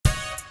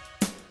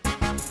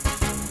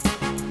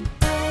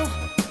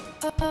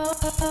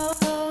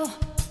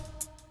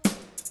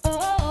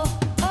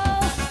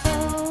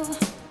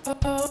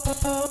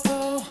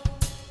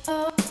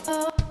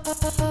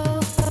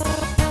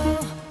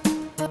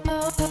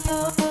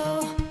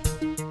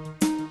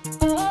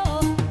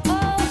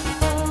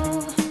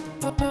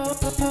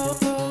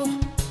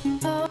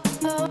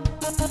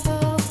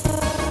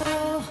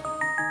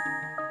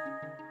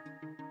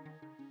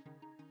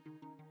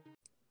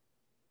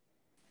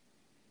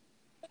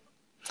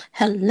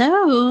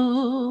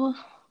Hello.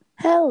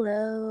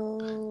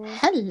 Hello.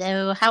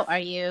 Hello. How are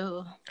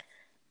you?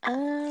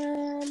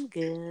 I'm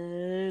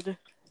good.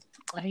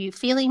 Are you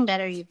feeling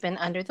better? You've been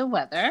under the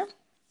weather.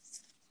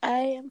 I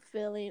am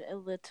feeling a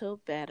little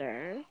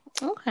better.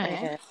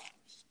 Okay. And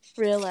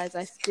realize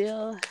I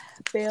still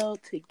failed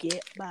to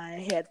get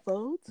my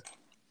headphones.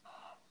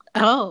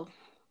 Oh,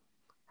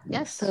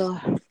 yes. So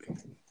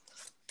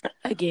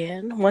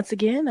once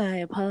again, I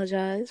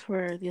apologize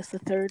for this the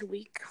third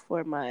week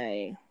for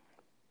my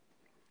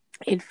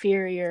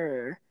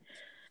inferior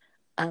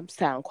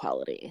sound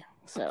quality.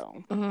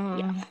 So yeah.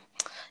 Mm.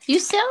 You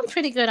sound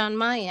pretty good on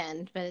my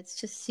end, but it's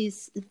just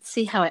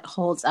see how it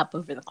holds up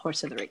over the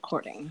course of the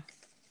recording.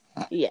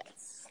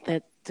 Yes.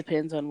 That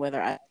depends on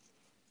whether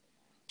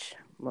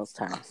most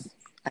times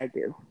I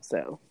do.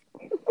 So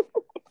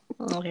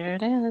Well, here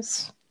it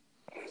is.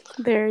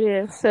 there it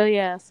is. So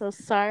yeah, so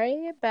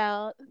sorry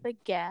about the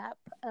gap.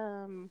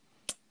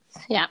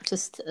 Yeah,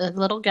 just a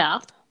little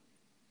gap.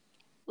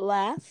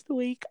 Last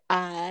week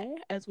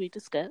as we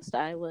discussed,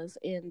 I was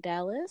in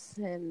Dallas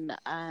and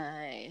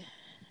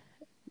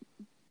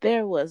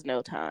there was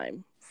no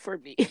time for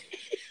me.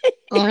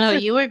 Oh no,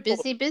 you were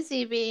busy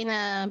being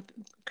a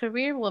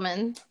career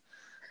woman.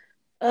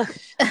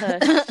 Hush.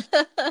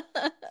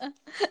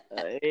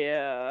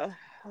 Yeah.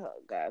 Oh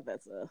God,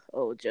 that's a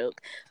old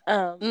joke.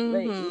 But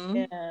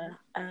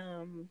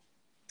Mm-hmm.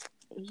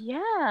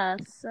 yeah,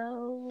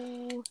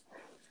 so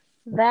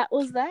that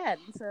was that.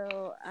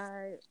 So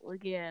I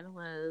again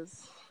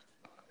was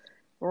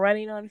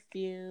running on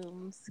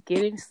fumes,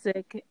 getting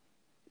sick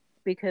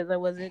because I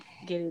wasn't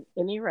getting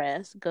any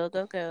rest. Go,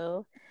 go,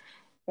 go.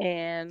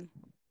 And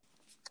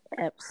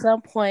at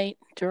some point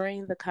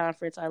during the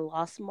conference, I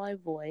lost my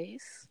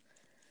voice.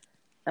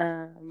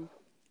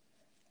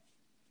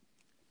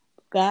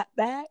 Got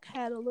back,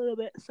 had a little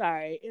bit.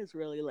 Sorry, it's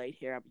really late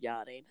here. I'm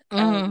yawning.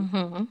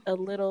 Mm-hmm. A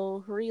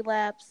little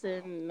relapse,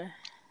 and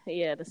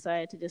yeah,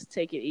 decided to just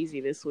take it easy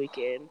this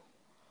weekend.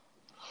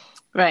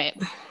 Right.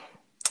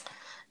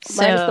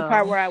 Minus the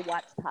part So where I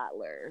watched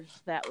toddlers.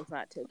 That was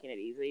not taking it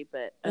easy,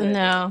 but other than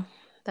no,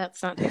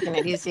 that's not taking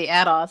it easy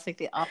at all. It's like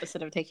the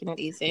opposite of taking it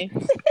easy.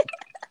 the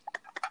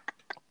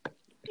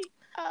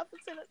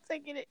opposite of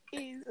taking it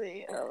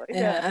easy. Oh my god.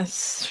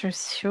 Yes, for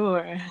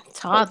sure.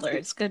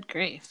 Toddlers, good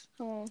grief.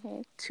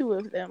 Mm-hmm. Two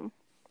of them.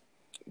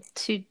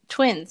 Two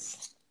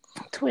twins,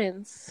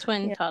 Twins.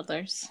 twin Yeah.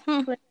 toddlers.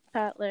 Twin It's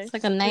like a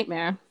toddlers.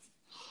 nightmare.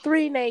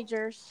 Three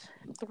nagers.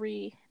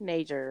 Three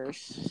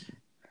nagers.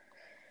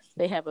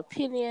 They have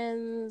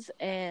opinions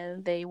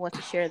and they want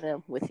to share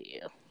them with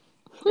you.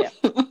 Yeah.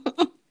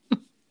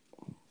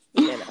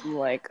 And I'm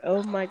like,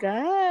 oh my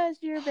gosh,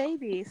 you're a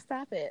baby.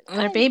 Stop it. They're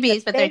I'm not a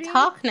babies, but they baby.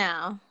 talk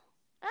now.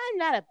 I'm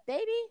not a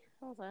baby.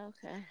 I was like,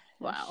 okay. Yeah,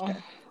 Wow. sure.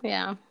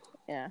 Yeah.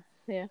 Yeah.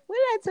 Yeah. What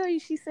did I tell you?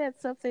 She said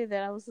something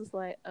that I was just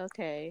like,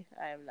 okay,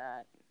 I'm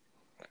not.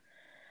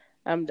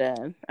 I'm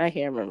done. I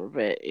can't remember,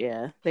 but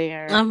yeah, they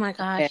are. Oh my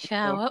gosh.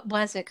 Yeah. Handful. What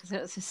was it? Because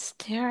it was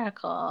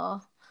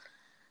hysterical.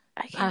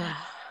 I can't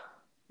Ah,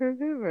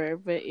 remember,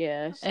 but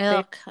yeah,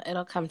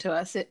 it'll come to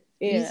us. These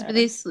yeah,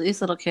 these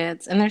little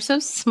kids, and they're so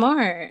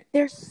smart.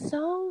 they're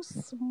so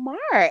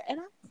smart, and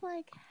I was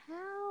like,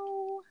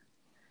 how?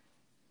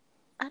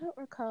 I don't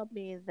recall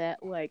being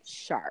that like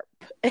sharp.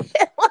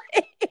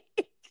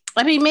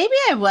 I mean, maybe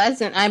I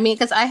wasn't. I mean,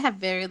 because I have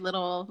very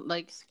little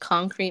like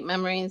concrete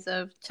memories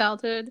of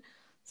childhood,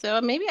 so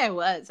maybe I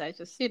was. I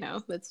just,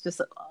 it's just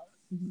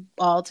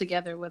all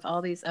together with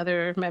all these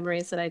other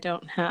memories that I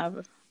don't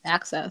have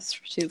access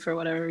to for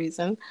whatever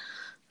reason.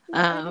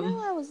 I know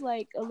Um, I was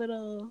like a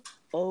little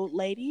old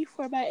lady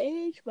for my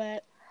age,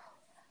 but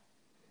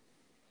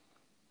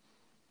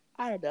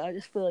I don't know. I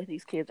just feel like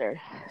these kids are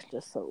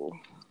just so.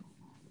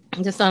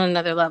 just on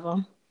another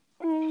level.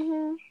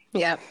 Mm-hmm.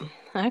 Yep,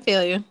 I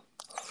feel you.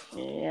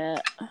 Yeah.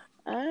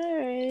 All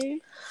right.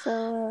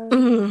 So, tell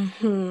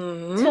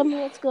Mm-hmm. me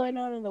what's going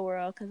on in the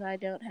world because I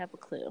don't have a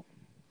clue.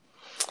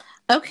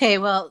 Okay,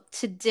 well,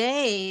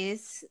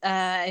 today's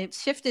I've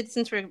shifted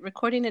since we're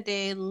recording a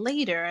day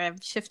later.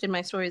 I've shifted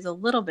my stories a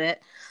little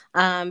bit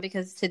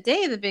because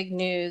today the big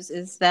news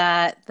is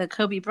that the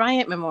Kobe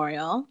Bryant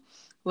Memorial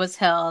was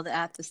held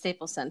at the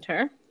Staples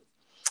Center.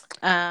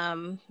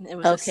 It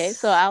was Okay,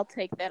 so I'll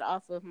take that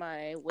off of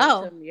my wait,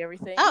 oh tell me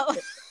everything. oh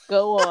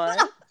Go on.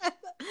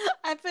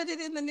 I put it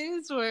in the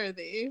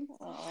newsworthy.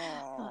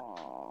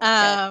 Oh, okay.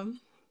 Um,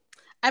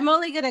 I'm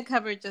only going to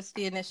cover just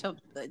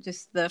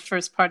the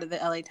first part of the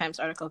LA Times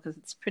article because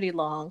it's pretty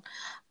long,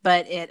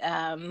 but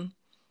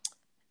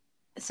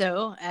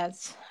So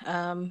as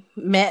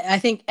I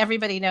think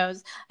everybody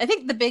knows, I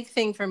think the big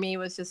thing for me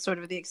was just sort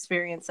of the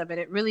experience of it.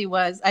 It really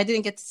was. I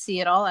didn't get to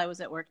see it all. I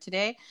was at work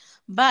today,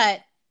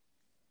 but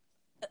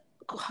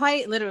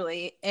quite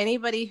literally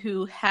anybody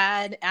who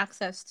had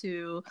access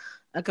to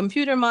a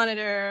computer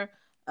monitor,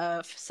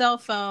 a cell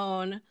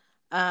phone,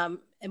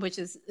 which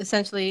is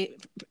essentially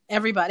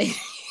everybody,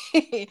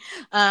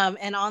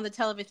 and on the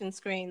television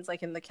screens,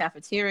 like in the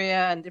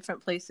cafeteria and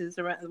different places,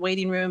 around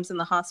waiting rooms in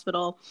the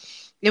hospital,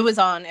 it was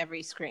on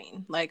every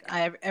screen. Like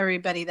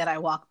everybody that I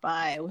walked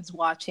by was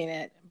watching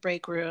it.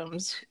 Break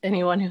rooms,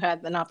 anyone who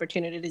had an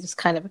opportunity to just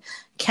kind of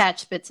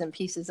catch bits and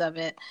pieces of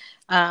it.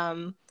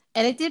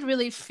 And it did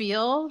really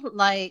feel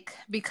like,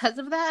 because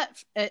of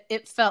that,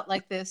 it felt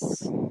like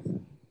this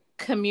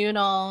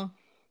communal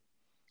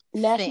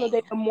National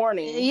thing. Day of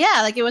Mourning.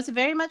 Yeah, like it was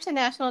very much a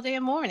National Day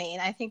of Mourning.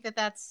 I think that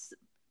that's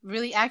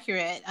really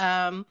accurate.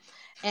 And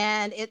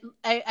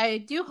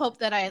I do hope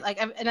that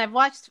I've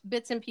watched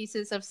bits and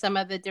pieces of some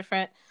of the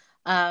different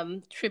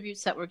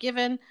tributes that were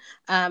given,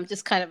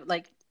 just kind of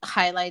like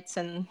highlights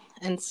and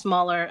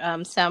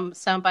smaller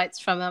sound bites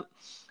from them.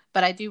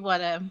 But I do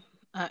want to.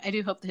 I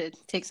do hope to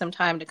take some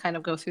time to kind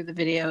of go through the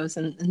videos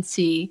and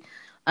see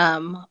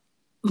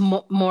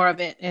more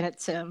of it in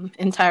its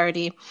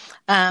entirety.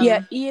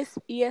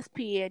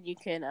 ESPN, you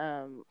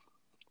can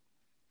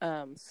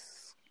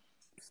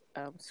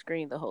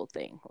screen the whole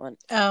thing.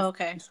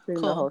 Okay, screen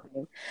cool. the whole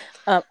thing.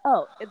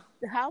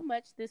 How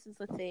much this is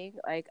a thing?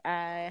 Like,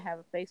 I have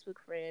a Facebook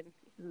friend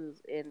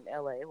who's in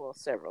LA. Well,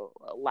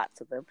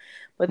 lots of them,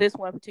 but this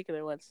one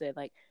particular one said,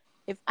 like,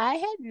 if I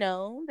had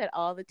known that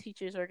all the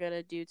teachers are going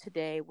to do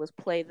today was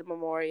play the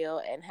memorial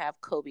and have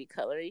Kobe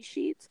coloring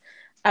sheets,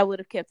 I would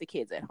have kept the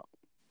kids at home.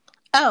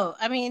 Oh,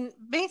 I mean,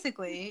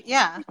 basically,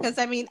 yeah. Because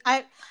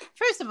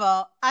first of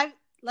all,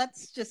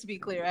 let's just be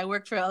clear. I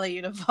worked for LA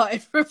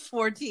Unified for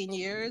 14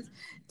 years.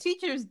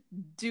 Teachers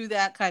do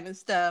that kind of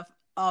stuff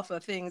off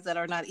of things that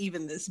are not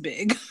even this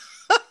big.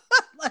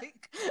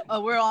 Like,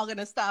 we're all going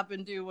to stop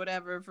and do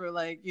whatever for,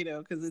 like,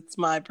 because it's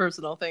my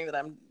personal thing that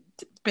I'm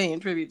paying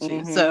tribute to.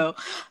 Mm-hmm.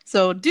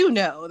 So do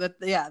know that,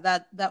 yeah,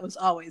 that was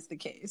always the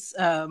case.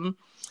 I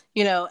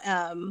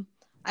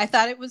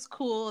thought it was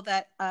cool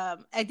that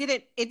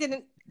it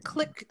didn't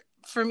click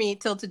for me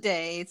till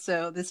today.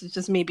 So this is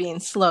just me being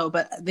slow,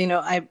 but please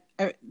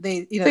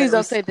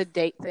don't say the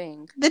date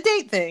thing. The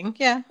date thing,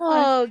 yeah.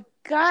 Oh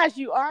gosh,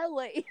 you are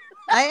late.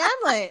 I am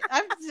late.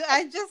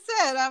 I just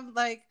said I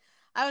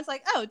was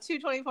like, oh,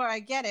 2:24, I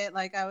get it.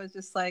 Like, I was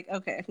just like,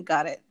 okay,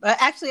 got it. But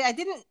actually, I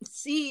didn't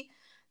see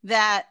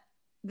that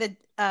the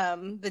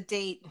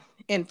date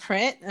in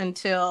print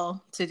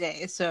until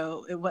today.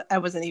 So I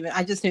wasn't even.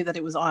 I just knew that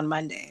it was on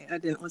Monday.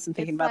 Wasn't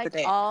thinking about like the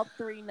date. All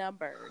three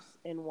numbers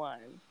in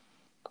one.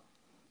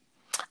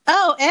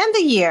 Oh, and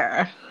the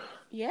year.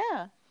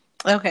 Yeah.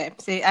 Okay.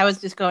 See, I was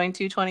just going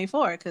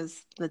 2:24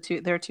 because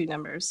there are two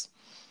numbers.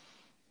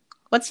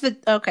 What's the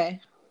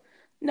okay?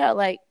 No,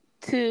 like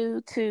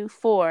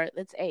 224.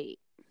 That's 8.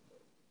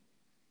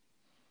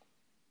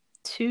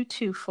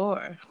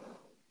 224.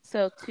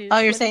 So 2. Oh,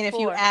 you're saying if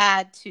you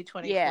add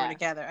 224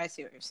 together. I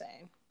see what you're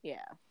saying. Yeah.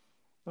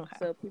 Okay.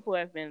 So people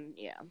have been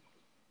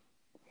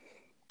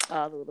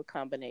all the little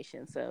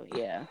combinations. So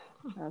yeah,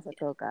 I was like,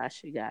 oh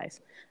gosh, you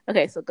guys.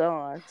 Okay, so go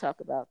on,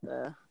 talk about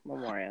the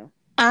memorial.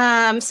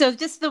 So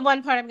just the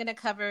one part I'm going to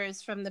cover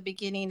is from the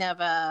beginning of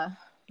a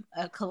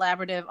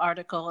collaborative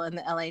article in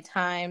the LA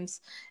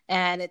Times.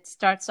 And it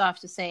starts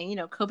off just saying,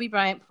 Kobe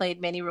Bryant played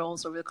many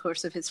roles over the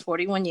course of his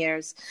 41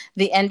 years.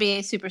 The NBA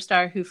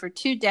superstar who for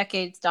 2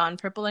 decades donned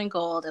purple and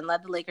gold and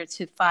led the Lakers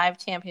to 5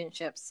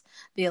 championships,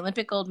 the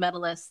Olympic gold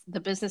medalist, the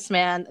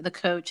businessman, the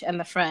coach, and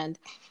the friend.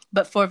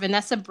 But for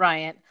Vanessa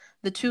Bryant,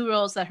 the 2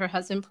 roles that her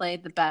husband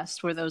played the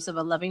best were those of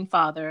a loving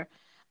father,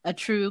 a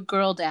true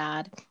girl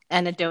dad,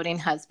 and a doting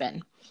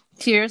husband.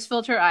 Tears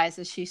filled her eyes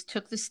as she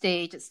took the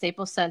stage at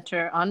Staples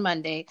Center on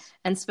Monday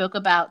and spoke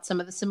about some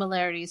of the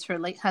similarities her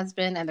late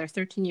husband and their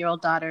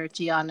 13-year-old daughter,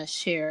 Gianna,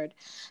 shared.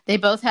 They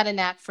both had a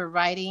knack for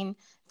writing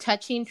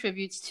touching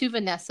tributes to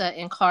Vanessa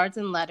in cards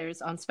and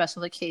letters on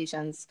special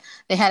occasions.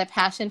 They had a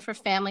passion for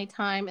family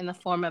time in the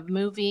form of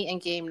movie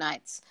and game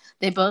nights.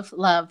 They both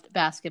loved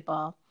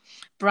basketball.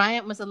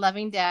 Bryant was a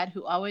loving dad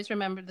who always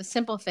remembered the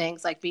simple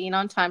things like being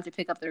on time to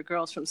pick up their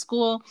girls from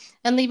school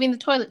and leaving the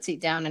toilet seat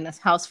down in a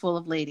house full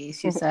of ladies,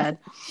 she said.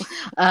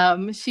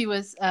 She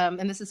was,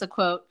 and this is a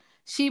quote,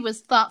 she was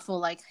thoughtful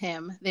like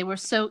him. They were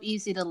so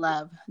easy to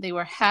love. They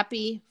were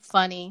happy,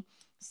 funny,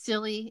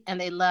 silly,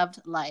 and they loved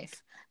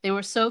life. They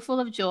were so full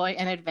of joy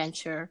and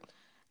adventure.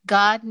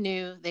 God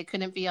knew they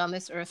couldn't be on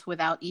this earth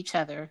without each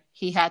other.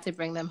 He had to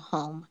bring them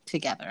home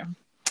together.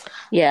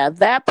 Yeah,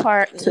 that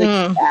part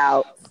took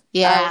out.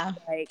 Yeah,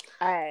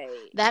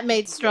 that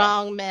made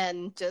strong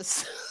men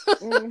just.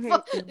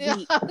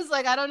 I was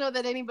like, I don't know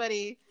that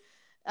anybody.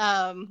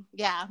 And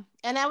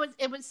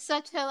it was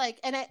such a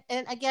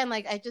and again,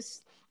 I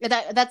just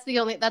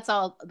that's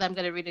all that I'm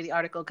going to read in the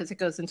article because it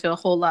goes into a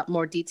whole lot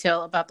more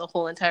detail about the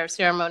whole entire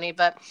ceremony.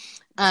 But,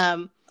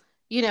 I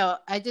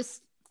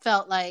just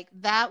felt like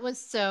that was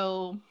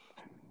so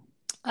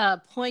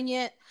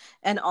poignant,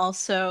 and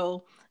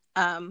also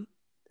um,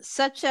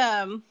 such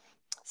a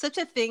such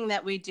a thing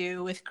that we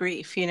do with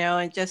grief,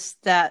 and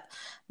just that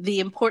the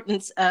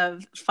importance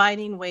of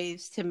finding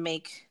ways to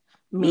make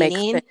Makes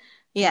meaning. sense.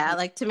 Yeah, Hmm.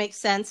 like to make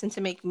sense and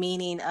to make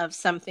meaning of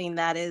something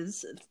that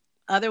is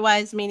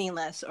otherwise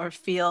meaningless or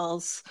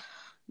feels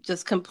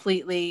just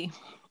completely,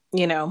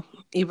 you know,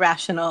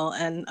 irrational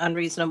and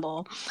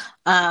unreasonable.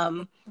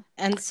 Um,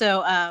 and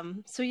so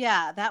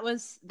yeah, that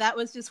was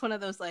just one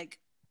of those like,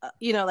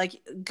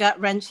 like gut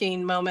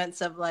wrenching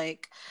moments of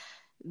like,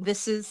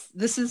 this is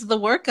the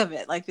work of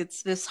it. Like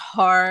it's this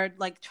hard,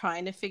 like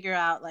trying to figure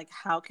out like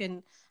how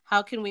can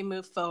we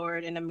move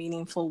forward in a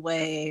meaningful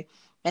way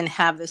and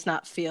have this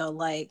not feel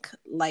like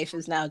life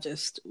is now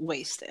just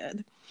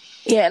wasted.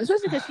 Yeah, and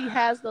especially because she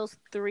has those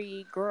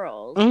three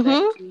girls that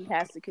Mm-hmm. she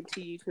has to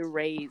continue to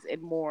raise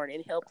and mourn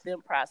and help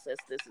them process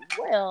this as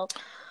well.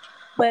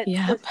 But the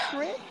Yep.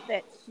 strength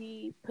that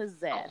she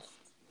possessed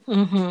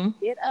Mm-hmm.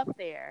 get up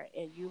there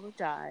and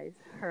eulogize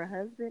her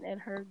husband and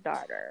her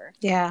daughter.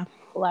 Yeah.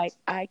 Like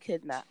I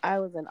could not. I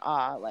was in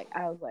awe. Like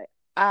I was like,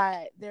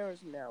 there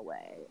was no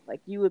way.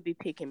 Like you would be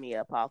picking me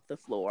up off the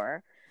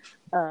floor.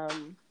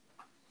 Um,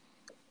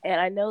 and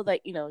I know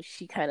that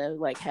she kind of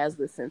like has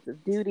this sense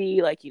of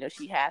duty. Like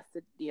she has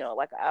to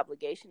like an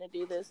obligation to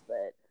do this.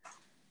 But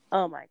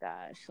oh my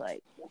gosh,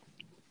 like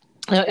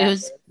No, it that was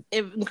was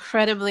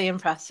incredibly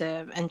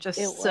impressive and it just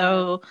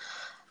was.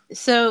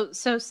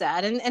 so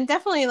sad. And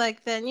definitely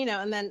like then,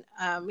 and then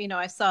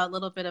I saw a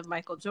little bit of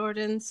Michael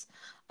Jordan's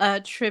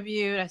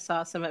tribute. I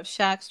saw some of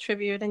Shaq's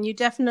tribute, and you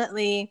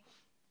definitely,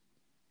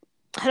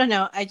 I don't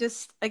know, I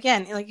just,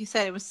 again, like you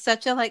said, it was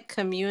such a like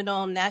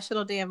communal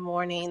National Day of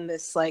Mourning,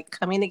 this like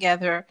coming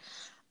together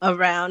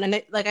around. And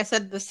it, like I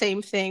said, the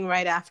same thing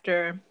right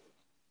after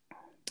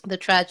the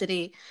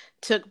tragedy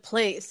took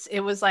place. It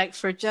was like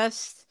for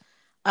just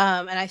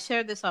and I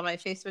shared this on my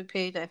Facebook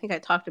page. I think I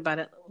talked about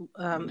it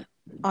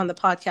on the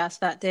podcast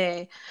that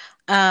day.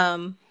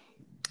 Um,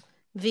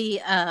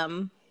 the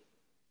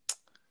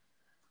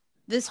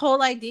This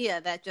whole idea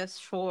that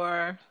just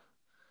for,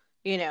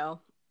 you know,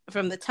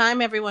 from the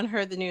time everyone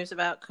heard the news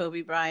about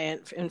Kobe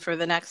Bryant and for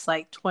the next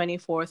like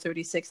 24,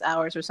 36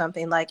 hours or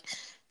something, like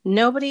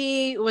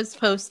nobody was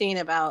posting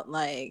about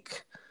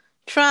like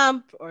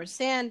Trump or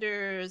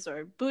Sanders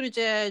or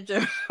Buttigieg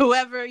or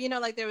whoever,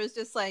 like there was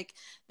just like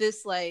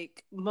this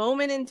like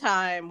moment in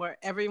time where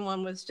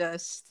everyone was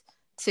just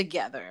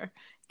together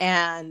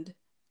and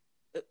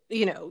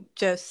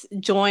just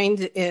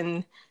joined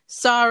in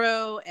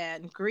sorrow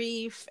and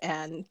grief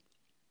and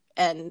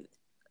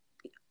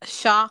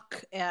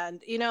shock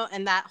and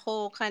and that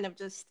whole kind of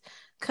just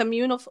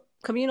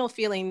communal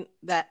feeling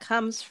that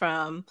comes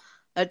from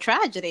a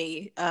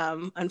tragedy,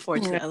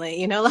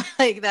 unfortunately,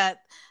 like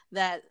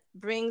that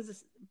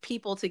brings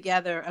people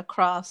together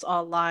across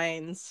all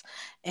lines.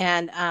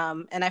 And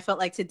I felt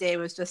like today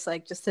was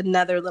just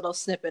another little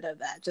snippet of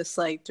that, just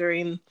like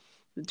during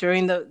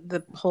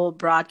the whole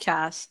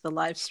broadcast, the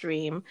live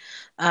stream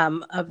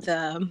of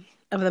the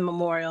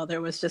memorial.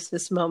 There was just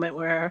this moment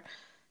where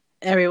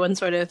everyone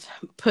sort of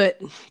put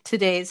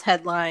today's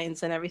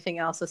headlines and everything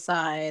else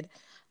aside,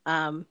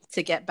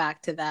 to get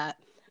back to that,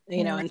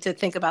 and to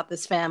think about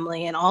this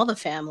family and all the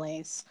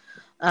families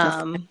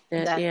that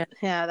Yeah.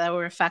 yeah that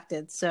were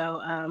affected.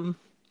 So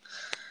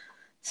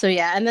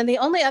yeah, and then the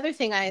only other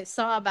thing I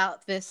saw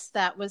about this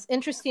that was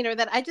interesting or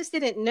that I just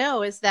didn't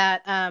know is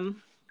that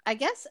I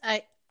guess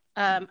I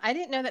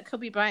didn't know that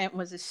Kobe Bryant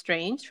was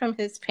estranged from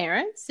his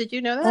parents. Did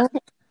you know that? Mhm.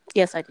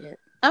 Yes, I did.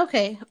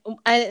 Okay.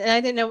 I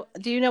didn't know.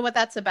 Do you know what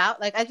that's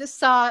about? Like, I just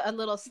saw a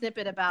little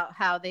snippet about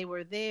how they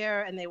were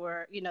there and they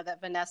were,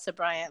 that Vanessa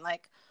Bryant,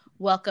 like,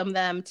 welcomed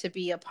them to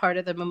be a part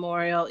of the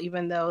memorial,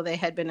 even though they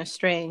had been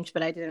estranged,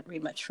 but I didn't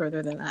read much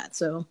further than that.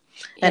 So,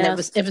 and it Yeah.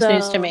 was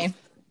news to me.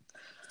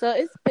 So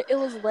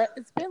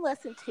it's been less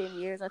than 10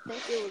 years. I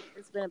think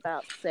it's been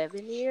about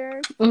 7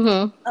 years.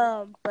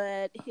 Mm-hmm.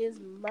 But his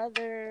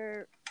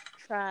mother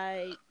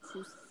tried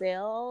to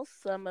sell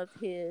some of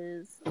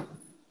his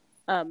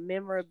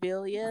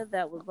memorabilia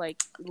that was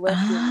like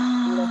left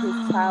in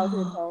his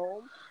childhood Oh,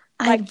 home,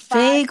 I like five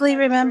vaguely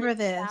hundred remember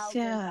this. thousand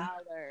Yeah.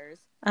 dollars,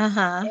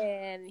 Uh-huh.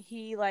 and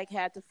he like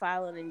had to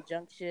file an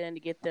injunction to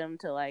get them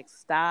to like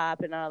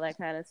stop and all that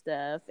kind of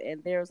stuff.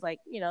 And there was like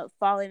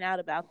falling out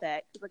about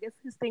that because I guess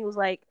his thing was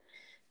like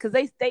because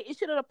they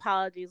issued an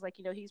apology. It's like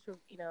he's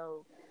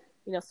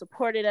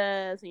supported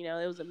us.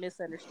 It was a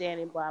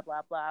misunderstanding, blah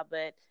blah blah.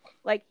 But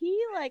like he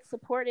like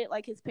supported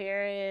like his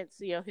parents,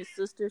 his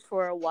sisters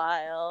for a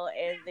while,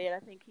 and then I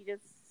think he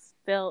just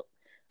felt,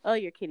 oh,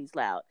 your kitty's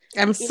loud.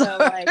 I'm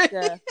sorry.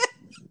 Like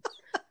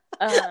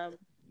um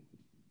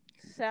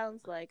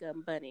sounds like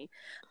Bunny,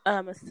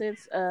 a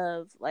sense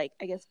of like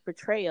I guess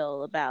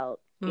betrayal about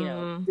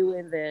Mm.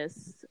 doing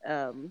this.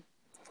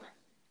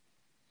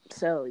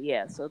 So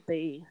yeah, so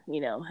they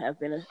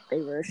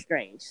they were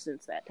estranged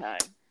since that time.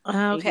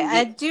 And Okay,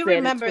 I he do said in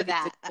remember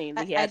that. 2016 I,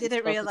 that he I hadn't didn't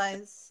spoken.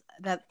 realize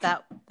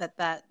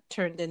that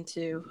turned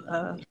into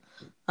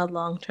a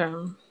long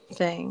term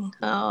thing.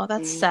 Oh,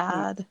 that's Mm-hmm.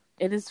 sad.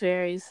 It is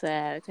very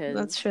sad because,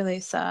 That's really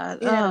sad.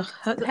 yeah, Oh,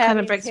 that kind of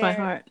having breaks my parents,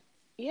 heart.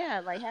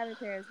 yeah, like having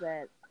parents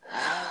that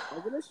I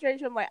wasn't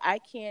estranged from, like I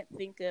can't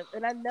think of,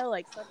 and I know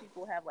like some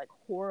people have like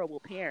horrible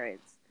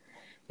parents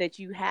that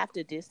you have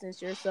to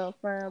distance yourself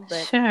from,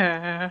 but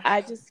Sure.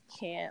 I just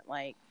can't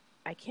like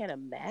I can't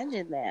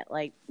imagine that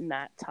like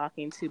not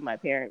talking to my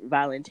parent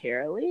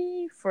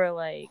voluntarily for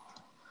like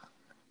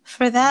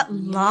For that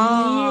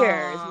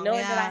years, long,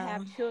 knowing that I yeah.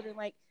 have children,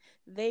 like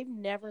they've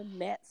never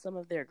met some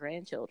of their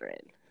grandchildren.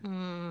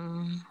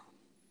 Mm.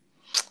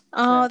 So,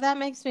 Oh, that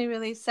makes me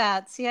really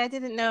sad. See, I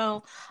didn't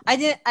know. I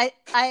did.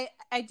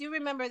 I do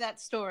remember that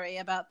story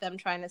about them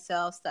trying to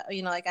sell stuff.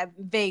 You know, like I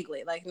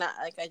vaguely, like not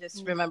like I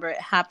just remember it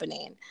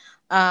happening.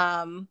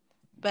 Um,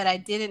 but I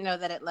didn't know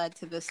that it led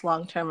to this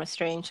long-term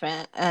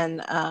estrangement, and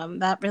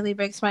that really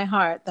breaks my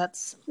heart.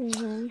 That's.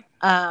 mm-hmm.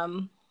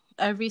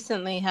 I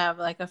recently have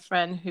like a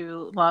friend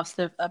who lost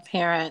a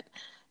parent,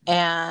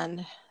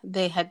 and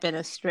they had been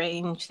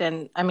estranged,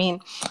 and I mean,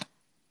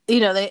 you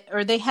know,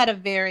 they had a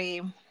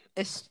very,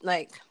 it's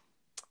like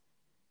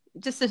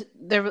just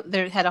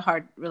they had a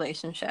hard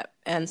relationship,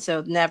 and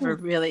so never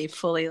really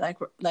fully like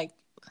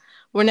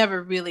we're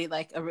never really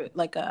like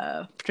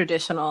a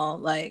traditional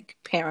like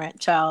parent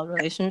child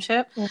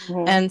relationship,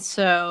 Mm-hmm. and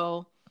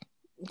so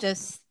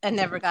just I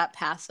never got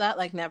past that,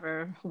 like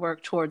never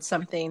worked towards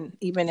something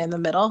even in the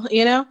middle,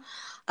 you know.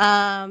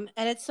 And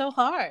it's so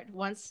hard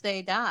once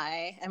they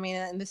die. I mean,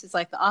 and this is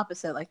like the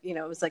opposite, like, you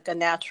know, it was like a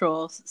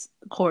natural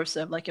course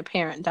of like a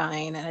parent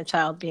dying and a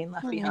child being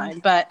left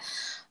behind, but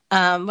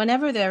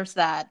whenever there's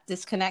that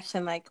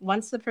disconnection, like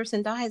once the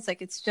person dies,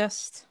 like it's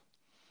just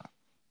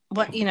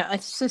what, you know,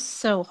 it's just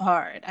so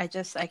hard. I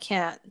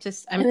can't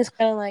just And it's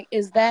kind of like,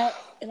 is that,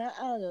 and I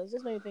don't know, it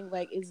just made me think,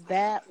 like, is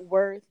that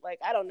worth, like,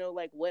 I don't know,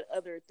 like, what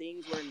other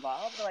things were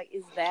involved, but, like,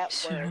 is that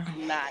worth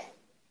sure. not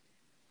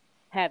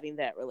having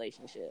that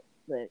relationship?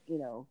 But, you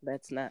know,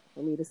 that's not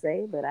for me to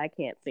say, but I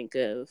can't think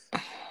of.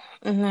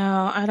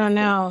 No, I don't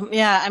know.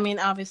 Yeah, I mean,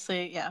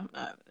 obviously, yeah,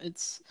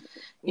 it's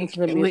It's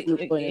going to be a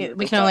moot point in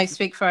we the can only talk.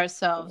 speak for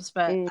ourselves,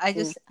 but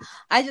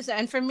Mm-hmm.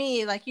 and for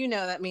me, like you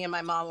know, that me and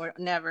my mom were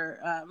never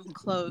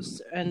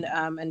close, and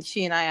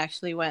she and I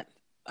actually went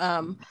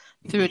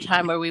through a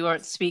time where we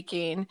weren't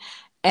speaking,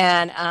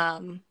 and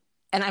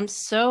I'm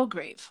so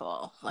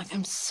grateful. Like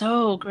I'm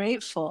so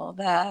grateful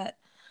that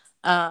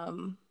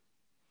um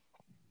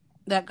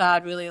that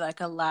God really like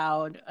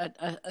allowed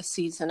a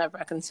season of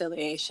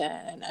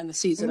reconciliation and a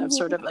season of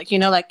sort Mm-hmm. of like, you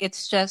know, like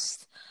it's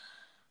just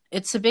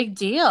it's a big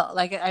deal.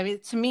 Like I mean,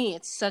 to me,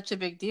 it's such a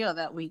big deal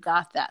that we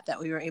got that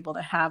we were able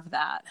to have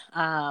that.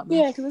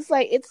 Yeah, because it's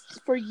like, it's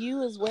for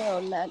you as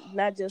well,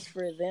 not just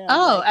for them.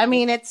 Oh, Like, I it's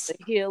mean, it's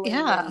the healing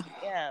yeah, and,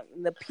 yeah,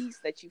 and the peace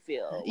that you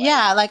feel. Like,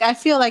 yeah. Like I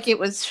feel like it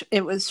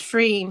was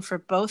freeing for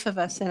both of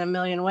us in a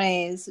million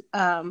ways.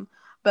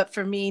 But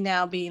for me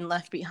now being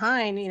left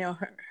behind, you know,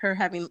 her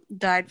having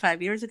died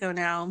 5 years ago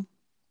now,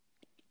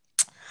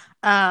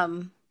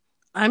 um,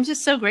 I'm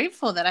just so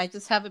grateful that I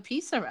just have a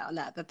peace around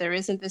that there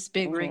isn't this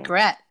big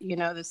regret, you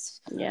know,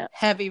 this yeah.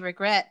 heavy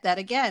regret that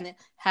again,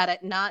 had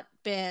it not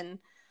been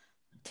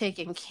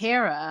taken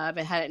care of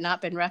and had it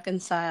not been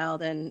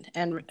reconciled and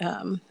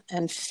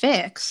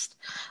fixed,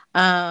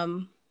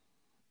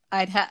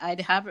 I'd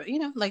have, you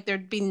know, like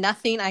there'd be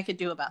nothing I could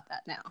do about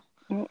that now,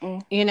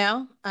 Mm-mm. you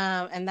know,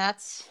 and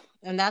that's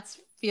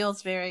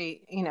feels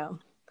very, you know,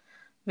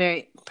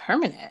 very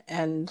permanent,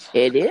 and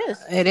It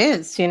is. it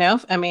is, you know.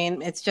 I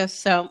mean, it's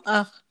just so.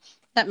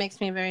 That makes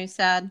me very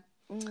sad.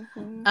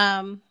 Mm-hmm.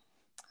 Um.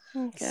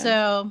 Okay.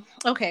 So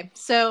okay.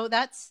 So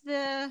that's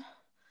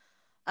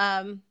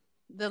um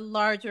the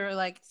larger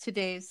like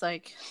today's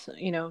like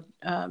you know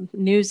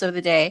news of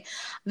the day.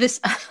 This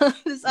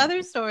this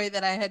other story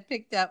that I had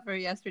picked out for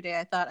yesterday.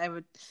 I thought I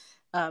would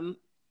um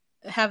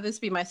have this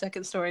be my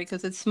second story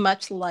because it's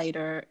much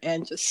lighter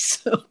and just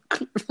so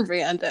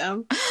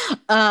random.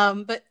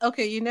 But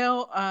okay, you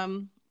know,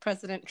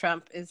 President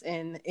Trump is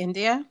in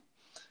India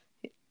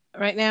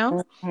right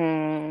now.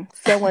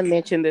 Someone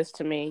mentioned this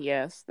to me.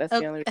 Yes, that's the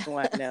Okay. only reason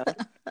why I know.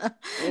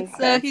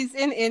 So Okay. he's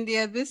in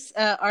India. This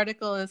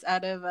article is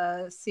out of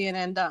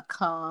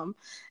CNN.com,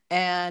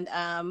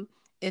 and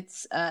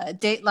it's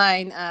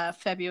Dateline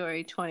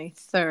February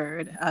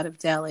 23rd out of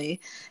Delhi,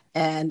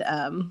 and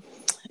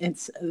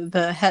it's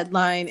the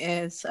headline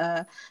is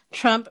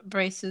Trump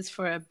braces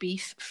for a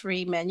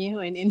beef-free menu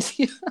in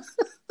India.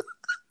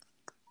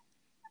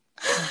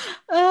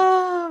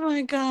 Oh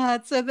my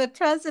God! So the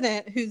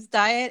president, whose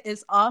diet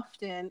is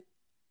often,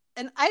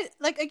 and I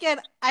like again,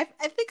 I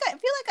think I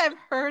feel like I've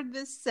heard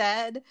this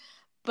said,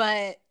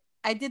 but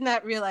I did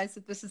not realize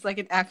that this is like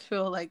an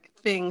actual like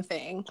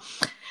thing.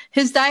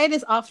 His diet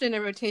is often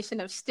a rotation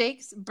of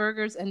steaks,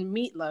 burgers, and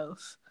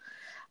meatloaf.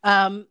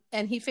 And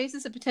he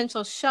faces a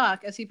potential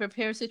shock as he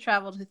prepares to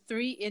travel to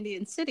 3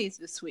 Indian cities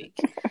this week.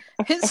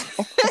 His,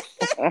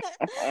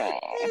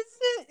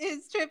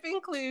 his trip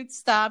includes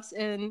stops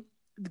in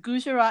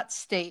Gujarat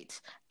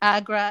state,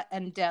 Agra,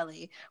 and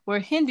Delhi, where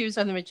Hindus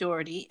are the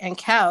majority and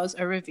cows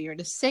are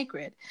revered as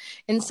sacred.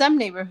 In some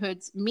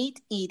neighborhoods,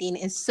 meat eating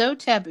is so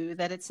taboo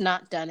that it's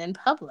not done in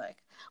public.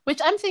 Which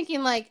I'm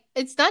thinking, like,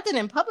 it's not done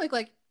in public.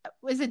 Like,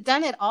 is it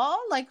done at all?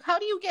 Like, how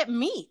do you get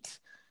meat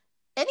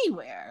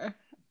anywhere?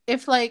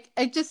 If, like,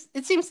 it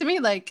seems to me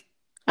like,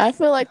 I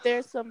feel like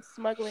there's some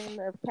smuggling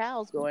of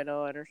cows going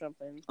on or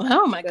something.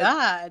 oh my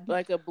God.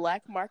 Like a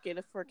black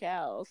market for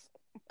cows.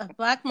 A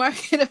black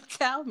market of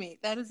cow meat.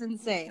 That is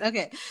insane.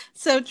 Okay.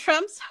 So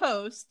Trump's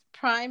host,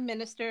 Prime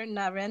Minister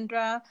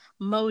Narendra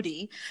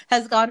Modi,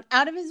 has gone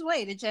out of his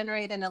way to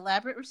generate an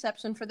elaborate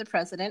reception for the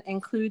president,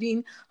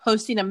 including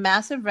hosting a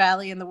massive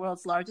rally in the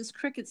world's largest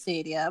cricket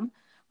stadium,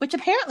 which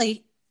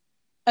apparently,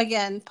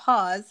 again,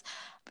 pause,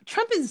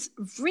 Trump is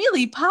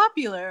really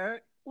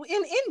popular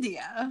in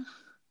India.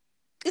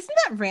 Isn't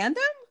that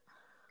random?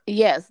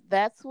 Yes,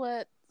 that's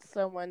what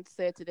someone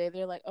said today.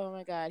 They're like, "Oh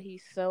my God,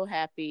 he's so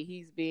happy.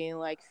 He's being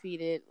like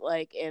feted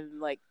like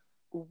and like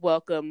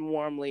welcomed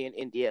warmly in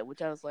India."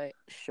 Which I was like,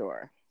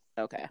 "Sure,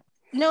 okay."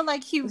 No,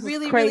 like he This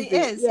really, is really crazy.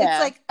 is.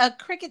 Yeah.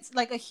 It's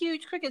like a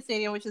huge cricket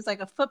stadium, which is like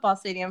a football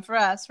stadium for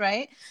us,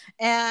 right?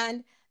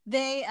 And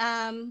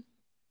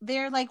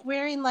they're like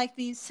wearing like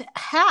these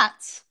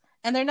hats,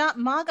 and they're not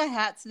MAGA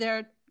hats.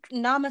 They're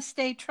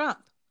Namaste Trump.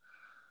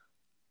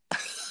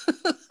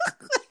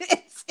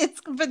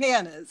 it's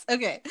bananas.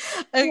 Okay.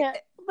 Yeah,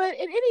 but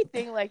in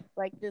anything like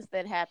this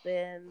that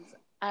happens,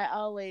 I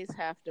always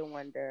have to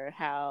wonder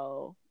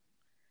how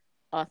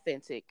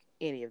authentic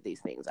any of these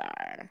things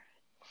are.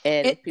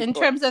 And in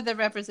terms of the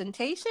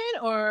representation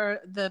or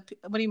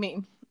what do you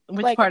mean?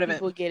 Which like, part of it?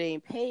 People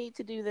getting paid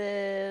to do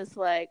this?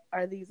 Like,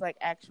 are these like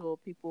actual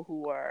people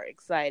who are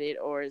excited,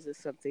 or is this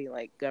something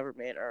like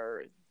government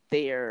or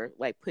they're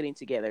like putting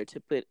together to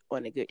put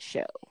on a good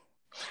show?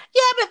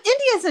 Yeah, but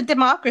India is a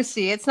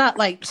democracy. It's not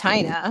like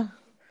China.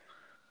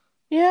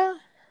 Yeah,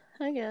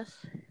 I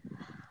guess.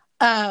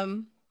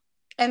 And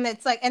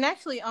it's like, and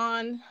actually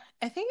on,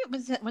 I think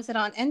was it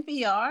on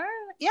NPR?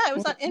 Yeah, it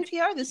was on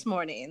NPR this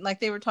morning.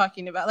 Like they were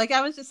talking about, like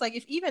I was just like,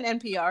 if even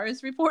NPR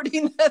is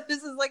reporting that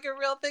this is like a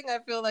real thing, I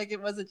feel like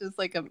it wasn't just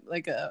like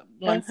a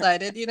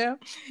one-sided, you know.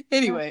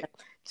 Anyway,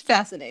 it's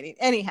fascinating.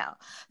 Anyhow,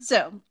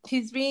 so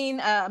he's being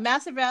a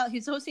massive rally.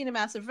 He's hosting a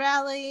massive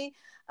rally.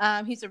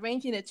 He's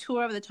arranging a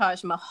tour of the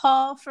Taj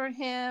Mahal for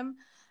him,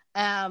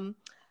 but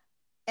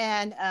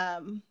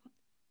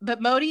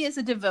Modi is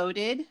a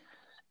devoted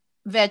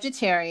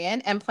vegetarian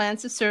and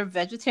plans to serve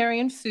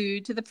vegetarian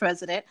food to the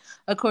president,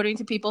 according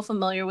to people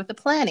familiar with the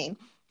planning.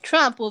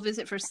 Trump will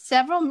visit for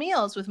several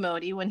meals with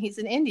Modi when he's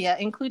in India,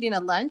 including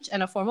a lunch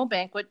and a formal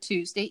banquet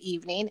Tuesday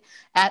evening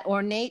at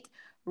ornate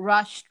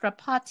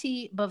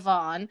Rashtrapati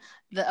Bhavan,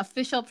 the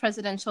official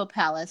presidential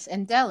palace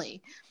in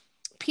Delhi.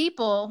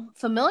 People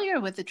familiar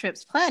with the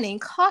trip's planning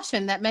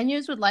caution that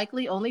menus would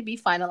likely only be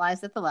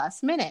finalized at the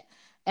last minute.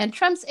 And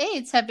Trump's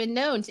aides have been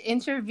known to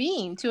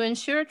intervene to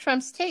ensure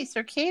Trump's tastes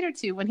are catered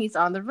to when he's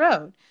on the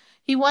road.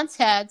 He once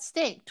had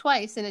steak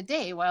twice in a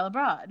day while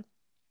abroad.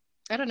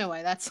 I don't know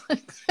why that's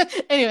like.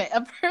 Anyway,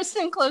 a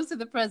person close to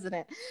the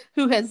president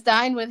who has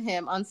dined with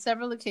him on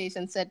several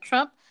occasions said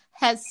Trump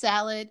has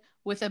salad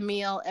with a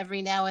meal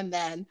every now and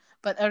then,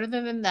 but other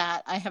than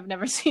that, I have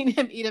never seen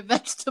him eat a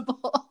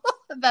vegetable.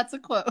 That's a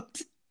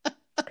quote.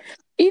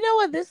 You know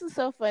what? This is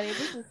so funny.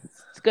 This is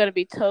going to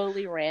be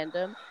totally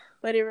random,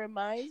 but it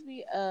reminds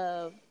me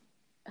of,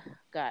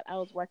 God, I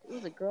was watching, it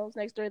was a Girls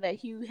Next Door, that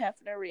Hugh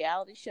Hefner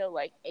reality show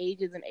like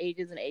ages and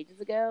ages and ages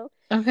ago.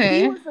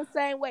 Okay. He was the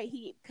same way.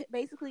 He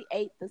basically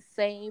ate the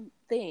same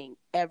thing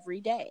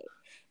every day.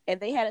 And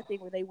they had a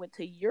thing where they went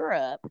to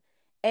Europe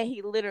and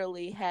he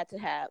literally had to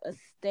have a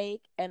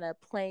steak and a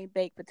plain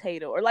baked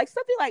potato or like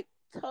something like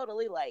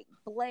totally like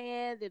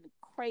bland and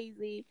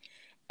crazy.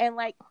 And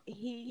like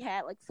he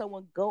had like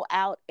someone go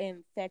out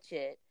and fetch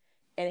it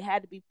and it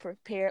had to be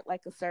prepared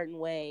like a certain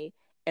way.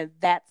 And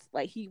that's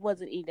like, he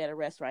wasn't eating at a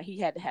restaurant. He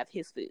had to have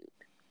his food.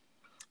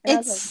 And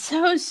it's like,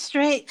 so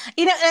strange.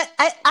 You know,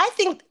 I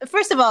think,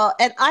 first of all,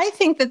 and I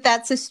think that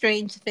that's a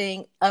strange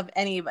thing of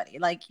anybody.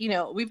 Like, you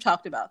know, we've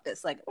talked about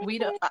this. Like,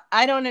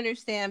 I don't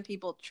understand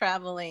people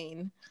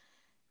traveling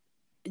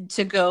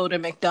to go to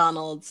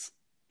McDonald's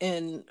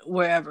in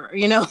wherever,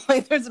 you know,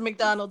 like there's a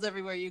McDonald's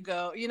everywhere you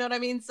go. You know what I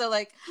mean? So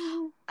like,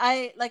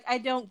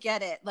 I don't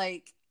get it.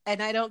 Like,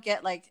 and I don't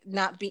get like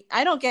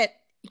I don't get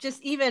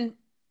just even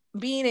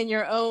being in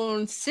your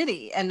own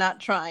city and not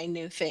trying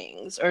new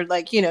things or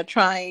like, you know,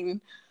 trying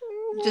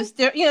just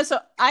there, you know, so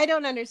I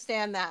don't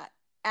understand that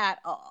at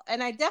all.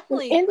 And I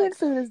definitely Indian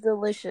food is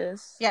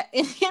delicious. Yeah,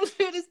 Indian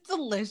food is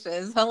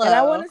delicious. Hello. And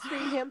I want to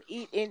see him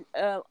eat in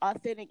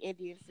authentic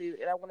Indian food,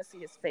 and I want to see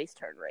his face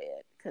turn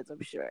red because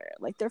I'm sure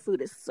like their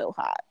food is so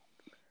hot.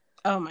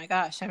 Oh my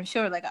gosh, I'm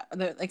sure like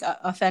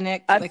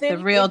authentic like the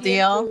real Indian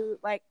deal. Food,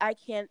 like I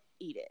can't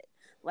eat it.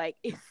 Like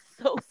it's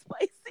so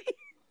spicy,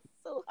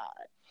 so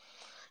hot.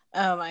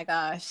 Oh my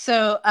gosh.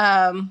 So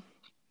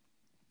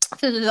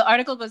So the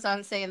article goes on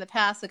to say, in the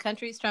past, the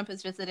countries Trump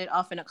has visited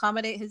often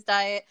accommodate his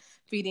diet,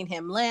 feeding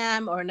him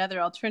lamb or another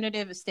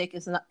alternative if steak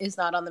is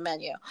not on the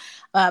menu.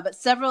 But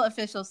several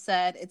officials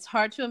said it's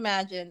hard to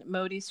imagine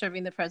Modi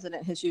serving the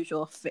president his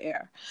usual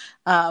fare.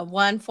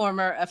 One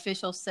former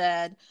official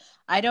said,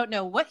 I don't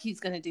know what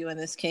he's going to do in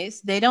this case.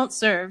 They don't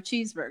serve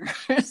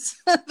cheeseburgers.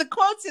 The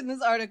quotes in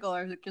this article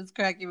are just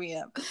cracking me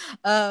up.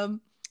 Yeah,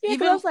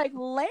 because I was like,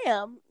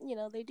 lamb,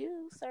 they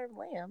do serve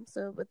lamb.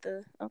 So,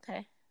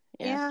 okay.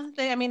 Yeah,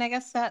 I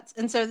guess that's,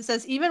 and so it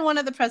says even one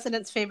of the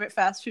president's favorite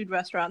fast food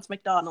restaurants,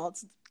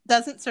 McDonald's,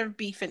 doesn't serve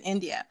beef in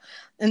India.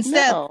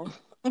 Instead, no.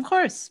 Of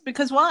course,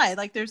 because why?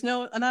 Like, there's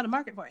not a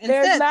market for it.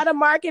 There's not a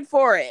market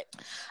for it.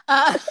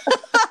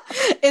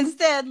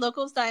 Instead,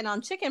 locals dine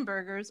on chicken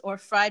burgers or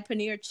fried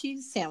paneer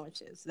cheese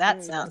sandwiches.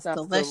 That sounds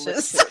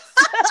delicious.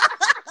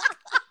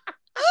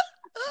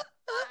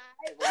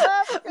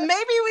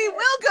 Maybe we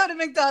will go to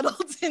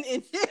McDonald's in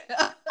India.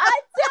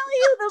 I tell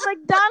you, the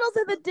McDonald's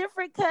in the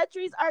different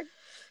countries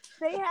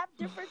they have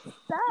different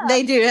stuff.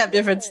 They do have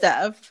different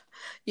stuff.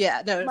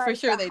 Yeah, no, like for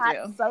sure they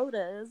do.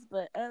 Sodas,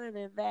 but other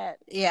than that,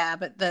 yeah,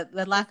 but the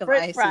lack of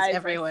ice is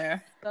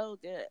everywhere. So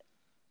good.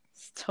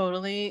 It's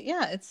totally,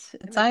 yeah, it's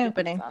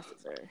eye-opening.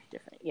 Sauces are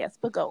different, yes,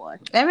 but go on.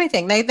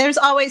 Everything. There's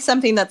always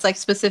something that's like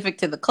specific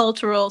to the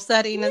cultural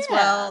setting as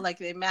well. Like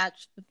they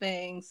match the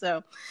thing.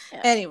 So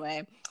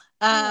anyway.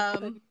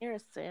 Paneer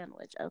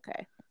sandwich.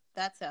 Okay.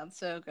 That sounds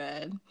so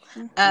good.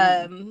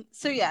 Mm-hmm.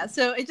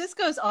 So it just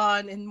goes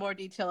on in more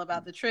detail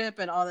about the trip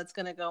and all that's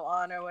going to go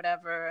on or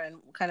whatever, and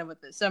kind of with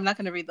this. So I'm not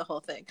going to read the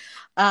whole thing.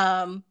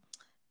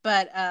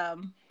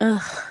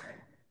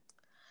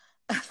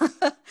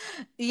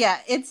 Yeah,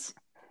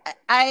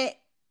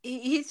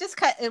 he's just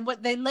kind of,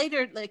 what they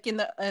later, like in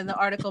the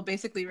article,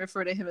 basically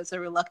refer to him as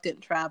a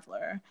reluctant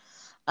traveler.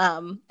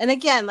 And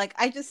again, like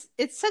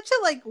it's such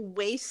a like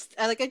waste.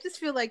 I just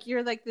feel like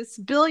you're like this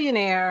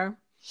billionaire.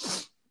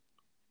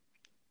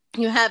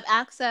 You have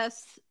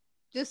access,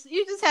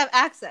 you just have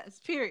access,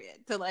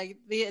 period, to like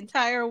the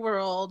entire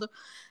world,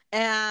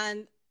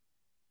 and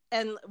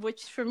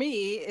which for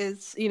me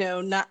is,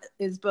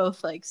 is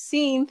both like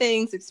seeing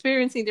things,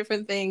 experiencing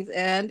different things,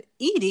 and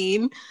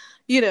eating,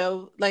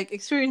 like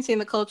experiencing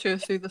the culture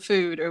through the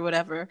food or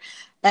whatever.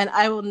 And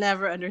I will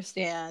never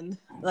understand,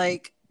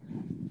 like,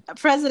 a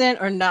president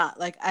or not,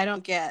 like, I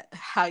don't get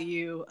how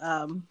you're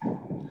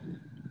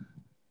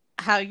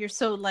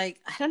so, like,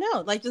 I don't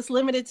know, like just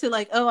limited to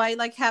like, oh, I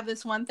like have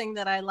this one thing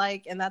that I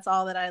like and that's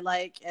all that I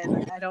like,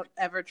 and I don't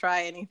ever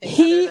try anything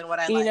other than what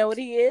I like. You know what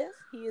he is?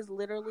 He is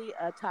literally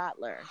a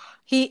toddler.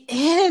 He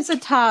is a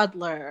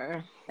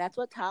toddler. That's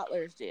what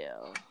toddlers do.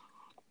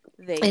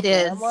 They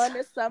jam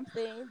onto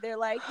something. They're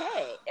like,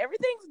 hey,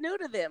 everything's new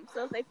to them.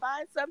 So if they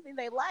find something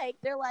they like,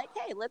 they're like,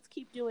 hey, let's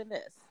keep doing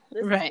this.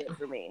 This is good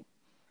for me.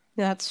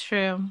 That's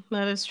true.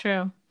 That is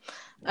true.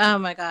 Oh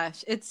my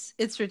gosh, it's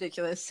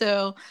ridiculous.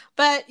 So,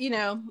 but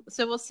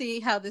so we'll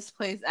see how this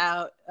plays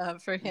out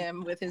for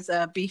him with his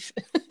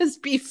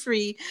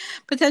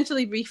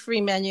potentially beef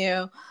free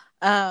menu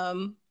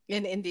in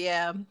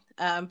India.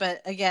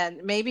 But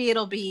again, maybe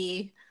it'll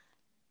be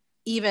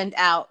evened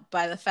out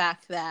by the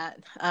fact that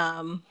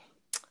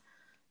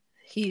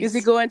is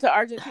he going to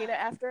Argentina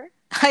after?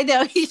 I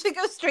know, he should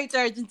go straight to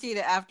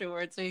Argentina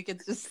afterwards so he can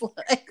just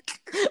like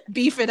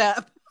beef it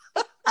up.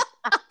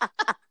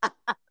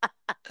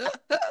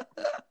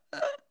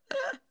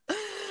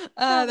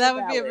 That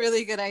would be a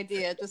really good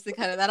idea, just to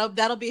kind of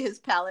that'll be his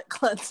palate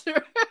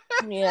cleanser.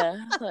 Yeah,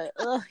 like,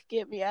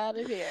 get me out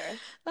of here.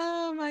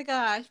 Oh my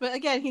gosh. But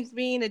again, he's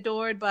being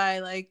adored by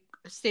like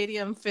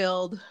stadium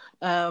filled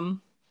with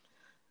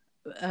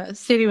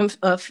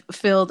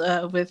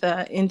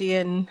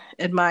Indian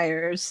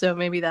admirers, so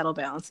maybe that'll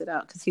balance it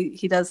out, because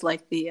he does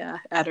like the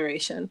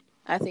adoration.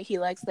 I think he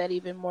likes that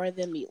even more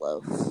than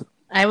meatloaf.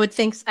 I would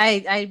think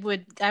I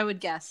would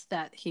guess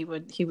that he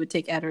would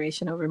take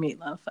adoration over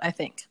meatloaf, I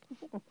think.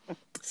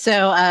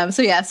 So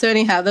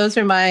anyhow, those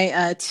are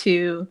my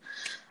two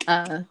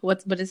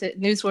what is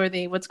it,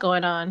 newsworthy, what's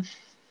going on.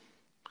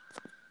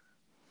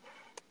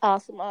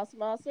 Awesome.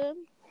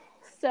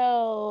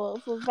 So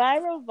for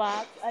Viral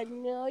Vox, I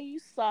know you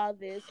saw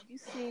this. You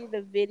see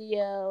the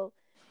video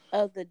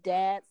of the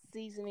dad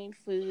seasoning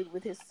food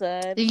with his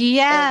son.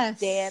 Yes.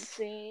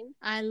 Dancing.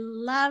 I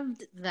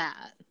loved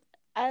that.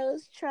 I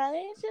was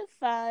trying to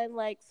find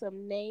like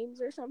some names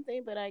or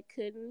something, but I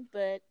couldn't.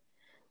 But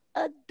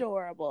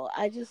adorable.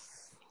 I just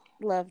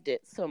loved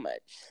it so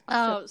much.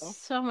 Oh,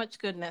 so much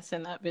goodness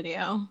in that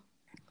video.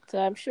 So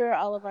I'm sure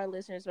all of our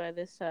listeners by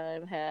this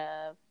time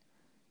have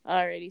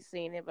already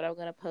seen it, but I'm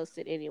going to post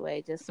it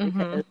anyway just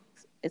because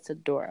it's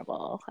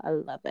adorable. I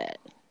love it.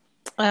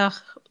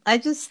 I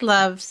just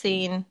love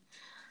seeing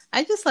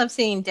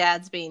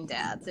dads being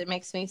dads. It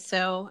makes me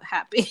so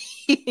happy.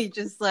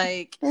 Just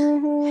like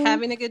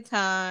having a good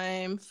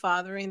time,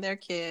 fathering their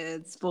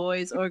kids,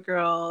 boys or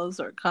girls,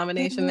 or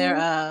combination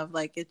thereof.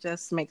 Like, it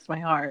just makes my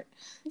heart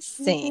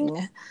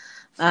sing.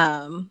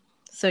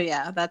 So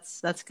yeah,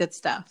 that's good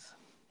stuff.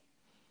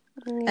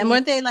 And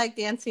weren't they like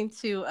dancing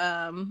to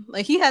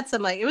like he had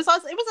some like it was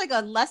like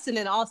a lesson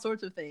in all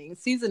sorts of things,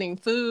 seasoning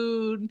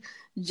food,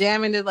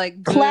 jamming to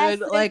like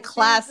good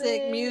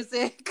classic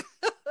music.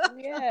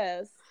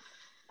 Yes.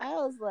 I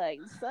was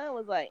like, son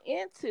was like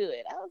into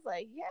it. I was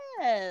like,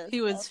 yes. He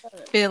was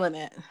feeling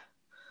it.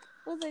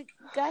 Was it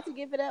Got to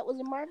Give It Up? Was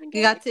it Marvin Gaye?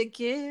 You Got to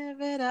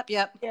Give It Up.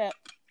 Yep. Yep.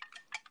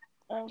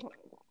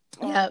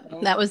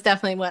 Yep. That was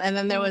definitely one. And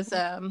then there was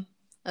a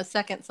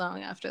second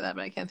song after that,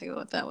 but I can't think of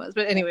what that was.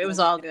 But anyway, it was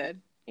all good.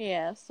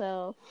 Yeah.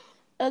 So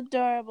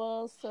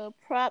adorable. So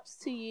props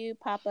to you,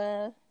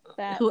 Papa.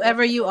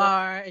 Whoever you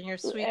are and your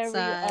sweet son.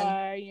 Whoever you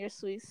are, your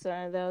sweet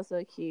son. That was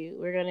so cute.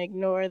 We're gonna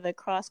ignore the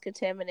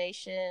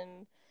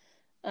cross-contamination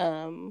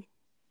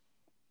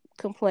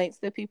complaints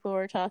that people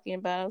were talking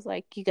about. I was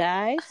like, you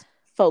guys,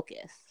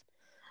 focus.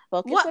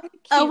 What?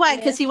 Oh, why?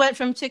 Because he went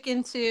from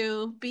chicken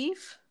to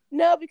beef?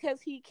 No,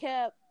 because he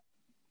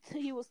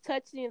was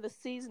touching the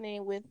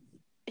seasoning with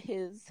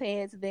his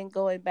hands, and then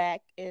going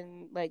back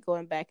and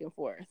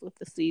forth with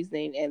the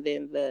seasoning, and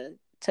then the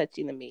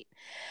touching the meat.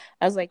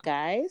 I was like,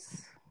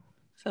 guys,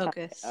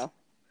 focus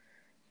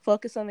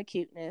on the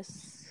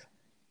cuteness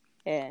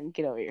and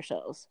get over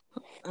yourselves.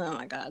 Oh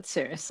my God,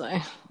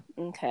 seriously.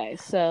 Okay,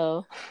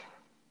 so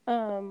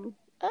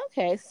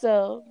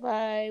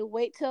by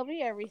Wait Tell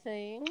Me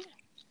Everything.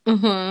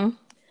 So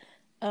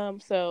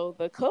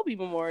the Kobe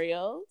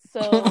Memorial. So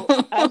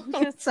I was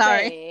just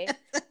saying,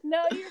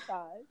 no, you're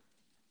fine.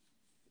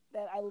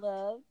 That I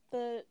love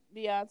the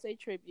Beyonce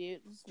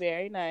tribute. It was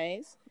very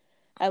nice.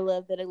 I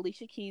love that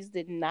Alicia Keys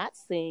did not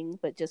sing,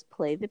 but just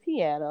play the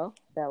piano.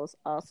 That was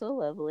also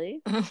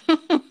lovely.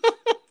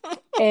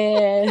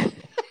 And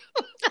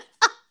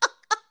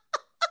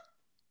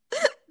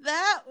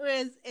that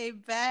was a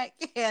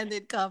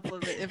backhanded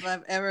compliment if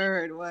I've ever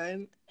heard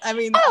one. I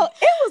mean, it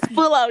was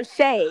full of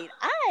shade.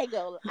 I ain't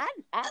gonna.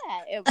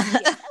 That was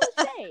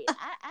shade.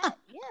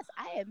 Yes,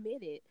 I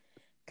admit it.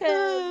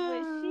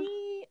 Because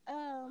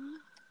when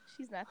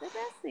she's not the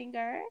best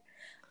singer,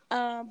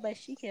 but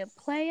she can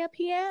play a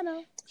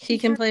piano. She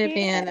can play a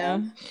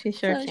piano. She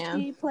sure can.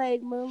 She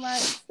played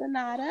Moonlight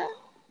Sonata.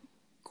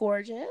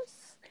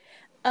 Gorgeous.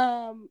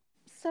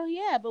 So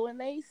yeah, but when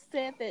they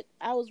said that,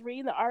 I was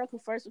reading the article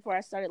first before I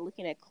started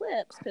looking at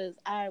clips because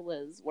I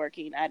was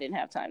working. I didn't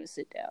have time to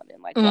sit down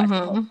and watch the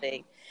whole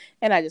thing,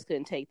 and I just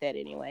couldn't take that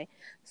anyway.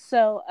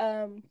 So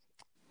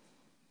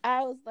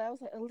I was like,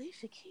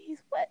 Alicia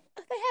Keys, what?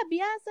 They had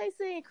Beyonce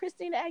sing,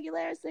 Christina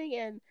Aguilera sing,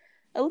 and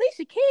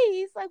Alicia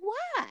Keys, like,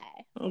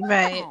 why?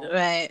 Right.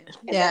 And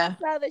yeah.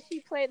 Now that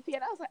she played the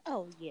piano, I was like,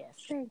 oh yes,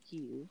 thank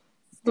you.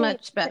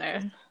 Much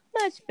better.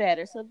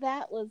 So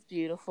that was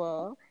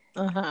beautiful.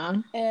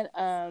 And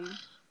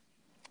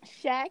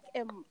Shaq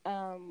and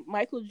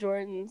Michael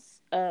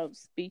Jordan's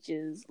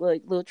speeches,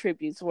 like little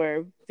tributes,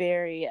 were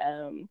very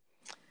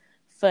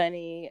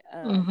funny.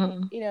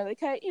 They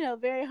kind of,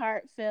 very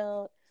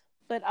heartfelt,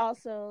 but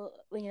also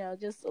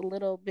just a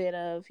little bit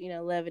of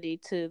levity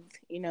to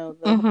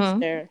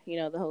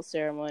the whole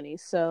ceremony.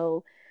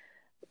 So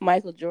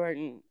Michael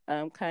Jordan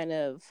kind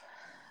of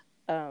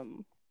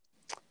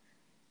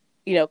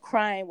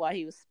crying while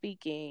he was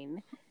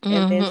speaking,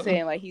 and then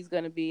saying like he's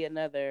going to be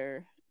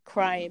another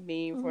crying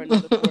meme for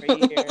another 4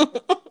 years,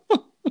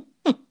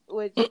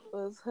 which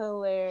was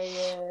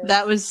hilarious.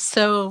 That was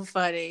so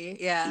funny.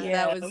 Yeah,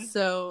 that was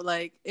so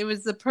like it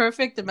was the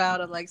perfect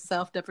amount of like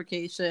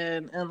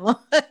self-deprecation and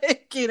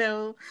like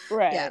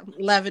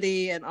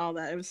levity and all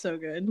that. It was so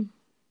good.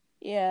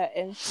 Yeah,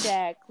 and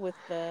Shaq with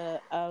Shaq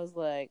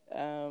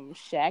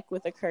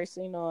with the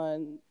cursing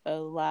on a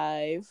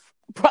live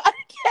broadcast.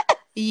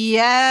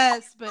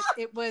 Yes, but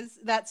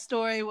that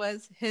story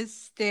was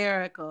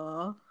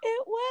hysterical.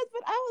 It was,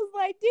 but I was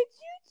like, did you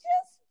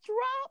just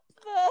drop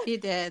the... He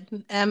did.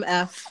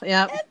 MF,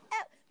 yeah.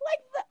 Like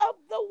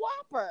the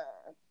Whopper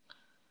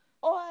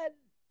on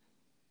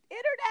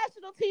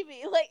international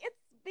TV. Like, it's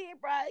being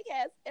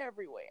broadcast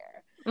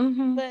everywhere.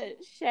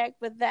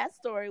 But that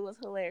story was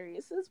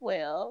hilarious as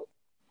well.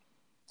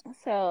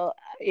 So,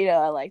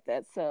 I like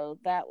that. So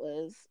that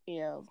was,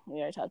 we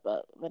already talked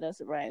about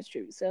Vanessa Bryant's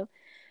tribute. So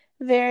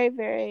very,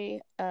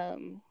 very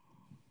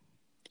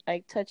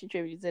like touching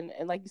tributes, and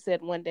like you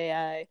said, one day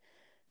I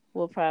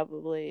will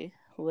probably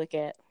look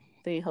at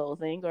the whole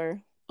thing, or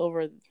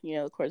over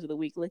the course of the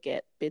week look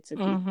at bits and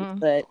pieces.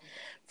 But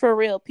for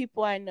real,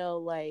 people I know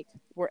like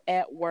were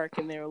at work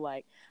and they were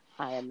like,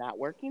 I am not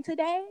working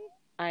today,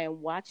 I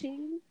am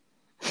watching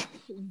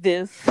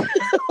this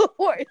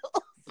memorial.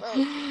 So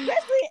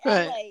especially in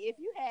LA, if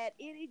you had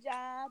any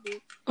job,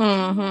 if you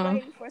were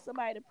waiting for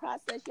somebody to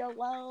process your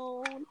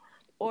loan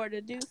or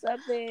to do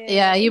something.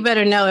 Yeah, you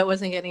better know it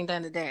wasn't getting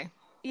done today.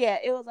 Yeah,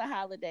 it was a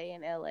holiday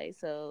in LA,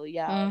 so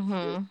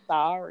y'all,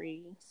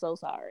 sorry, so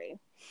sorry.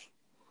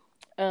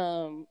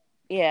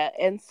 Yeah,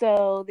 and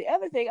so the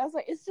other thing, I was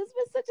like, it's just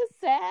been such a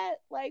sad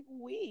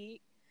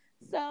week.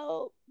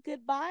 So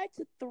goodbye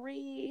to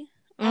 3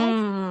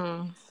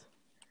 icons.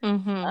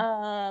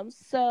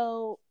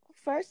 So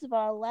first of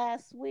all,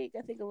 last week,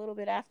 I think a little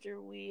bit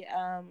after we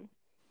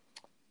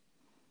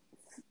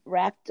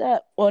wrapped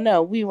up. Well,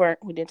 no, we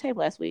weren't. We didn't tape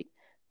last week.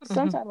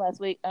 Sometime last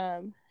week.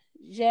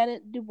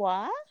 Janet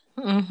Dubois,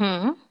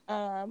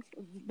 Mm-hmm.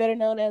 better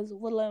known as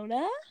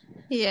Willona,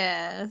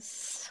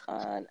 Yes.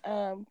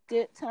 on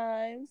Good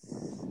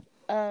Times,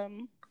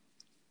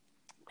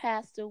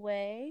 passed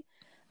away.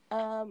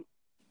 And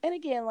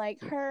again,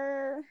 like,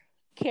 her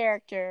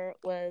character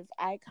was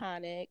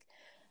iconic.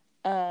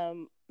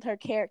 Her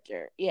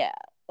character, yeah,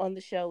 on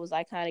the show was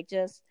iconic.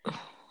 Just,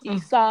 you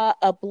saw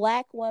a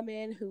black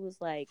woman who was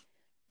like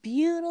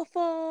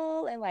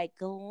beautiful and like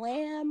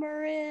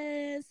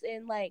glamorous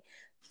and like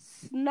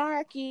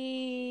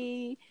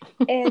snarky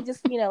and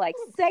just, like,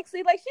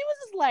 sexy. Like, she was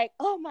just like,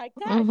 oh my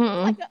god, she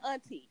was like an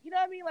auntie. You know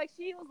what I mean? Like,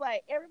 she was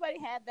like, everybody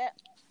had that,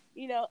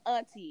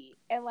 auntie,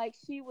 and like,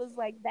 she was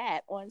like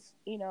that on,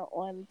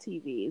 on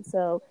TV.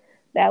 So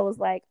that was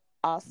like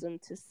awesome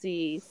to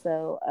see.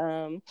 So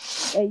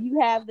and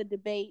you have the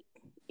debate,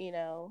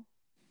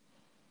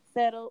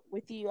 settled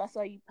with you. I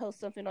saw you post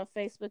something on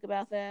Facebook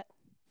about that,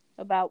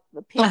 about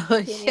the Penny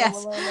and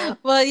Yes. Willona.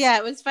 Well, yeah,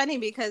 it was funny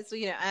because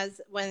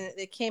as when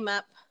it came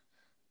up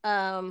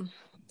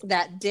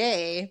that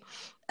day,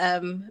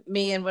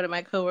 me and one of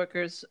my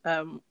coworkers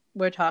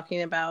were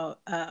talking about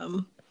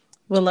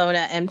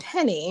Willona and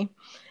Penny,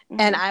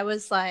 and I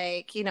was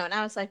like,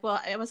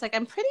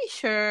 I'm pretty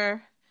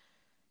sure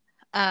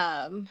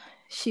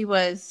she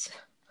was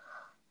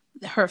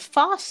her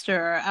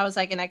foster. I was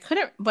like, and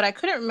what I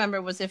couldn't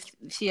remember was if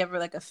she ever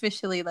like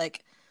officially,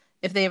 like,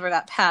 if they ever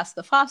got past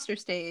the foster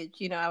stage.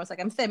 I was like,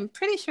 I'm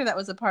pretty sure that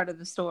was a part of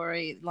the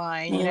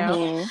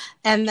storyline.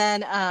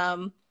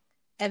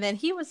 And then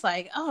he was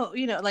like, oh,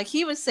 like,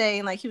 he was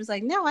saying, like, he was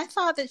like, no, I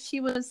thought that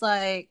she was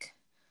like,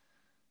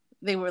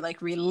 they were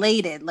like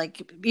related,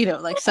 like,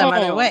 like some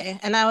other way.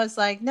 And I was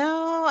like,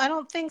 no, I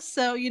don't think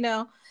so.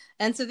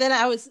 And so then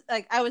I was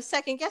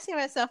second guessing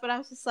myself, but I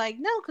was just like,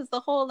 no, because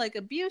the whole like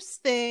abuse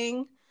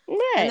thing,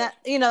 Right. and that,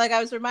 like,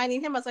 I was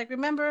reminding him, I was like,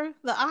 remember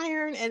the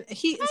iron? And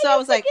I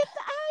was like, the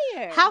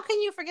iron. How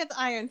can you forget the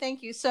iron?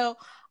 Thank you. So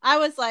I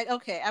was like,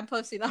 okay, I'm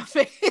posting on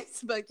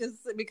Facebook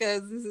just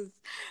because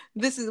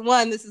this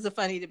is a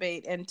funny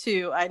debate, and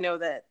two, I know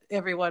that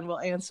everyone will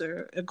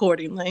answer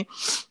accordingly.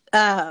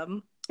 But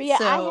yeah,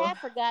 I had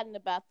forgotten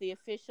about the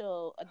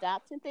official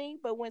adoption thing,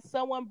 but when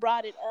someone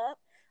brought it up,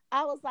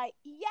 I was like,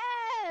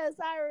 yes,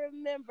 I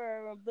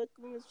remember.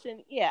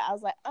 Yeah, I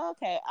was like,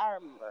 okay, I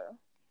remember.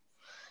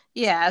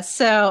 Yeah,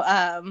 so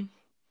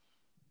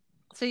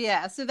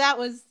that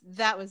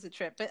was a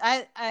trip. But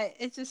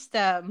it just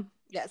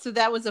so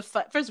that was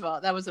first of all,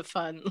 that was a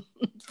fun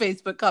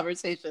Facebook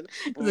conversation,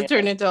 because it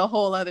turned into a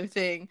whole other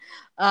thing.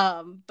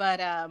 But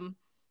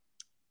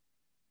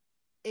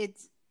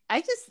it's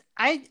I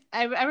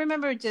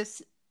remember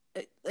just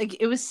like,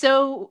 it was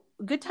so,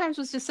 Good Times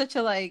was just such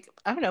a, like,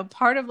 I don't know,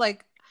 part of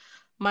like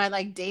my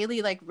like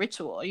daily like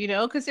ritual,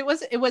 because it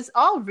was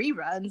all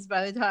reruns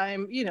by the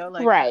time,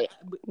 like, right,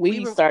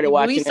 we started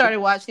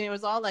watching it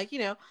was all like,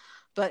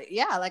 but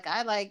yeah, like,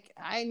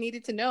 I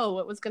needed to know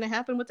what was going to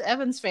happen with the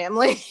Evans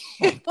family,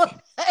 like,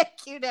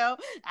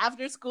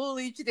 after school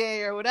each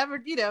day or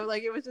whatever,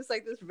 like, it was just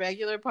like this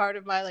regular part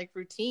of my like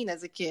routine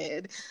as a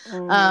kid.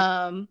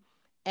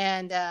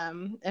 And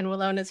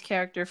Willona's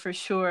character for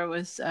sure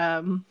was,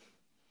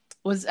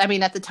 I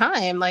mean, at the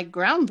time, like,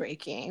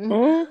 groundbreaking.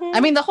 I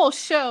mean, the whole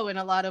show in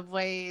a lot of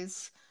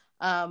ways,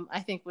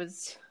 I think,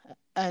 was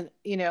an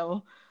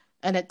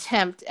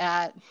attempt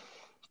at,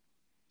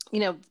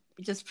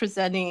 just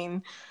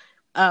presenting,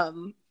 a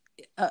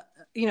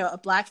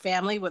black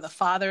family with a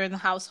father in the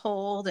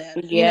household,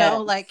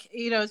 and like,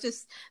 it's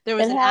just, there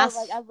was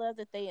like, I love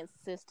that they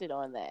insisted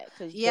on that,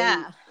 because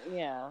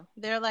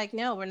they're like,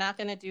 no, we're not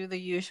going to do the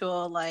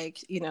usual, like,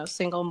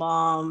 single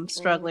mom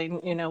struggling,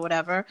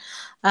 whatever.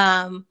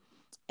 So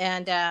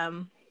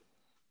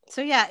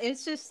yeah,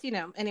 it's just,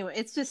 anyway,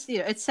 it's just,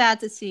 it's sad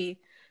to see,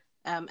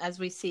 as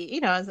we see,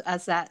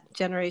 as that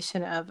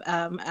generation of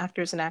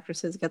actors and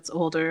actresses gets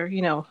older,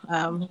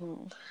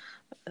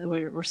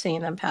 we're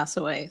seeing them pass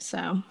away.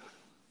 So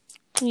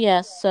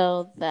yes,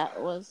 so that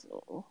was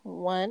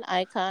one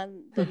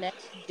icon. The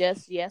next,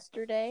 just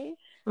yesterday,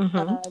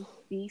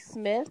 B.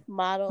 Smith,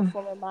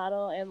 former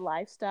model and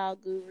lifestyle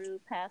guru,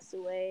 passed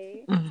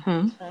away.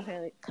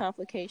 Her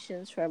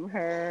complications from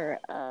her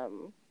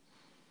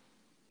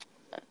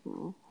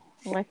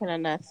why can I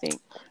not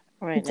think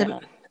right now?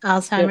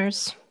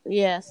 Alzheimer's.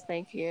 Yes,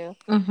 thank you.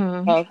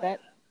 Oh, that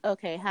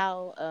okay.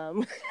 How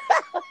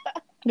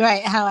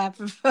right? How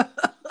apropos.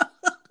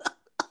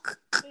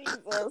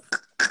 Jesus,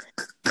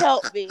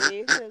 help me!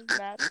 It's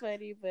not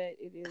funny, but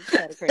it is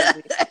kind of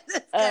crazy.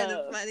 It's kind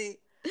of funny.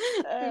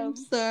 I'm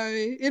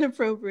sorry,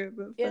 inappropriate,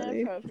 but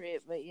funny.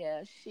 Inappropriate, but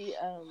yeah, she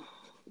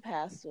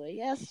passed away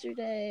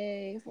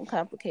yesterday from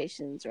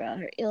complications around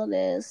her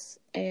illness,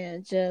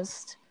 and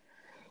just,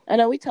 I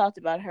know we talked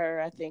about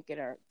her, I think, in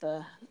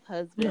the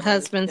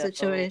husband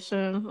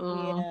situation.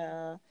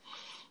 Yeah.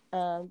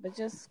 But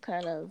just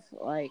kind of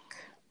like,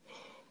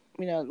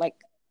 like,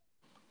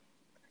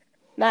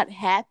 not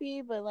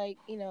happy, but like,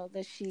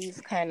 that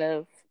she's kind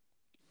of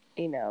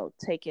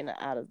taken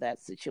out of that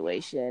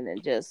situation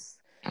and just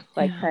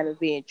like kind of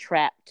being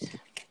trapped,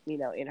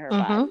 in her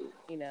body,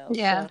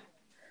 Yeah. so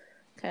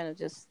kind of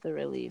just the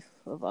relief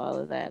of all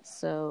of that.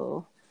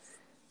 So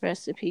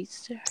rest in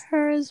peace to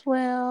her as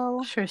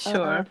well. For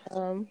sure.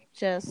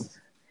 Just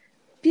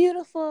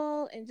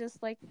beautiful and just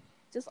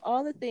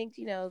all the things,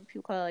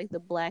 people call it like the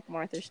Black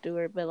Martha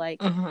Stewart, but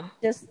like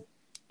just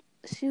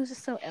she was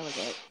just so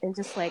elegant and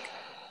just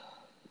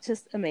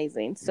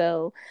amazing.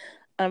 So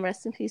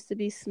rest in peace to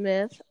B.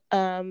 Smith.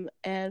 And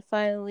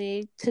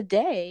finally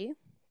today,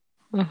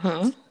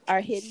 our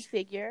hidden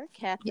figure,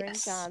 Katherine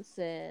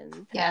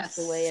Johnson, passed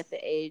away at the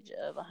age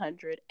of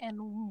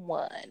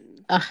 101.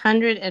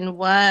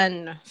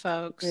 101,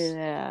 folks.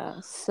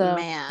 Yeah. So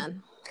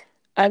man,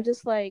 I'm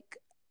just like,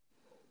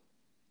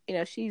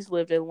 she's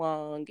lived a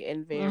long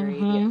and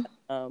very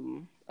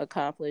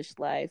accomplished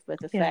life, but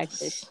the fact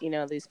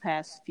that these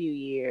past few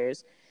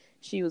years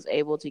she was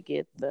able to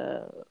get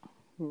the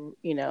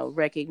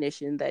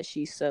recognition that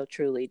she so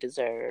truly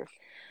deserved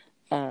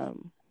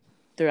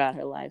throughout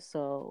her life.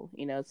 So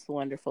it's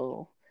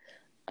wonderful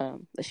that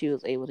she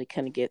was able to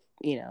kind of get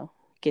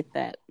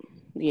that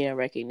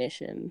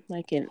recognition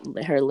like in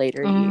her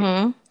later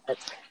years.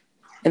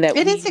 And that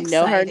we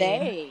know her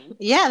name.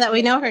 Yeah, that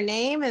we know her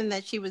name and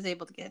that she was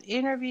able to get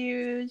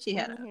interviewed. She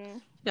had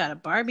got a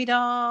Barbie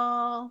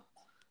doll.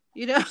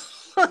 It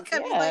was like,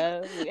 it's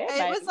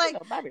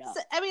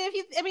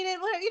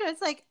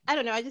like, I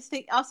don't know. I just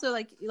think also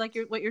like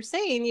what you're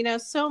saying,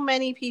 so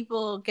many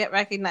people get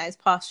recognized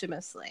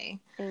posthumously,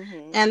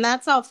 and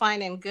that's all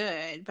fine and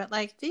good. But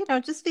like,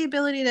 just the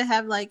ability to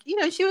have like,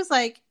 she was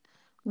like,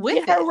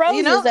 with her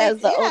roses, as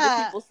the older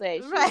yeah, people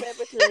say. She was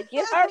able to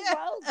get her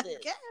roses.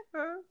 Get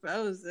her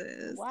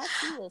roses. While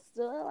she was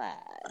still alive.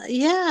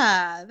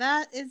 Yeah,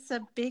 that is a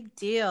big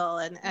deal.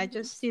 And I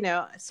just,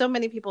 so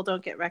many people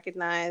don't get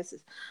recognized,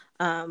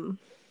 while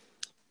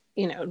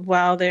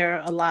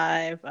they're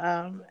alive.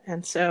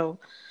 And so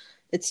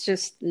it's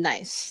just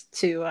nice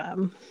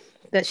to,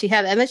 that she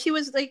had, and that she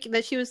was like,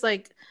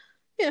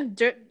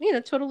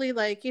 totally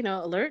like,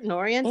 alert and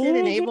oriented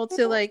and able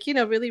to like,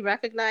 really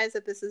recognize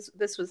that this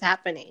was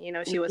happening.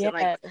 She wasn't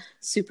like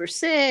super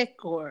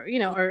sick or,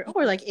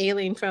 or like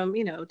ailing from,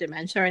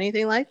 dementia or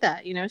anything like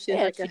that. She was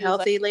like a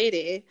healthy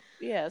lady.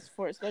 Yes.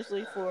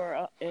 Especially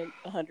for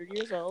 100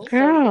 years old.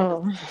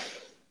 Girl.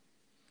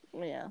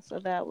 So, yeah. So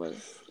that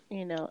was,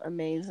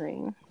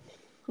 amazing.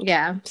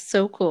 Yeah.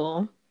 So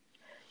cool.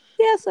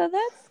 Yeah. So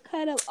that's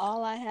kind of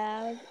all I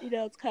have.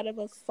 It's kind of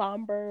a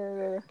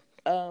somber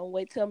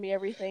wait, tell me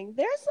everything.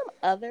 There's some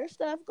other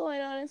stuff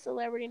going on in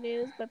celebrity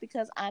news, but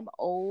because I'm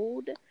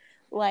old,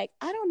 like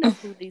I don't know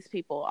who these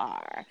people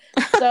are.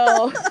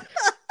 So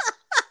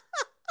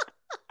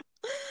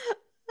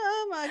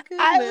oh my goodness.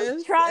 I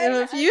was trying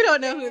if you don't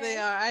know who they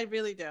are, I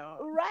really don't.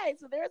 Right.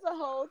 So there's a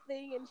whole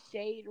thing in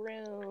Shade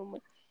Room.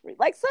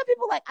 Like some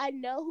people like I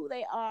know who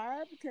they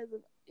are because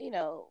of,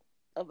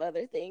 of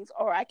other things,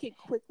 or I can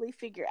quickly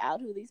figure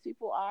out who these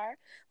people are.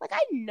 Like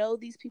I know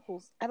these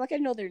people's, I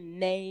know their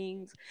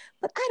names,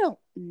 but I don't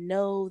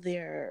know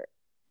their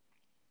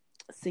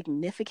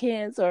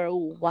significance or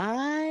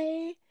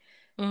why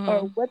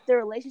or what their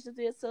relationship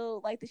is. So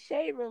like the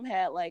Shade Room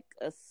had like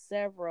a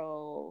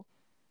several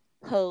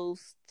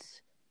post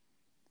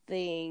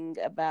thing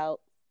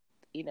about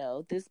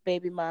this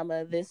baby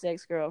mama, this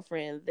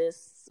ex-girlfriend,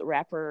 this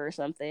rapper or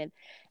something,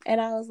 and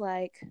I was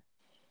like,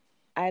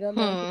 I don't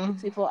know who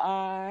these people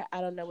are.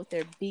 I don't know what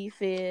their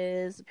beef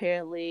is.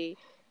 Apparently,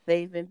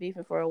 they've been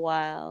beefing for a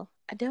while.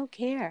 I don't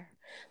care.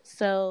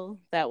 So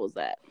that was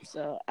that.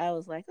 So I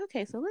was like,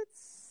 okay, so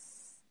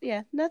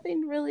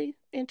nothing really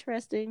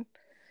interesting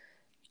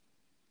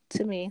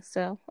to me.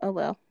 So, oh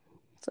well.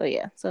 So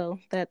yeah, so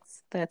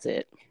that's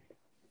it.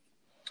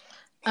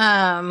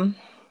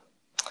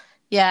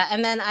 Yeah,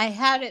 and then I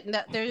haven't.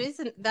 There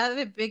isn't that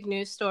other big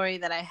news story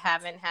that I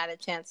haven't had a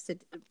chance to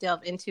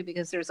delve into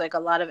because there's like a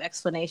lot of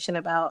explanation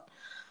about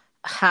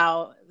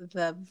how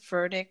the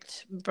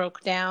verdict broke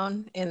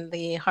down in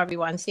the Harvey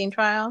Weinstein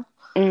trial.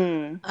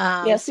 I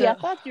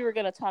thought you were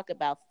going to talk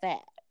about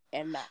that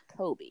and not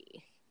Kobe.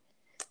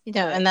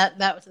 And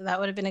that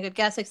would have been a good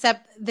guess,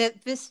 except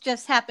that this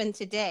just happened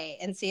today.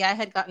 And see, I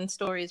had gotten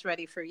stories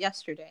ready for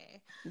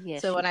yesterday.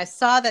 Yes, so when I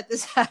saw that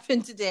this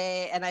happened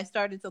today and I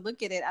started to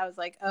look at it, I was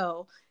like,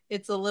 oh,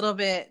 it's a little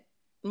bit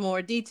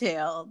more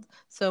detailed.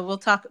 So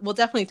we'll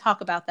definitely talk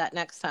about that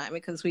next time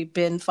because we've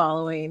been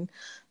following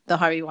the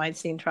Harvey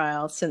Weinstein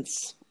trial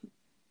since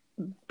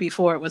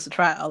before it was a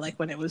trial, like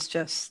when it was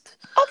just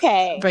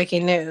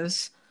breaking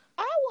news.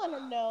 I want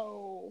to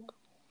know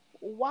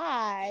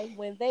why,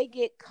 when they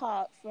get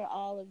caught for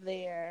all of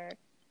their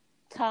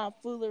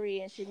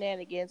tomfoolery and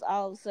shenanigans,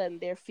 all of a sudden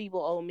they're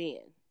feeble old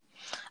men.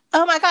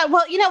 Oh my God.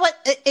 Well, you know what?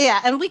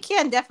 Yeah. And we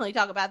can definitely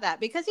talk about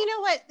that because you know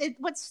what?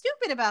 What's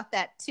stupid about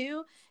that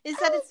too is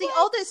that it's the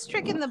oldest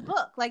trick in the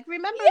book. Like,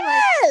 remember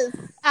like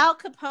Al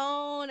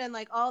Capone and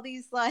like all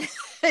these like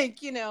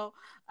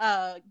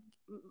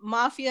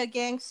mafia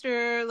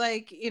gangster,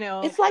 like,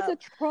 it's like a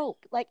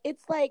trope. Like,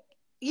 it's like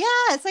Yeah,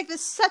 it's like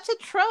this such a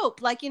trope.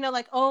 Like,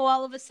 like, oh,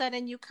 all of a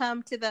sudden you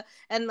come to the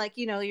and like,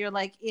 you're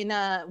like in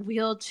a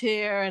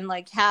wheelchair and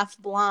like half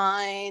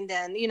blind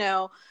and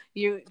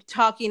you're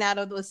talking out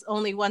of this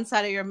only one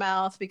side of your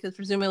mouth because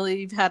presumably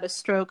you've had a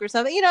stroke or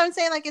something. You know what I'm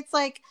saying? Like it's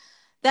like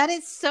that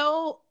is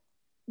so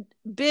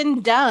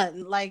been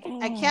done. Like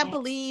I can't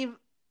believe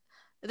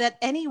that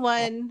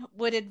anyone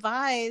would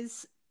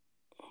advise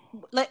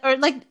like or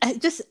like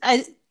just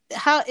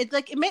how it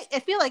like I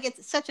feel like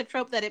it's such a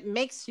trope that it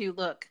makes you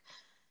look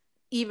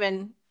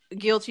even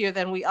guiltier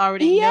than we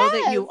already know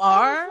that you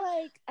are. I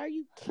was like, are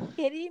you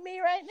kidding me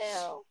right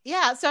now?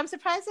 Yeah, so I'm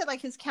surprised that like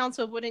his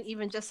counsel wouldn't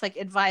even just like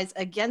advise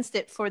against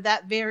it for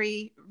that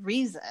very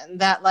reason.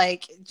 That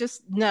like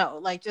just no,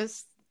 like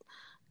just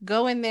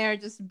go in there,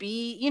 just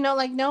be,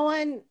 like no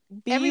one,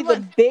 be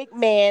everyone, the big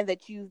man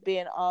that you've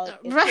been all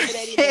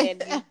intimidating right.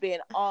 man you've been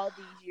all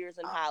these years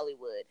in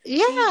Hollywood.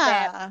 Yeah, be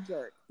that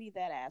jerk, be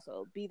that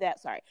asshole, be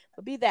that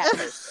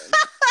person.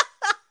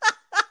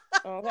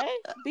 Okay,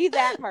 be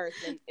that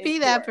person. Be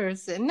that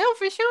person. No,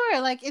 for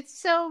sure. Like it's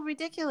so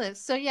ridiculous.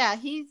 So yeah,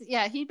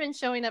 he'd been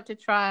showing up to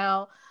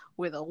trial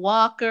with a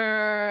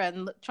walker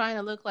and trying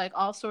to look like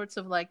all sorts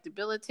of like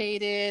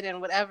debilitated and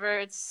whatever.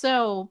 It's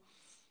so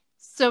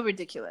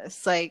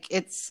ridiculous. Like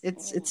it's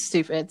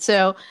stupid.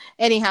 So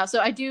anyhow, so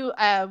I do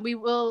we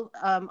will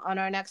on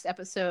our next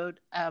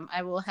episode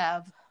I will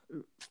have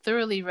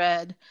thoroughly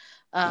read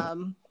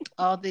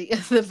all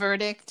the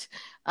verdict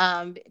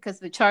because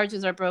the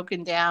charges are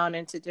broken down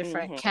into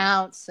different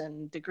counts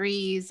and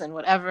degrees and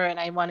whatever, and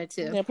I wanted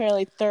to and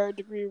apparently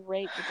 3rd-degree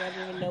rape, which I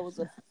didn't even know was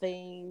a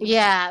thing.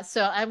 Yeah,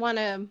 so I want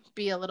to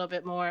be a little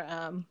bit more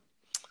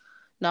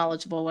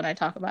knowledgeable when I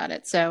talk about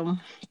it. So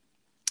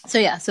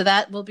yeah, so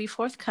that will be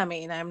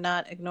forthcoming. I'm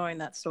not ignoring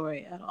that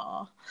story at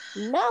all.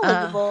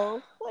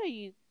 Knowledgeable? What do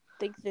you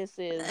think this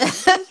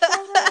is?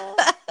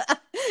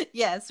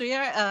 Yes, we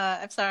are.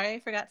 I'm sorry, I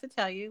forgot to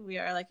tell you. We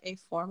are like a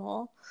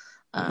formal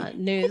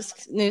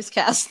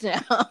newscast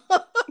now.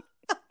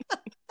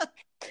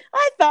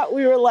 I thought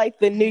we were like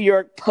the New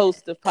York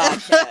Post of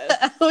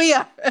podcasts. We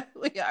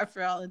are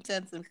for all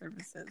intents and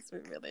purposes. We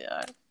really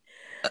are.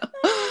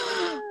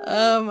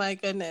 Oh my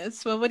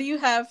goodness. Well, what do you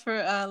have for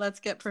Let's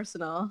Get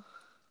Personal?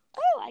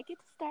 Oh, I get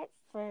to start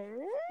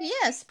first?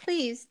 Yes,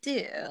 please do.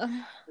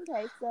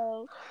 Okay,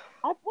 so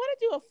I want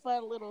to do a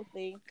fun little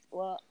thing.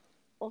 Well,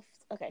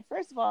 okay,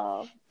 first of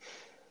all,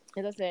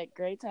 as I said,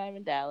 great time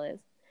in Dallas.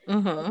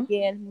 Mm-hmm.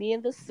 Again, me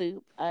and the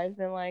soup. I've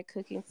been like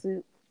cooking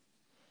soup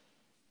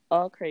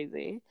all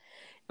crazy.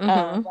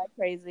 Like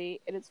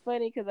crazy. And it's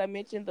funny because I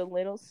mentioned the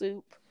lentil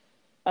soup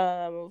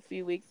a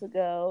few weeks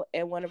ago,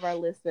 and one of our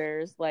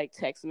listeners like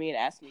texted me and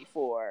asked me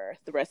for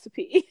the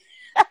recipe.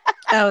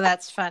 Oh,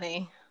 that's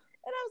funny.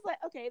 And I was like,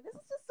 okay, this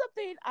is just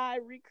something I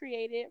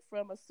recreated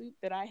from a soup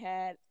that I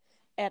had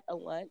at a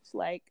lunch.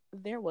 Like,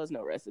 there was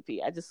no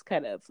recipe. I just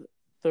kind of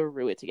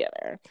threw it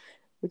together,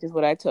 which is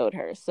what I told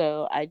her.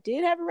 So I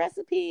did have a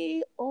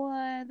recipe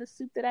on the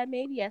soup that I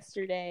made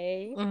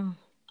yesterday,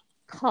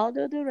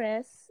 caldo de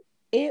res.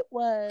 It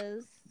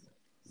was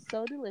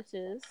so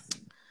delicious.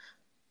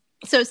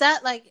 So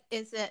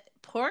is it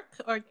pork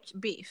or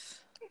beef?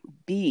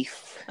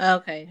 Beef.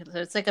 Okay, so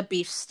it's like a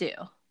beef stew.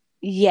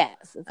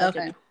 Yes. It's like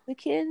a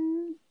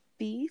Mexican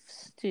beef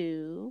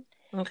stew.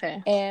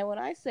 Okay. And when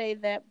I say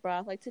that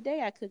broth, like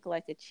today I cook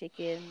like a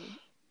chicken,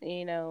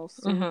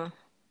 soup.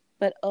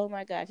 But oh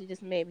my gosh, it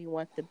just made me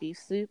want the beef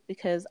soup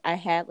because I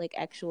had like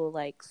actual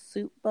like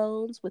soup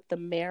bones with the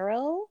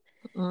marrow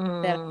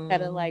that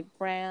kind of like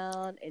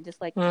brown and just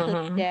like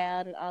cooked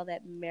down, and all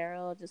that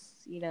marrow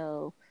just,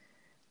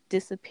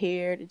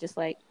 disappeared, and just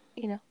like,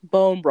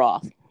 bone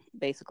broth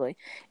basically.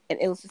 And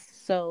it was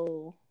just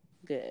so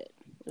good.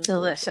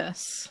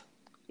 Delicious.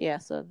 Yeah,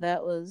 so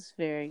that was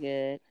very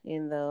good.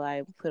 Even though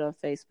I put on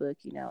Facebook,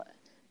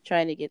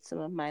 trying to get some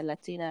of my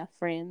Latina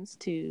friends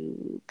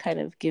to kind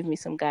of give me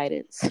some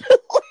guidance.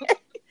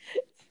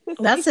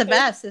 That's the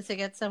best, is to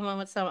get someone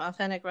with some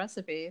authentic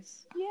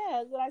recipes.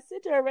 Yeah, when I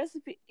sent her a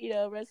recipe,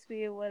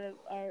 and one of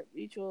our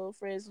mutual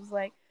friends was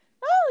like,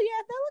 oh,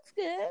 yeah, that looks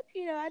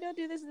good. I don't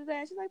do this and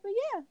that. She's like, but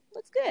yeah,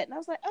 looks good. And I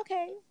was like,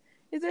 okay.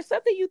 Is there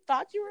something you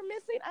thought you were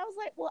missing? I was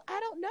like, well, I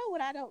don't know what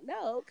I don't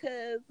know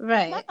because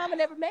my mama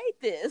never made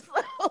this.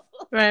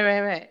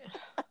 Right.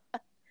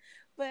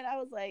 But I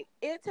was like,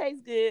 it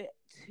tastes good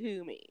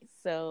to me.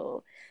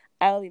 So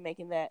I'll be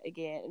making that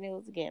again. And it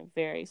was, again,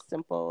 very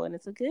simple. And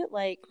it's a good,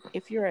 like,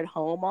 if you're at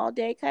home all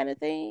day kind of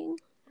thing.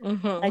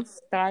 Like,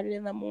 start it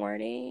in the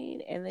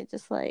morning and then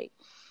just, like,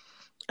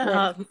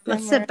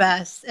 that's the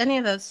best. Any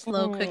of those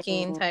slow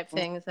cooking type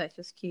things that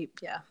just keep,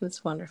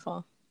 it's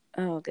wonderful.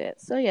 Oh, good.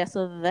 So, yeah,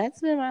 so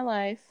that's been my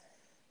life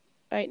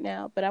right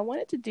now. But I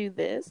wanted to do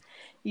this.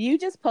 You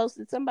just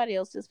posted, somebody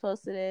else just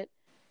posted it.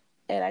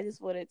 And I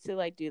just wanted to,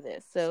 like, do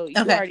this. So, you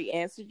already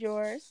answered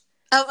yours.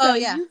 Oh,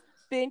 yeah. You've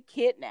been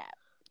kidnapped.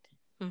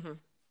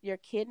 Your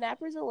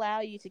kidnappers allow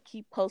you to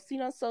keep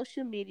posting on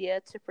social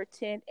media to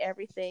pretend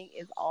everything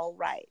is all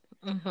right.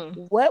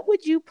 What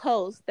would you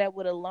post that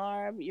would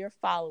alarm your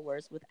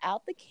followers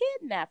without the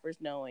kidnappers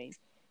knowing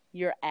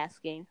you're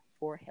asking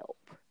for help.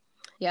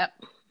 Yep.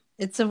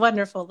 It's a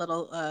wonderful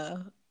little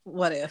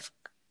what if.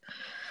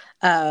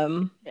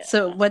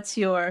 So what's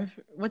yours?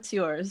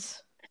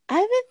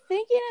 I've been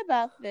thinking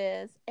about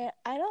this, and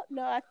I don't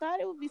know. I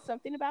thought it would be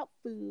something about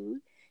food,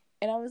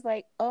 and I was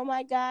like, "Oh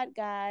my god,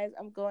 guys!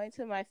 I'm going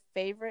to my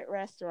favorite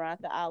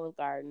restaurant, the Olive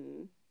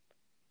Garden.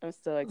 I'm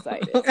so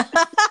excited."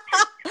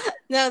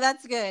 No,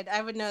 that's good.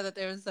 I would know that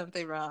there was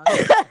something wrong.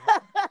 This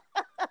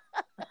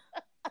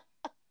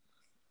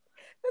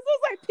was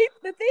like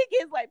the thing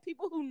is, like,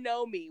 people who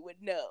know me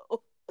would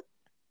know.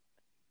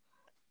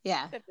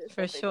 Yeah,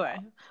 for sure.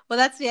 Wrong. Well,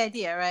 that's the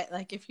idea, right?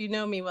 Like, if you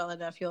know me well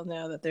enough, you'll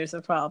know that there's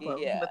a problem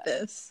with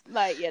this.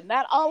 Like,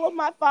 not all of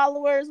my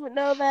followers would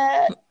know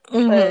that,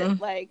 but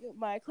like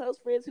my close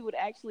friends who would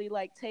actually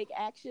like take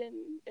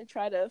action and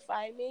try to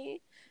find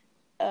me.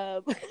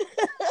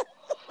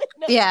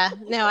 Yeah,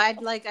 no, I'd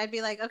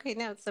be like, okay,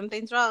 no,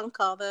 something's wrong.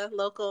 Call the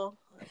local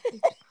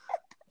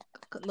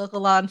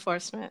law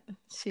enforcement.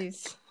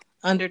 She's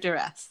under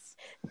duress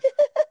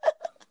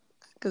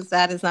because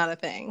that is not a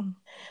thing.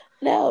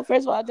 No,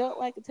 first of all, I don't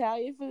like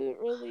Italian food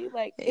really.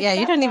 Like, yeah,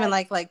 you don't even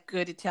like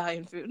good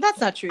Italian food. That's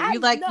not true. You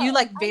like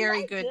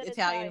very good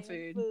Italian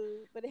food,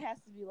 but it has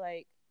to be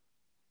like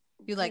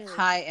you like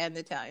high end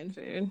Italian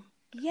food.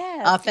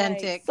 Yeah,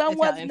 authentic. Like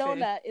someone's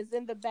Nonna is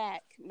in the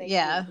back.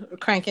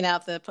 Cranking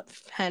out the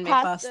handmade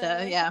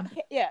pasta. Yeah,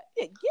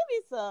 give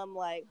me some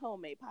like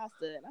homemade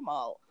pasta, and I'm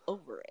all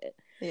over it.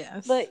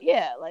 Yes, but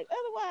yeah, like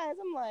otherwise,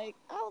 I'm like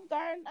Olive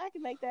Garden. I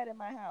can make that in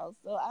my house,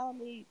 so I don't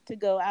need to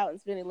go out and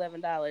spend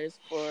 $11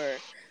 for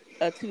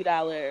a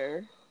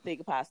 $2 thing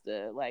of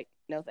pasta. Like,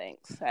 no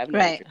thanks. I have no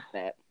interest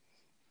in that.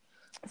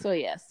 So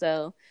yeah,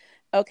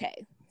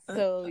 okay.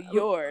 So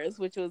yours,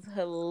 which was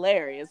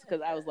hilarious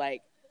because I was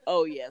like,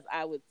 oh yes,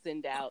 I would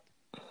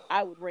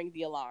ring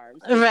the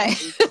alarms. Right.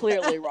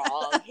 Clearly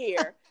wrong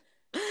here.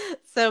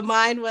 So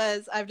mine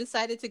was, I've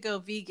decided to go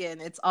vegan.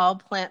 It's all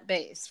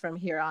plant-based from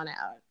here on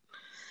out.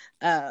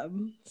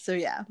 So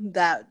yeah,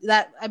 that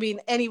I mean,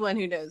 anyone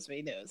who knows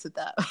me knows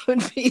that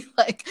would be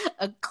like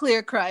a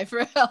clear cry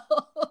for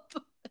help.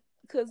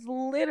 Because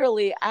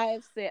literally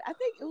I've said, I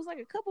think it was like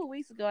a couple of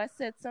weeks ago, I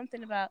said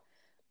something about,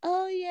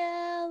 oh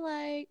yeah,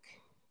 like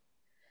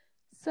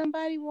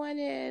somebody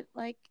wanted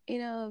like,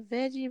 a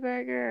veggie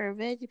burger or a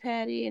veggie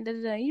patty, and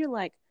you're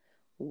like,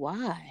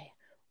 why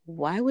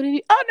wouldn't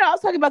you? Oh no, I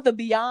was talking about the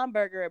Beyond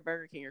Burger at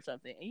Burger King or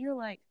something, and you're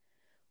like,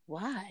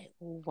 why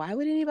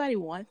would anybody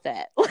want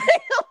that?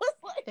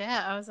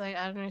 I was like,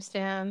 I don't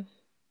understand.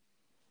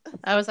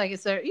 I was like,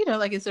 is there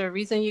a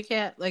reason you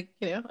can't, like,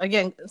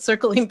 again,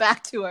 circling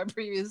back to our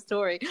previous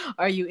story,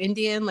 are you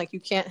Indian? Like, you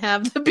can't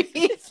have the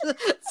beef,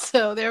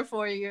 so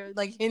therefore you're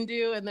like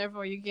Hindu, and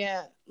therefore you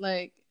can't,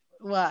 like,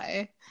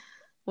 why?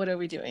 What are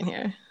we doing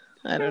here?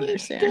 I don't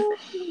understand.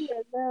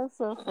 That's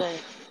so funny.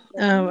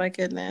 Oh my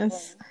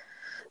goodness.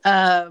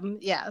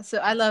 So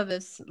I love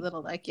this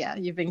little, like,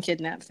 you've been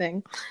kidnapped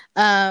thing.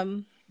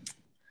 Do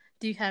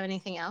you have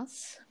anything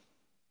else?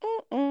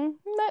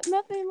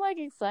 Nothing like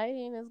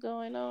exciting is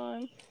going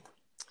on.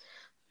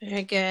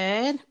 Very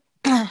good.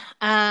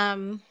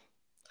 All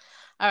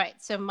right.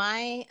 So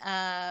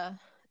my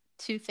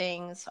two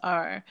things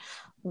are,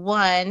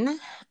 one,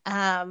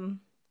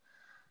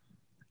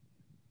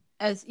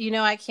 as you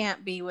know, I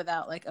can't be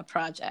without like a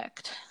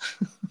project.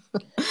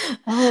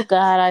 Oh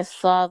God, I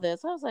saw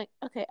this. I was like,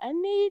 okay, I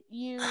need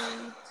you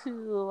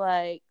to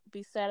like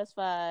be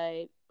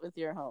satisfied with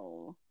your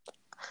home.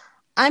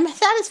 I'm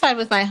satisfied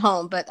with my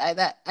home, but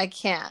I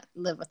can't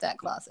live with that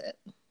closet.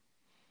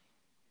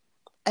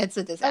 It's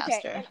a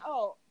disaster. Okay, and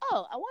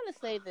I want to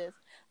say this.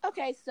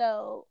 Okay,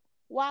 so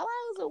while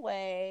I was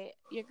away,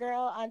 your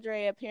girl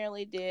Andrea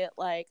apparently did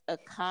like a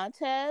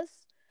contest.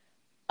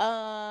 She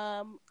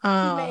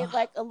made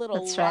like a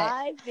little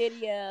live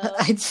video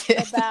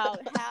about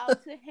how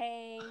to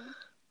hang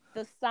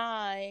the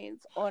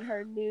signs on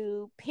her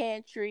new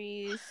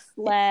pantry /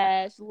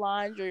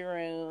 laundry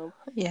room.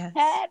 Yes.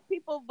 Had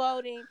people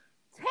voting.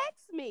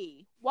 Text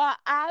me while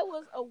I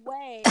was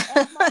away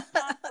at my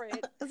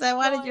conference. Because I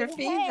wanted your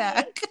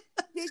feedback.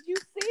 Hey, did you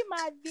see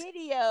my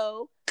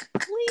video?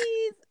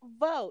 Please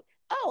vote.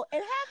 Oh,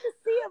 and have to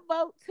see a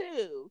vote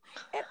too.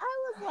 And I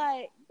was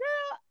like,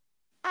 girl,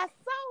 I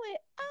saw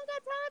it. I don't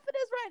got time for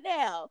this right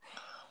now.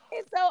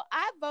 And so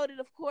I voted,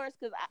 of course,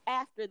 because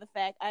after the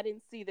fact, I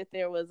didn't see that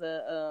there was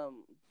a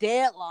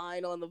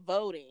deadline on the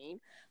voting.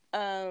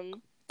 And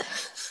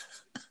this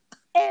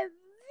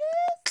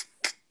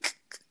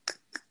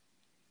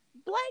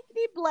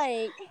blankety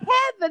blank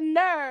had the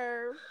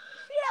nerve.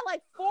 She had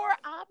like 4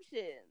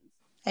 options.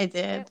 I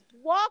did.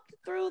 Walked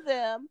through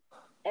them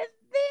and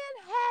then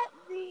had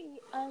the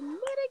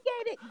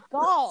unmitigated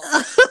gall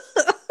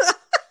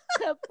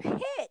to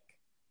pick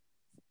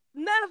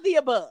none of the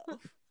above.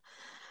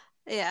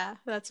 Yeah,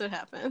 that's what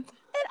happened. And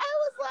I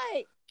was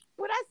like,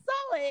 when I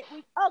saw it,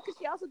 because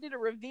she also did a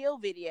reveal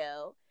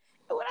video.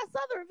 And when I saw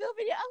the reveal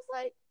video, I was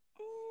like,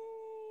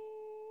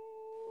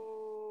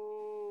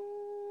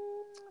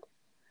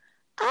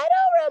 I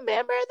don't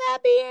remember that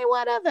being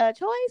one of the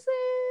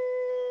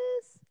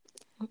choices.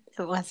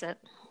 It wasn't.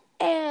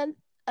 And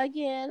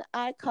again,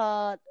 I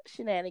called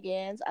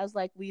shenanigans. I was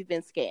like, we've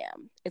been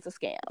scammed. It's a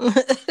scam.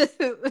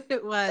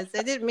 It was.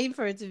 I didn't mean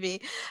for it to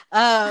be.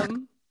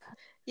 Um,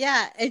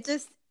 yeah,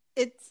 it's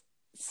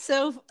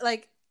so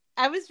like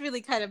I was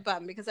really kind of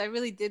bummed because I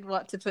really did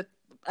want to put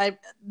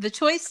the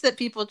choice that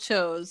people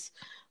chose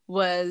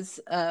was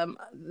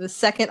the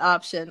second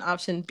option,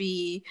 option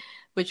B,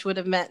 which would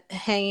have meant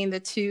hanging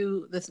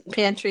the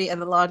pantry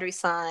and the laundry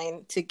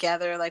sign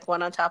together, like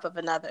one on top of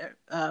another,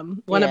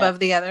 one above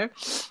the other,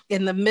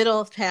 in the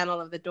middle panel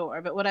of the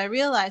door. But what I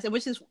realized, and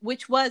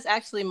which was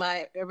actually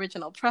my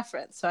original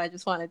preference, so I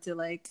just wanted to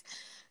like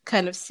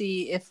kind of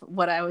see if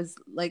what I was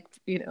like,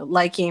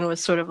 liking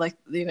was sort of like,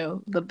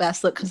 the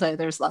best look because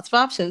there's lots of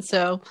options.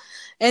 So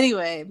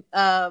anyway,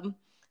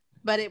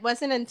 but it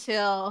wasn't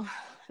until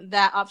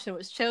that option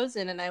was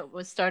chosen and I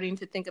was starting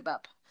to think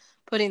about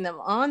putting them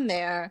on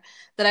there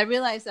that I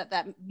realized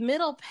that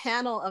middle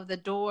panel of the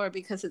door,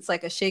 because it's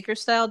like a shaker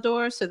style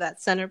door, so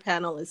that center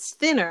panel is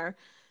thinner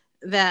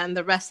than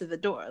the rest of the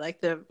door,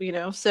 like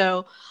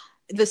so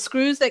the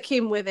screws that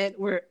came with it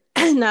were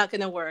not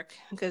going to work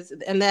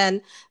and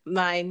then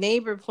my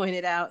neighbor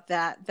pointed out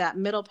that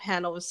middle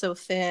panel was so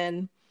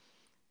thin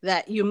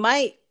that you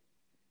might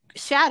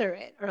shatter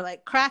it or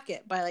like crack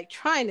it by like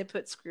trying to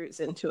put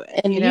screws into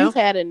it. And you've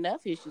had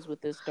enough issues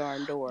with this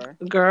darn door.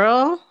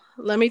 Girl,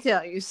 let me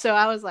tell you. So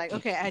I was like,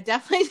 okay, I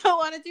definitely don't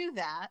want to do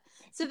that.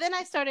 So then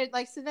I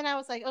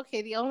was like,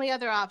 okay, the only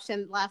other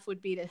option left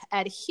would be to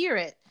adhere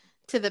it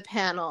to the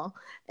panel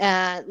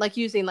and like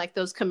using like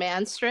those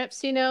command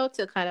strips,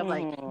 to kind of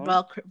like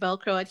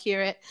Velcro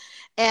adhere it.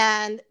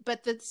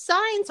 But the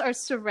signs are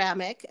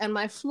ceramic and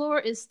my floor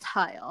is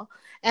tile.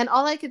 And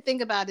all I could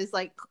think about is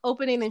like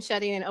opening and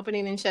shutting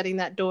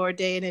that door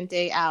day in and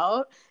day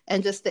out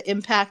and just the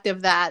impact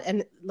of that.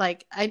 And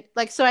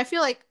so I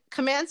feel like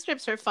command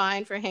strips are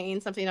fine for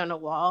hanging something on a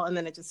wall and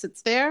then it just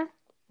sits there.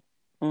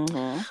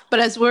 Mm-hmm. But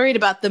I was worried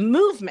about the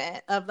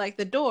movement of like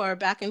the door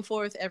back and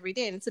forth every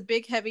day. And it's a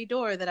big, heavy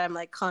door that I'm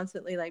like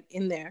constantly like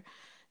in there.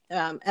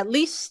 I'm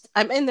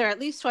in there at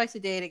least twice a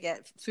day to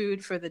get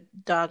food for the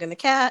dog and the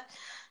cat.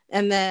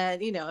 And then,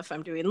 if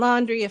I'm doing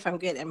laundry, if I'm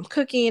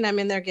cooking, I'm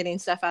in there getting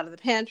stuff out of the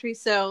pantry.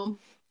 So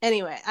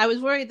anyway, I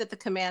was worried that the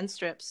command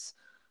strips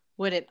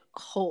wouldn't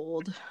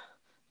hold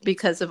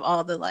because of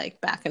all the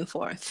like back and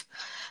forth.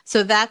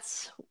 So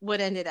that's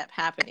what ended up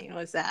happening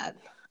was that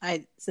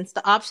since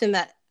the option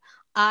that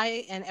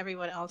I and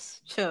everyone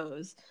else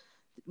chose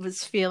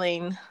was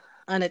feeling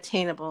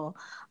unattainable,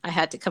 I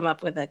had to come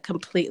up with a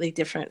completely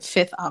different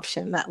fifth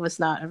option that was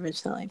not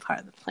originally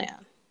part of the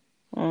plan.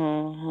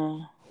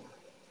 Mm-hmm.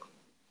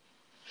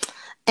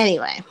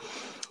 Anyway,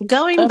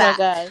 going back.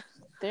 Oh my gosh.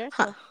 There's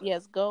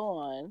yes, go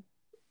on.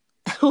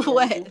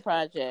 What?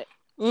 Project.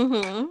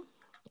 Mm-hmm.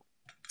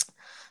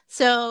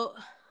 So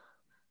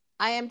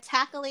I am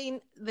tackling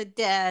the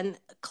den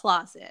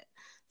closet.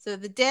 So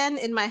the den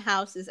in my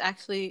house is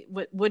actually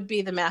what would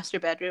be the master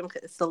bedroom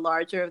because it's the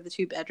larger of the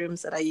two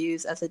bedrooms that I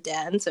use as a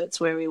den. So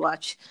it's where we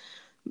watch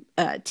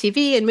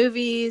TV and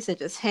movies and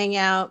just hang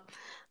out.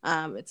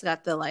 It's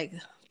got the like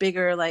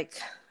bigger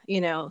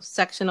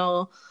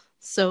sectional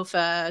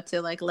sofa to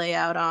like lay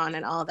out on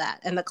and all that.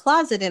 And the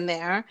closet in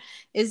there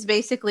is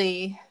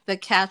basically the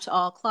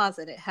catch-all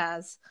closet. It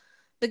has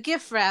the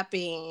gift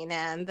wrapping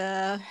and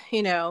the,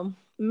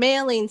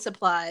 mailing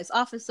supplies,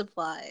 office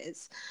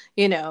supplies,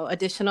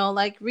 additional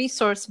like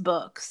resource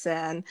books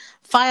and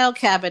file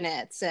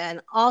cabinets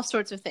and all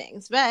sorts of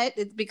things. But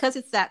because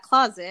it's that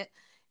closet,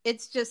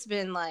 it's just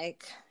been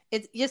like,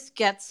 it just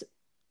gets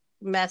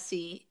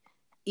messy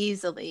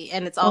easily.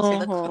 And it's also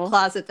the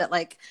closet that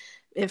like,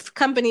 if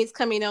company's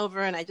coming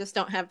over and I just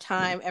don't have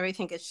time,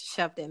 everything gets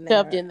shoved in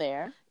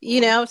there.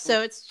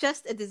 So it's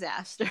just a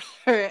disaster.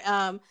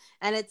 And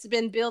it's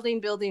been building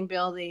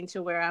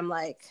to where I'm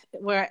like,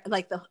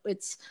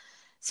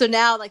 so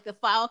now like the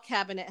file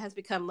cabinet has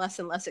become less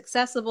and less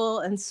accessible.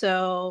 And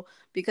so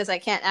because I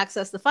can't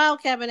access the file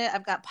cabinet,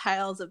 I've got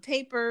piles of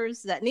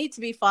papers that need to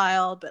be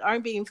filed, but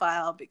aren't being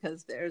filed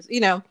because there's,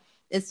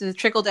 it's the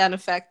trickle down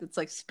effect that's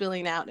like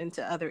spilling out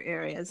into other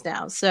areas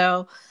now.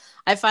 So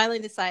I finally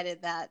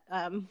decided that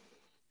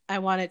I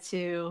wanted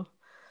to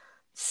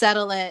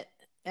settle it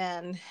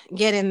and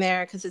get in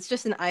there because it's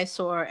just an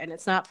eyesore and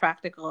it's not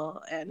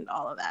practical and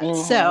all of that.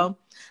 Mm-hmm. So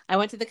I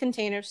went to the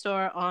Container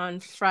Store on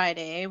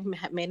Friday,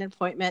 made an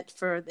appointment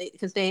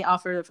because they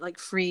offer like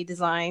free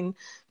design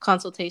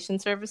consultation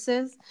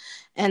services.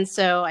 And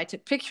so I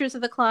took pictures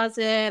of the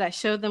closet. I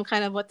showed them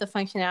kind of what the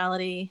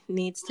functionality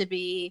needs to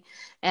be.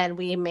 And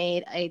we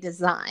made a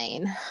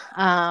design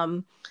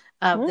of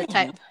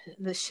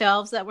the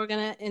shelves that we're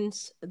going to,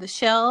 the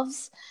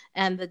shelves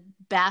and the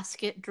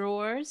basket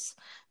drawers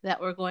that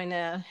we're going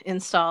to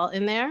install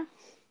in there.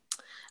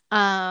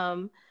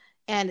 And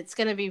it's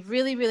going to be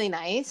really, really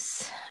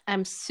nice.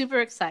 I'm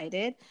super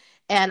excited.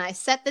 And I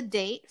set the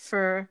date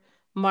for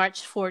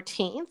March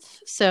 14th.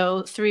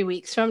 So 3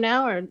 weeks from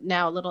now, or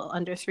now a little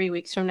under 3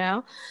 weeks from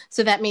now.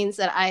 So that means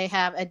that I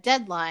have a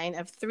deadline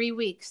of 3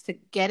 weeks to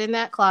get in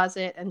that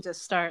closet and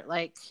just start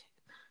like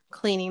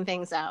cleaning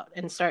things out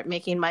and start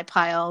making my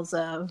piles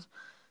of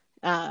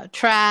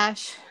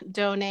trash,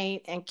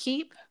 donate, and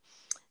keep,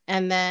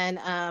 and then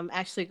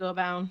actually go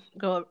about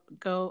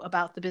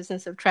the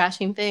business of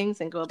trashing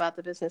things and go about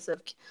the business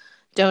of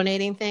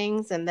donating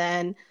things, and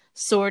then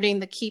sorting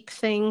the keep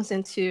things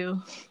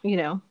into,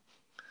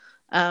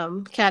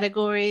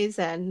 categories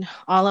and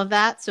all of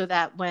that, so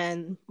that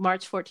when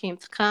March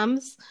 14th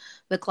comes,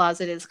 the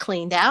closet is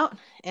cleaned out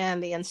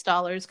and the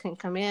installers can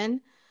come in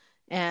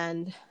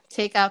and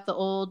take out the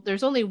old.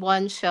 There's only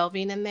one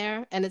shelving in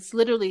there, and it's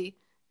literally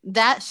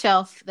that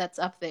shelf that's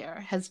up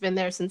there has been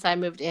there since I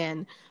moved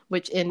in,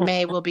 which in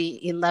May will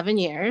be 11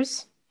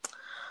 years.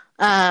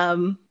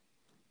 And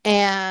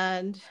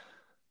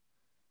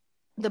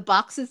the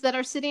boxes that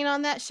are sitting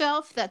on that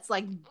shelf that's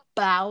like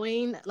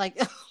bowing, like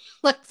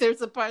like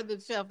there's a part of the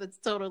shelf that's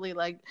totally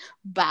like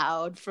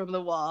bowed from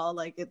the wall,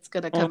 like it's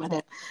gonna come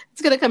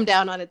it's gonna come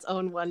down on its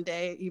own one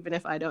day, even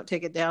if I don't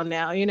take it down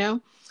now,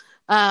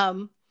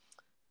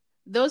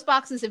 those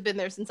boxes have been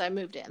there since I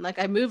moved in. Like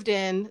I moved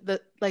in,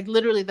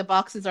 literally the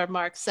boxes are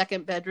marked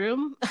second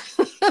bedroom.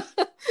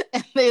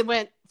 And they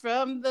went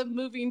from the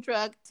moving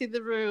truck to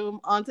the room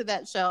onto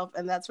that shelf,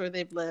 and that's where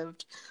they've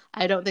lived.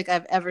 I don't think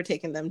I've ever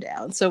taken them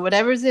down. So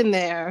whatever's in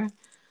there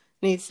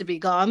needs to be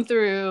gone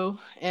through,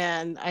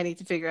 and I need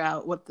to figure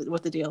out what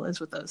the deal is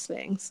with those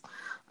things.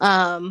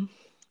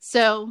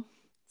 So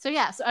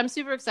I'm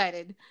super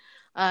excited.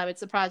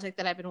 It's a project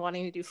that I've been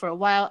wanting to do for a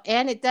while,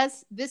 and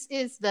this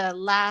is the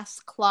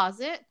last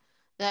closet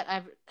that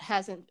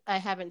I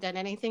haven't done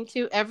anything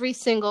to. Every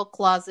single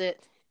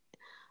closet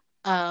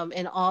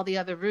in all the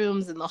other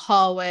rooms, in the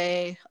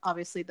hallway,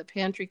 obviously the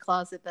pantry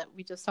closet that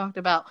we just talked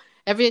about,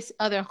 every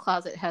other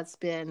closet has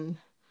been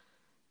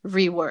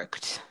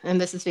reworked,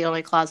 and this is the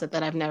only closet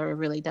that I've never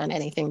really done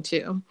anything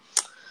to.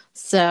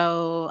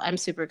 So I'm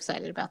super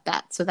excited about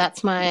that. So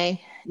that's my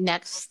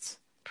next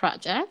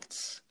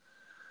project.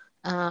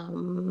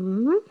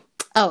 And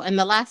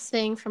the last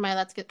thing for my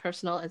Let's Get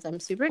Personal is I'm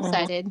super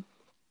excited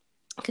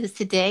because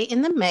today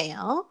in the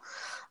mail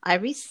I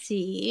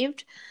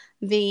received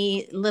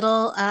the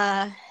little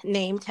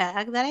name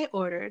tag that I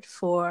ordered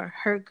for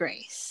Her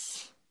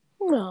Grace.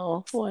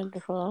 Oh,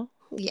 wonderful.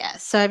 Yeah,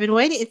 so I've been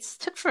waiting. It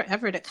took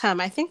forever to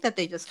come. I think that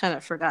they just kind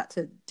of forgot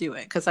to do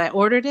it because I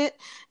ordered it,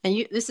 and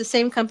this is the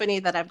same company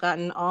that I've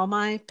gotten all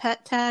my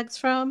pet tags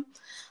from,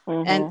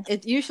 and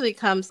it usually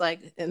comes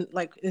like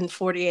in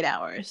 48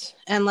 hours,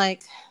 and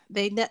like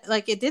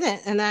it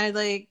didn't, and I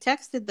like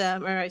texted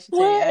them, or I should say,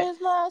 where is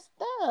my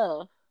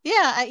stuff?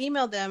 Yeah, I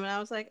emailed them and I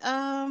was like,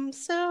 don't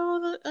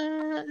know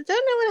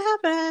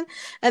what happened.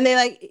 And they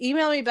like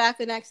emailed me back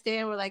the next day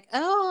and were like,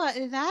 oh,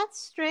 that's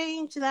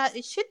strange that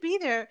it should be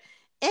there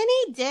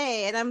any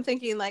day. And I'm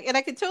thinking like, and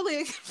I could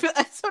totally,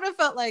 I sort of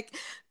felt like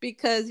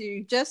because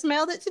you just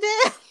mailed it today,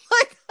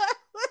 like I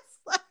was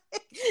like,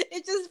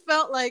 it just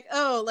felt like,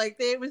 oh, like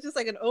it was just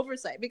like an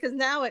oversight because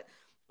now it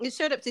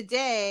showed up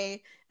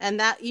today and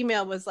that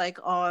email was like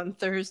on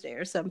Thursday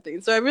or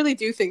something. So I really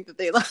do think that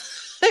they like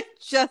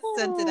just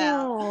sent it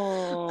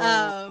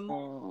out.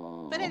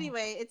 But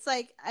anyway, it's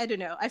like, I don't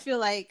know. I feel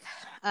like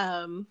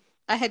I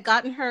had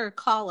gotten her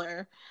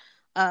collar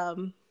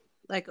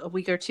like a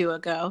week or two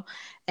ago.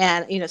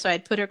 And, so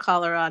I'd put her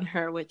collar on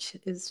her, which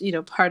is,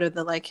 part of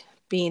the like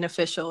being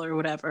official or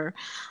whatever.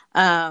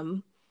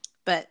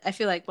 But I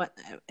feel like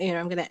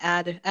I'm going to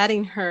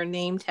adding her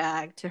name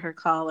tag to her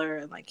collar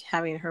and like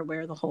having her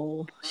wear the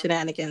whole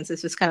shenanigans.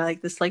 It's just kind of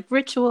like this like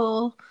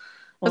ritual,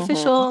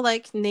 official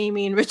like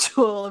naming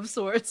ritual of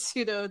sorts.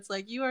 It's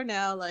like you are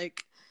now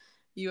like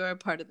you are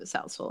part of this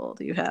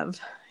household. You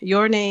have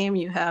your name,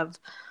 you have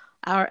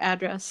our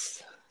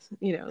address,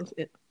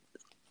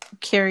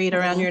 carried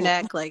around your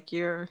neck like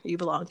you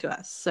belong to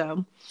us.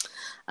 So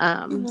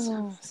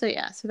so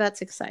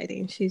that's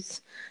exciting.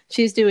 She's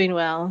doing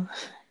well.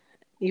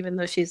 Even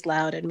though she's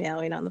loud and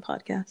meowing on the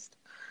podcast.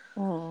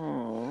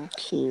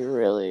 She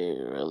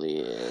really, really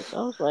is.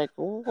 I was like,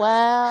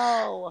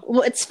 wow.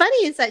 What's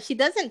funny is that she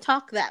doesn't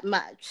talk that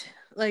much.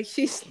 Like,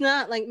 she's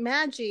not, like,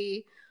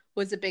 Maggie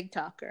was a big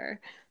talker.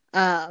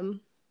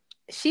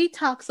 She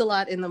talks a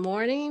lot in the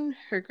morning,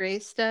 Her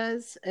Grace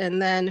does,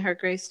 and then Her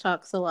Grace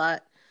talks a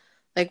lot,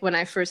 like, when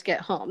I first get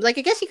home. Like,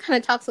 I guess she kind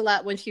of talks a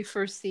lot when she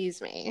first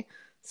sees me.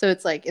 So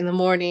it's, like, in the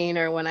morning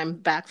or when I'm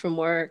back from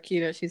work,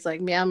 she's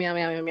like, meow, meow,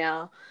 meow, meow,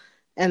 meow.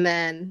 And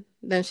then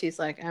she's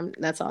like,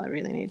 that's all I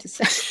really need to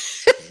say.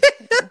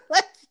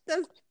 Like,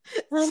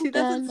 she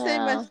doesn't say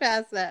much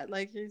past that.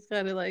 Like, she's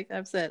kind of like,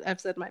 I've said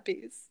my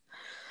piece.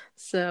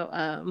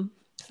 So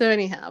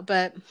anyhow,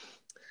 but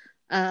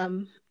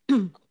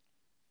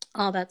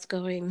all that's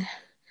going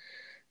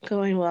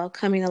well,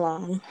 coming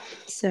along.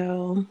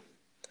 So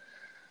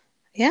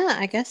yeah,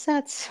 I guess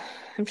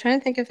I'm trying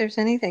to think if there's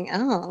anything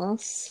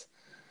else.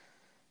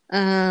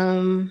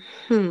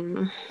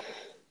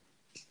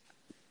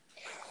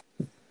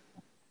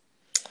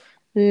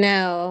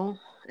 No.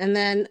 And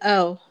then,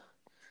 are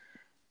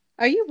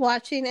you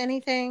watching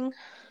anything?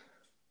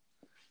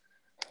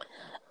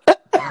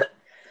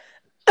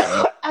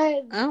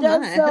 I've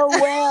done so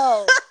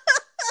well.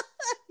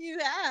 You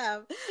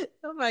have.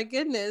 my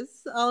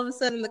goodness. All of a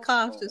sudden the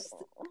cough just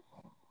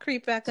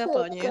creep back up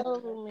on you.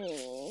 Over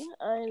me.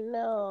 I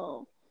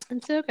know.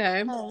 It's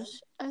okay.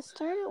 Gosh, I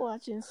started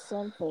watching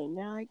something.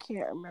 Now I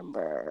can't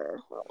remember.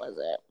 What was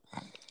it?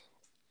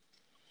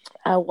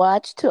 I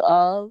watched To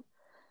All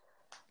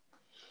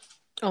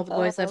the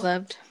Boys I've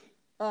Loved.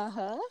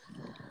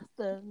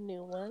 The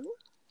new one.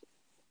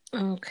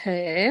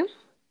 Okay.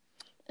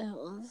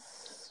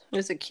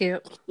 Was it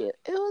cute? It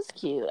was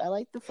cute. I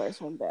liked the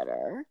first one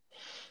better.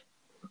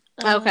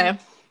 Okay.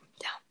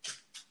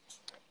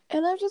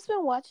 And I've just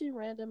been watching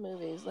random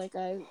movies. Like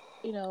I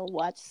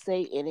watched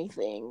Say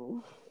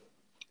Anything.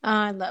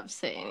 I love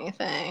Say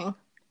Anything.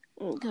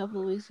 A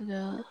couple of weeks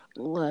ago.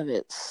 Love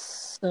it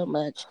so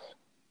much.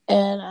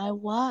 And I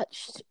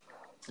watched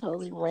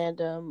totally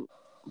random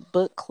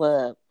Book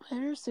Club. Have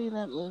you ever seen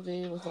that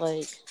movie with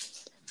like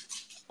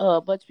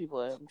a bunch of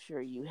people I'm sure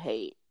you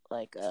hate?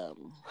 Like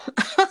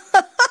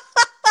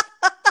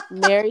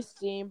Mary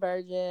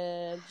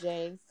Steenburgen,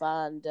 Jane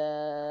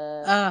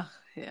Fonda.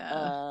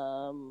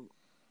 Yeah.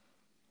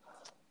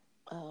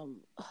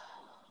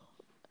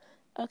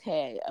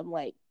 Okay, I'm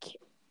like,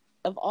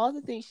 of all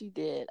the things she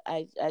did,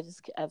 I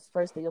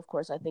first thing, of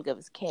course, I think of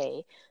is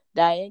Kay,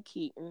 Diane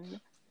Keaton,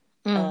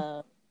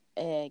 and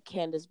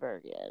Candice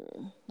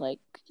Bergen. Like,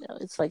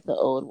 it's like the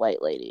old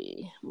white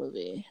lady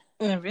movie.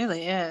 It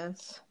really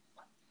is.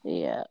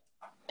 Yeah,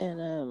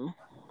 and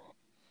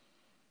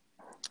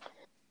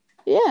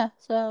yeah,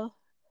 so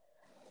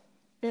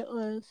it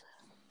was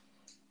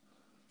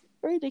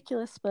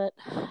ridiculous, but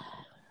I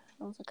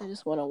was like, I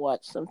just want to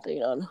watch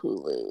something on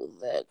Hulu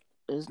that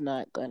is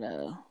not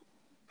gonna,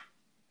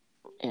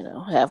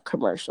 have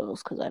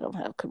commercials, because I don't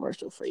have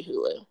commercial-free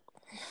Hulu.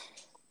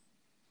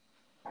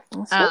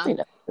 And something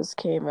that just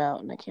came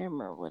out, and I can't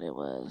remember what it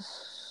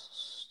was.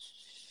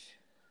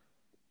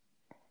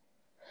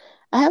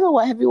 Have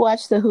you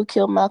watched the Who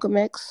Killed Malcolm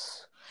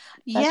X?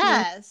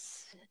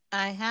 Yes,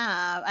 I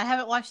have. I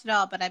haven't watched it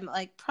all, but I'm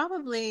like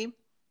probably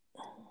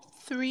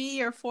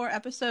 3 or 4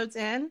 episodes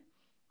in.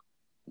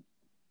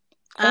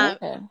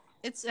 Okay.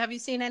 Have you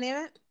seen any of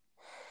it?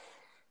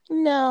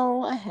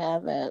 No, I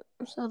haven't.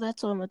 So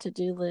that's on the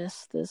to-do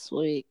list this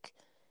week.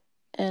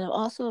 And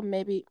also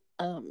maybe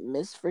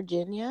Miss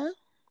Virginia.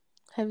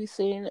 Have you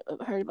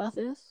heard about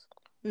this?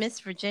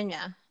 Miss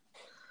Virginia?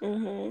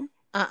 Mm-hmm.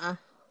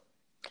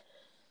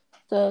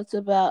 So it's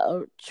about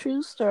a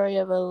true story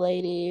of a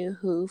lady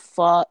who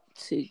fought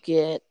to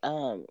get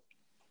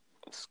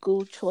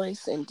school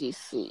choice in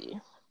D.C.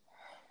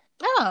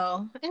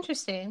 Oh,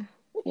 interesting.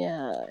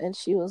 Yeah, and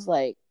she was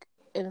like,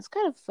 and it's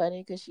kind of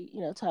funny because she,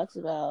 talks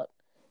about,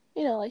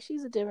 like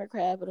she's a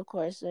Democrat, but of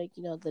course, like,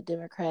 the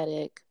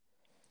Democratic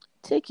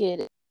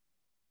ticket,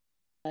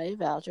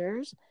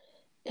 vouchers.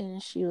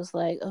 And she was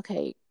like,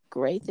 okay,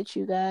 great that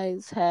you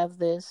guys have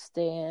this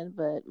stand,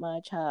 but my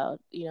child,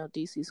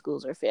 DC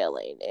schools are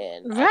failing.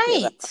 And I care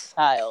about my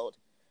child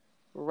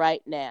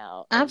right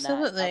now.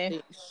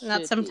 Absolutely.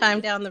 Not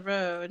sometime down the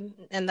road.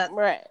 And that,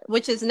 right.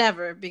 Which is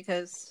never,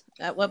 because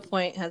at what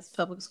point has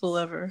public school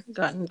ever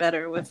gotten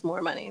better with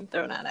more money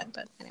thrown at it?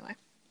 But anyway.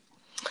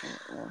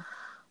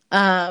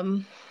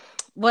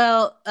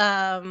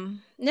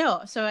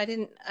 No, so I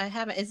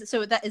haven't. Is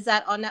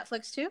that on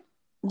Netflix too?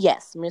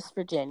 Yes, Miss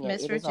Virginia.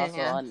 Miss Virginia. Is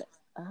also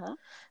on.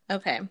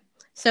 Okay.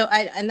 So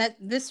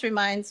this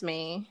reminds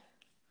me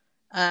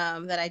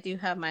that I do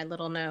have my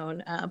little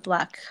known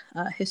Black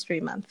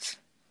History Month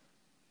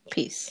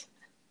piece.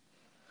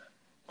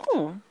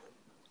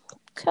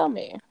 Tell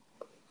me.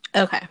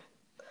 Okay.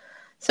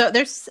 So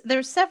there's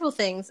several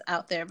things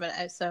out there, but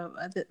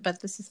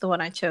this is the one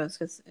I chose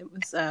because it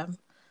was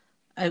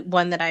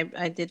one that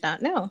I did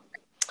not know.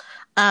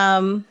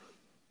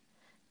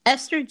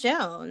 Esther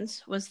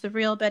Jones was the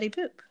real Betty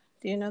Boop.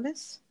 Do you know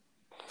this?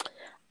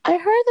 I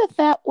heard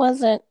that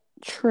wasn't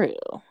true.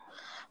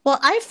 Well,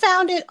 I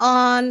found it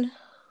on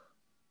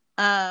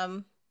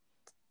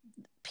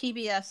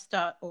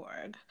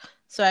pbs.org,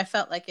 so I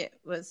felt like it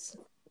was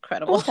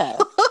credible. Okay.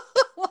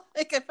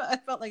 I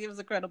felt like it was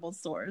a credible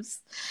source.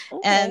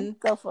 Okay, and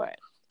go for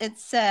it. It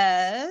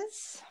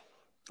says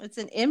it's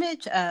an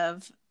image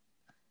of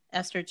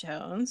Esther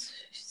Jones.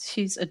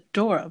 She's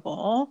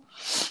adorable.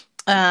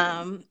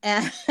 And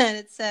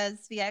it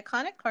says the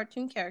iconic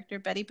cartoon character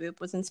Betty Boop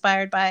was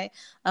inspired by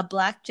a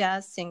black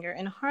jazz singer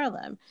in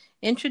Harlem.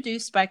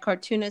 Introduced by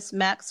cartoonist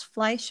Max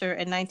Fleischer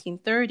in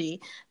 1930,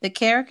 the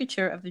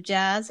caricature of the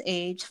jazz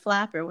age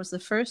flapper was the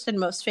first and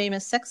most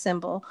famous sex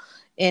symbol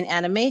in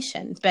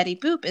animation. Betty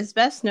Boop is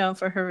best known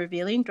for her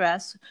revealing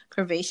dress,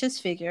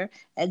 curvaceous figure,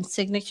 and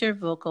signature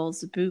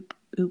vocals, boop,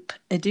 oop,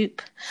 a doop.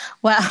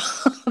 While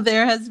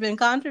there has been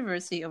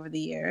controversy over the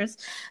years,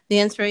 the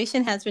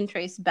inspiration has been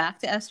traced back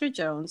to Esther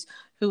Jones,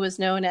 who was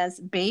known as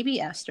Baby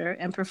Esther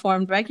and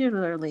performed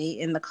regularly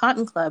in the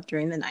Cotton Club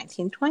during the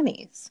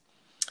 1920s.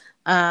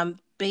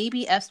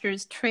 Baby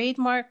Esther's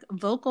trademark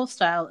vocal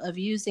style of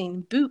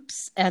using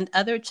boops and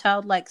other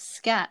childlike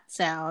scat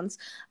sounds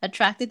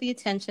attracted the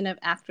attention of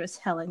actress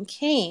Helen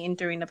Kane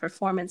during a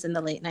performance in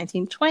the late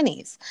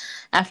 1920s.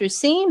 After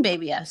seeing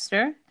Baby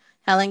Esther,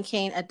 Helen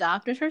Kane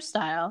adopted her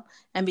style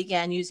and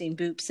began using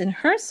boops in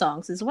her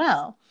songs as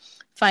well.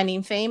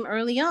 Finding fame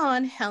early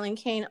on, Helen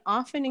Kane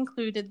often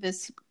included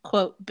this,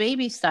 quote,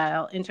 baby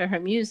style into her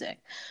music.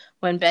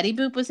 When Betty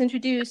Boop was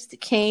introduced,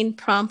 Kane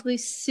promptly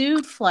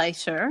sued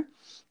Fleischer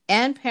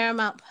and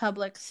Paramount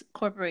Public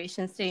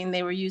Corporation, saying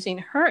they were using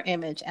her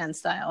image and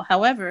style.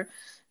 However,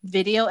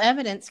 video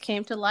evidence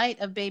came to light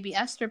of Baby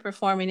Esther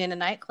performing in a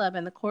nightclub,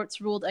 and the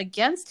courts ruled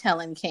against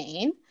Helen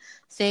Kane,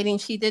 stating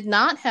she did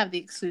not have the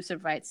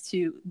exclusive rights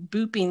to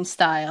booping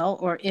style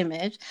or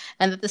image,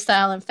 and that the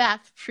style, in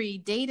fact,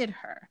 predated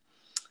her.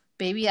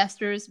 Baby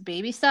Esther's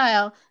baby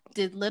style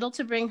did little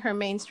to bring her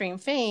mainstream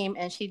fame,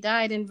 and she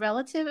died in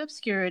relative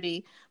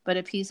obscurity, but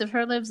a piece of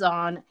her lives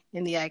on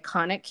in the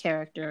iconic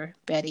character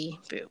Betty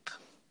Boop.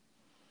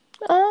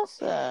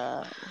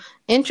 Awesome.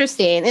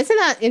 Interesting. Isn't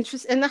that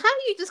interesting? And how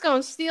do you just go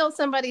and steal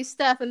somebody's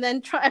stuff and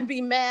then try and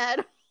be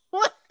mad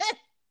when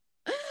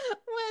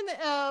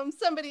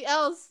somebody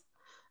else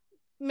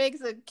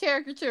makes a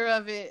caricature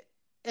of it?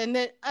 And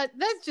then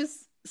that's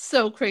just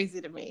so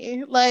crazy to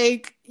me.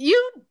 Like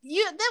you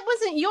that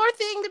wasn't your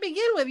thing to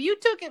begin with. You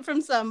took it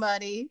from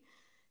somebody,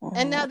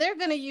 and now they're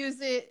going to use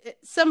it.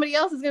 Somebody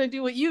else is going to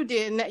do what you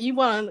did, and you're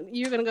going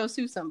to go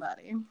sue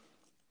somebody.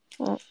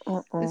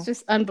 It's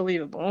just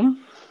unbelievable.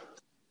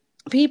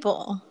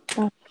 People.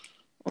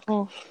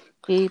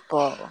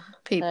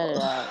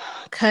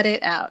 Cut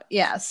it out.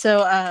 Yeah.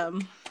 So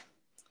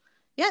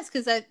yes,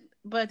 because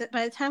but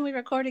by the time we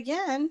record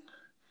again,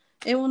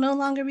 it will no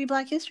longer be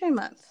Black History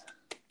Month.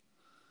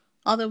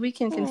 Although we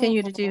can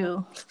continue to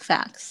do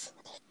facts.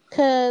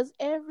 Because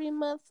every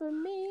month for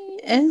me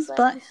is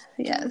Black.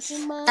 Yes.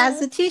 As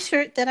the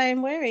t-shirt that I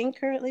am wearing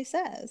currently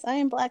says, I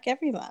am Black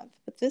every month.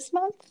 But this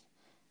month,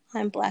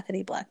 I'm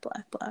blackity black,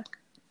 black, black.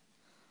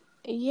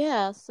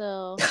 Yeah,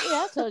 so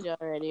I told you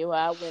already. Well,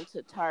 I went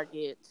to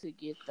Target to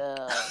get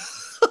the.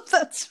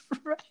 That's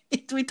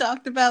right. We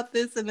talked about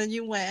this, and then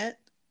you went.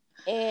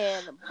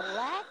 And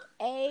Black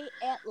A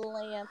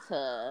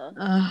Atlanta,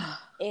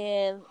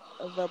 and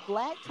the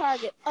Black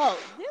Target. Oh,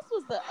 this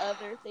was the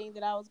other thing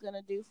that I was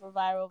gonna do for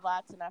Viral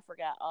Vox, and I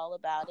forgot all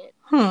about it.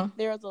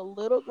 There was a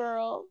little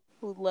girl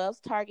who loves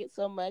Target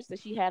so much that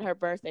she had her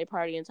birthday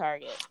party in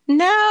Target.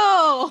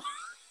 No.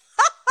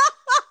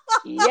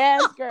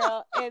 Yes,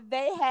 girl. And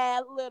they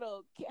had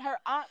her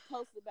aunt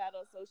posted about it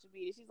on social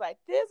media. She's like,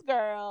 this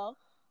girl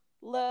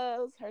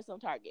loves her some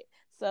Target.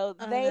 So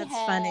they had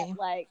funny.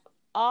 Like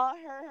all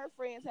her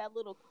friends had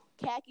little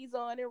khakis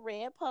on and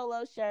red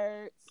polo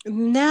shirts.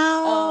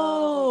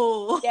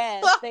 No.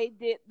 Yes, they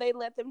did. They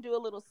let them do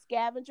a little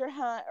scavenger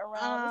hunt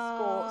around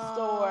the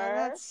store.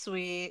 That's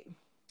sweet.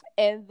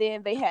 And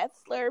then they had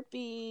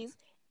Slurpees,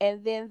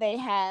 and then they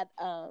had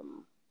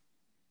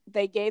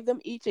they gave them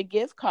each a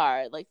gift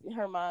card. Like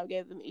her mom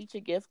gave them each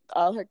a gift,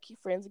 all her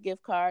friends a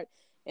gift card,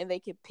 and they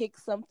could pick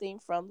something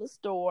from the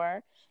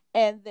store.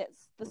 And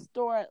the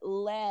store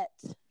let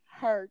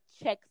her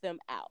check them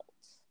out.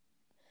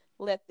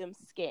 Let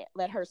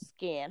her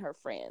scan her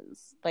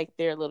friends, like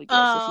their little gifts.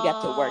 So she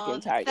got to work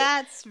in Target.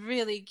 That's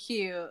really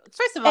cute.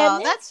 First of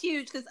all, that's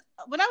huge, because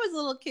when I was a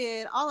little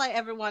kid, all I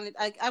ever wanted,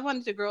 I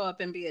wanted to grow up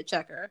and be a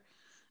checker.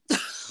 It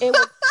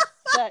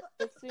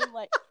seemed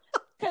like,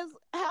 because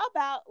how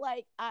about,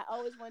 like, I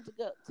always wanted to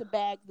go to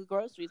bag the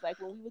groceries. Like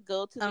when we would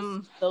go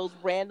to those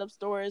random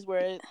stores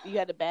where you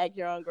had to bag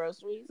your own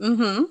groceries.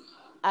 Mm-hmm.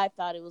 I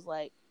thought it was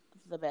like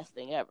the best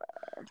thing ever.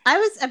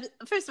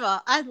 First of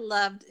all, I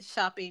loved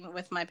shopping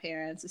with my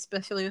parents,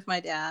 especially with my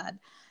dad.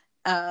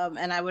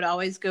 And I would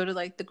always go to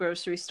like the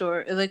grocery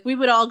store. Like we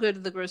would all go to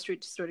the grocery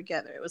store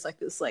together. It was like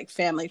this like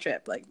family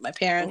trip, like my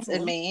parents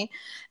and me.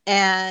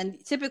 And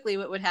typically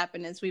what would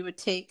happen is we would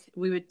take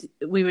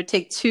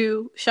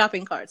 2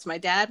 shopping carts. My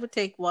dad would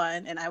take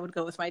one and I would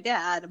go with my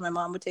dad, and my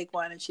mom would take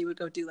one and she would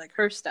go do like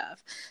her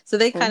stuff. So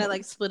they kind of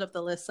like split up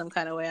the list some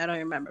kind of way. I don't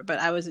remember, but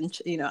I was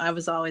I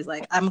was always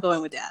like, I'm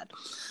going with dad.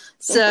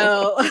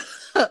 So,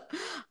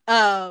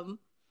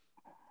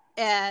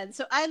 and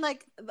so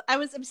I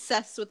was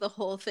obsessed with the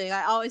whole thing.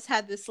 I always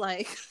had this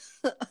like,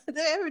 I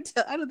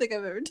don't think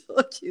I've ever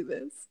told you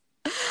this.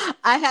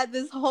 I had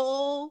this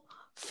whole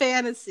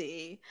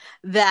fantasy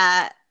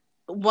that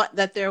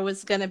there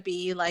was going to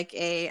be like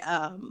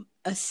a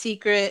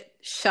secret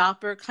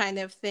shopper kind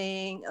of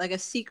thing, like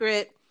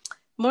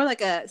more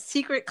like a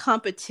secret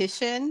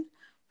competition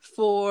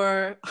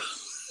for,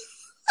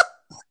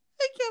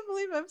 I can't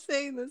believe I'm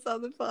saying this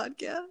on the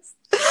podcast.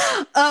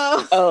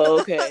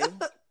 Okay.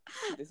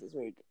 This is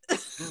weird.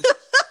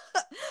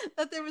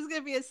 That there was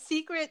going to be a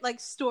secret, like,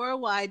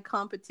 store-wide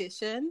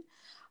competition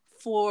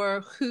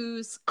for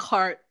whose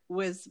cart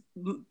was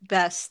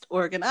best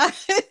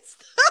organized.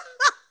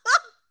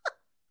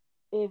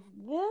 If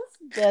this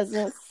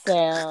doesn't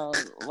sound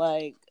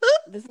like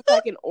this is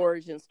like an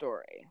origin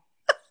story.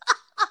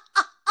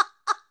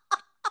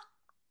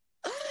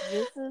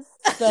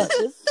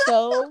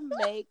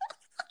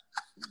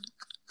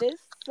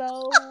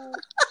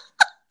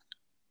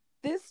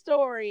 This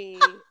story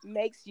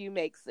makes you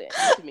make sense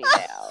to me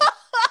now.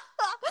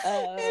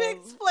 It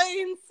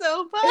explains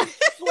so much. It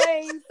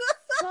explains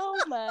so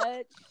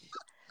much.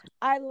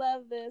 I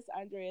love this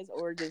Andrea's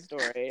origin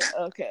story.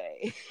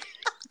 Okay.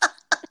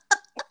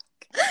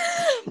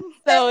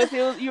 So if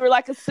you were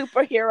like a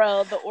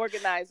superhero, the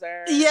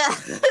organizer.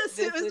 Yes, it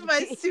this was would my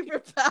be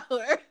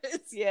superpower.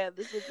 yeah,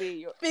 this would be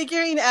your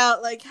Figuring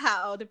out like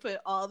how to put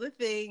all the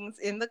things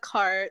in the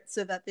cart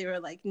so that they were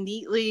like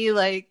neatly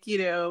like,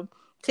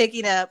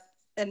 taking up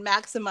and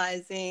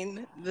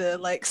maximizing the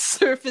like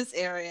surface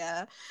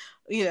area,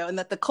 and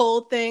that the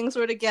cold things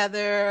were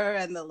together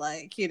and the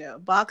like,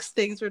 box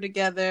things were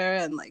together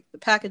and like the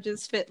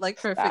packages fit like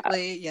stop,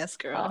 perfectly. Yes,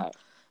 girl.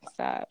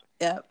 stop.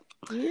 Yep.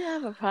 You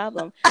have a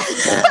problem. And the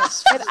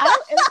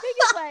thing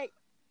is, like,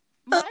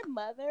 my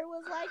mother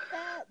was like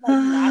that,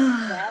 like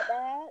not that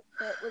bad,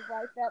 but was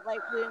like that. Like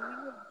when we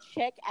would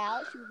check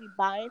out, she would be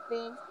buying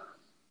things.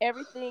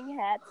 Everything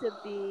had to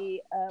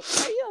be. Are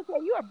you okay?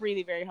 You are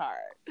breathing very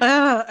hard.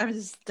 I'm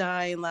just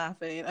dying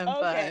laughing. I'm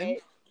fine.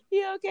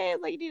 You okay?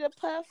 Like you need a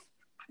puff?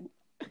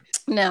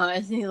 No, I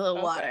just need a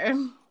little water.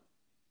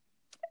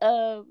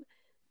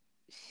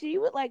 She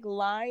would like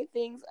line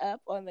things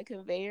up on the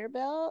conveyor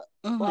belt,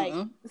 like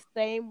the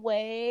same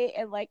way,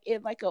 and like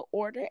in like an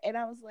order. And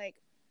I was like,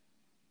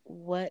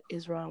 what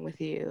is wrong with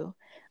you?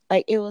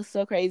 Like it was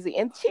so crazy.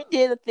 And she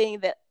did a thing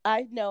that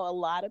I know a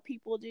lot of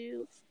people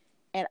do,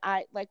 and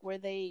I like where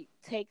they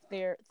take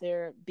their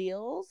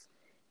bills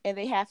and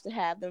they have to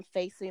have them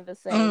facing the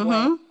same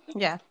way,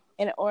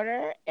 in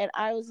order. And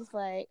I was just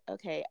like,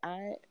 okay,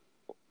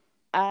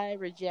 I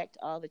reject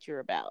all that you're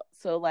about.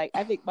 So like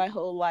I think my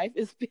whole life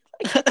is been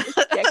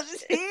like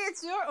see,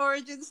 it's your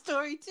origin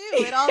story too.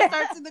 It all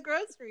starts in the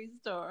grocery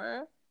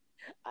store.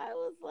 I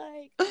was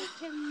like, I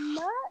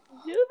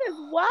cannot do this.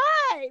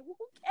 Why? Who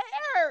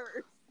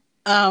cares?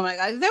 Oh my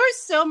God. There were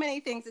so many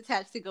things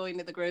attached to going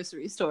to the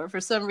grocery store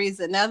for some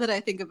reason, now that I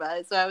think about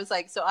it. So I was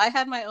like, so I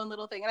had my own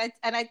little thing,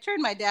 and I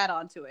turned my dad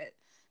onto it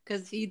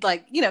because he'd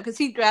like, because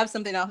he'd grab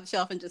something off the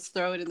shelf and just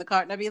throw it in the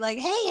cart, and I'd be like,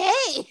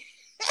 hey,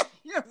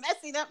 you're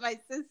messing up my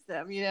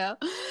system,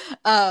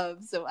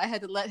 So I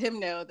had to let him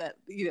know that,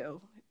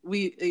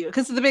 we,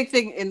 because the big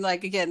thing in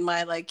like, again,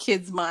 my like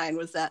kids' mind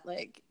was that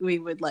like we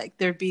would like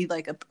there'd be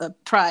like a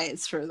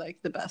prize for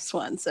like the best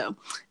one. So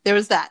there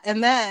was that.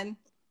 And then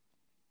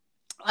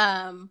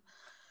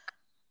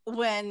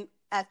when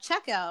at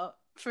checkout,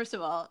 first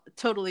of all,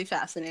 totally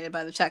fascinated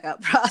by the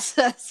checkout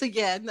process.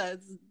 Again,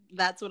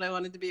 that's what I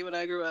wanted to be when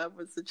I grew up,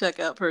 was the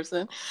checkout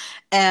person.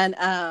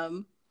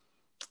 And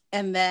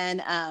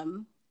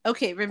then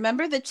okay,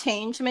 remember the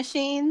change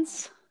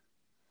machines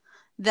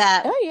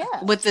that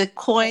with the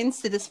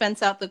coins to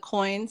dispense out the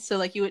coins? So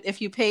like you would,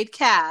 if you paid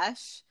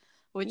cash,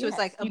 which was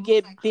like you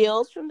get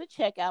bills from the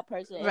checkout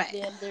person, right,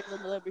 and then there's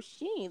another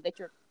machine that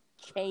your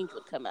change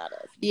would come out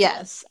of.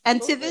 Yes.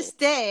 And to this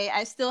day,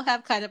 I still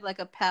have kind of like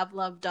a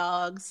Pavlov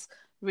dog's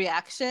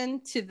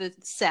reaction to the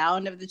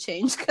sound of the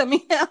change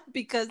coming out,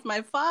 because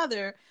my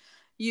father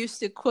used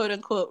to quote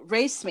unquote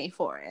race me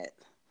for it.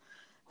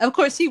 Of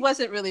course, he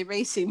wasn't really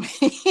racing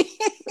me.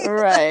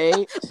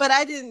 Right. But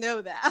I didn't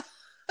know that.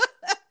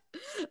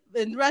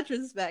 In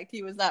retrospect,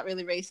 he was not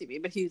really racing me,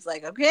 but he was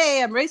like,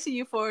 okay, I'm racing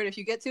you for it. If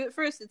you get to it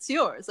first, it's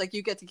yours. Like,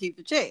 you get to keep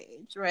the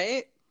change,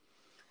 right?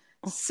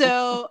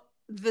 So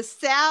the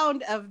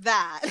sound of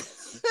that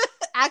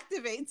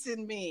activates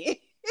in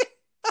me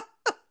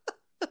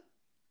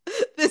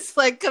this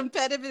like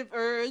competitive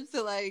urge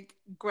to like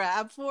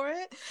grab for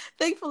it.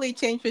 Thankfully,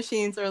 change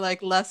machines are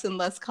like less and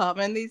less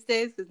common these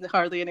days because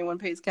hardly anyone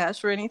pays cash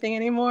for anything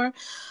anymore.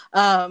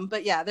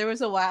 But yeah, there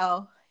was a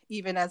while,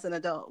 even as an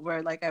adult,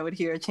 where like I would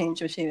hear a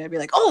change machine and I'd be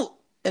like, oh,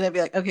 and I'd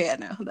be like, okay, I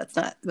know that's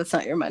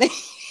not your money.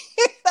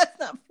 That's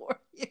not for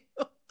you.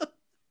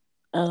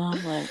 Oh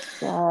my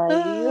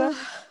God.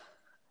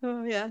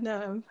 Oh yeah,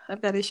 no,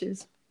 I've got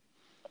issues.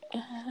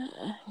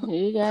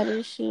 You got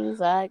issues.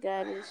 I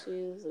got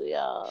issues. We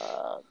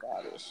all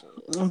got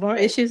issues. More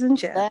issues in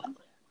chat.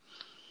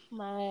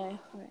 My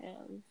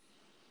friend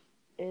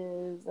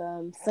is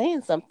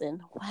saying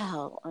something.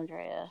 Wow,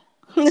 Andrea.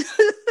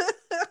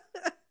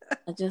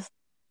 I just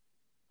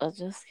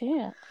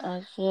can't.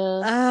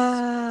 Can't.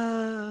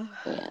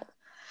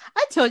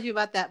 I told you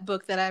about that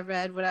book that I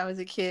read when I was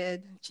a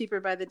kid, Cheaper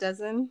by the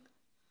Dozen.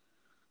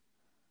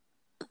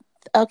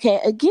 Okay,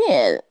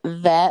 again,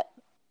 that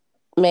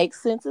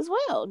makes sense as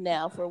well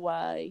now for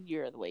why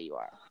you're the way you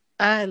are.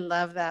 I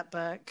love that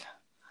book.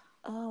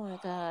 Oh my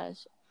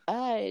gosh.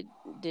 I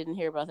didn't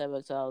hear about that book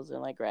until I was in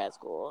like grad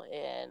school,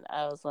 and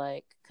I was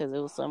like, because it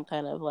was some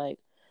kind of like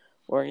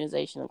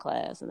organization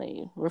class, and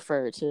they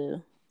referred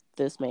to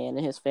this man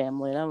and his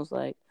family, and I was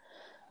like,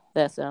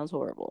 that sounds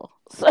horrible.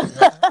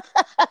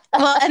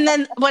 Well, and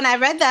then when I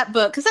read that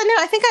book, because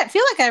I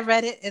feel like I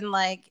read it in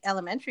like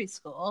elementary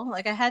school,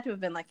 like I had to have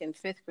been like in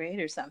 5th grade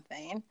or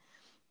something.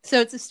 So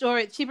it's a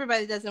story. Cheaper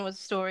by the Dozen was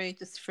a story,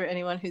 just for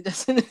anyone who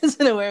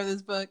isn't aware of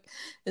this book.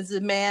 It's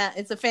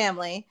a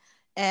family,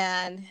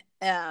 and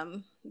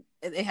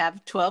they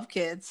have 12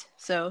 kids,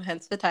 so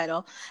hence the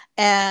title.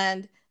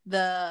 And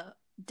the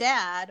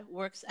dad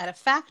works at a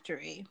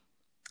factory,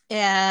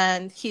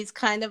 and he's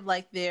kind of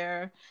like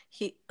I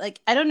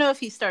don't know if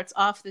he starts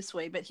off this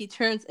way, but he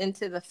turns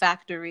into the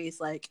factory's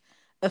like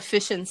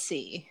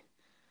efficiency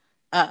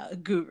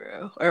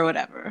guru or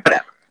whatever.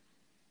 Are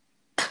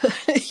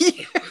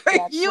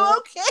Got you 12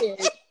 okay?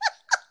 kids.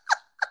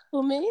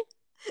 Who, me?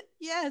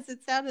 Yes,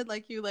 it sounded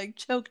like you like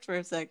choked for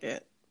a second.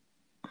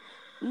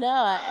 No,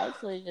 I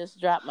actually just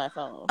dropped my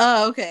phone.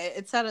 Oh, okay.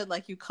 It sounded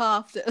like you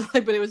coughed,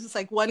 but it was just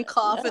like one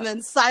cough and No.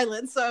 then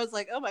silence. So I was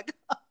like, oh my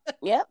God.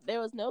 Yep,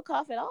 there was no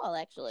cough at all,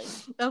 actually.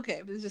 Okay,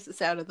 it was just the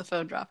sound of the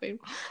phone dropping.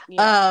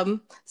 Yeah.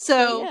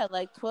 So So yeah,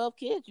 like 12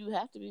 kids, you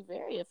have to be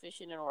very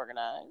efficient and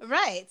organized.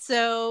 right.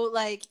 So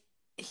like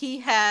he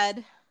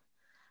had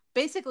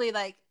basically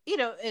like,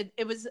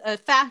 it was a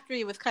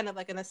factory with kind of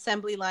like an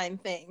assembly line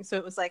thing. So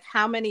it was like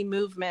how many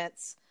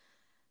movements,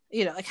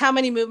 like how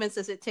many movements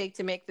does it take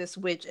to make this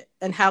widget?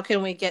 And how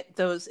can we get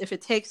those if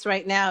it takes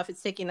right now, if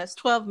it's taking us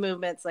 12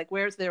 movements, like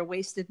where's their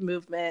wasted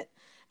movement?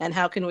 And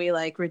how can we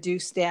like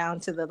reduce down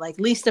to the like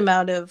least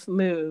amount of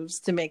moves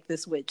to make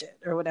this widget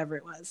or whatever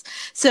it was.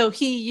 So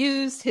he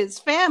used his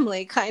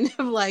family kind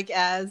of like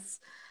as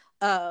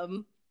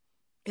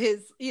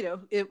his,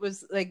 it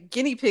was like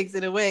guinea pigs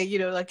in a way,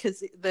 like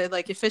his the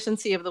like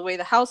efficiency of the way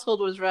the household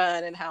was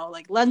run and how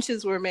like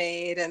lunches were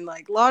made and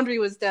like laundry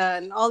was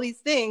done, all these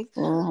things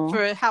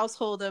for a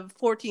household of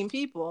 14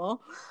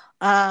 people.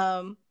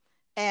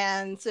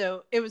 And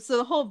so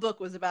the whole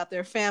book was about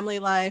their family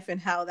life and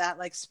how that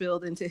like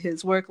spilled into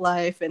his work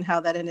life and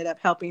how that ended up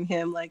helping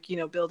him like,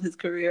 build his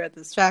career at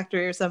this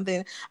factory or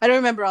something. I don't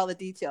remember all the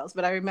details,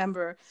 but I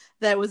remember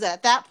that it was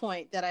at that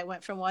point that I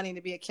went from wanting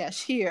to be a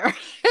cashier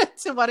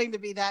to wanting to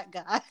be that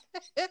guy.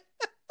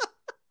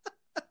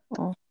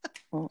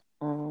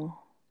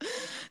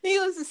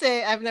 Needless to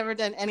say, I've never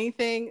done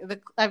anything.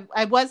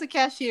 I was a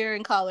cashier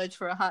in college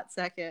for a hot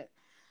second.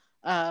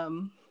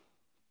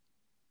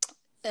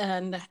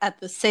 And at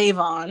the Save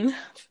On,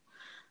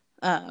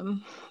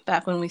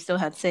 back when we still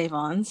had Save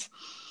Ons.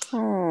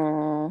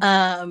 So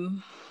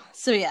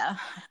yeah,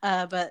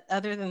 but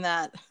other than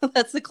that,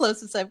 that's the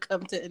closest I've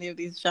come to any of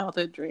these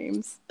childhood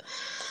dreams.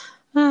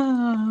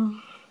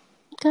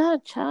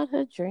 God,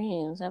 childhood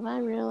dreams. Have I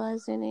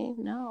realized any?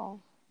 No.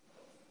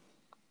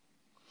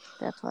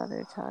 That's why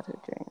they're childhood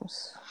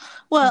dreams.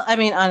 Well, I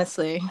mean,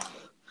 honestly,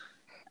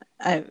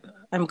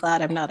 I'm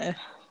glad I'm not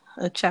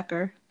a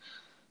checker.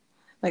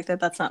 Like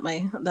that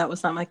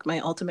was not like my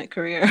ultimate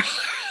career.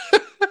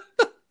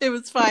 It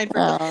was fine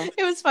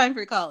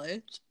for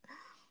college.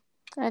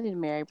 I didn't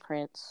marry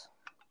Prince.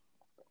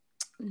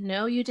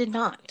 No, you did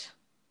not.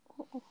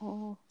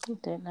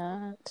 Did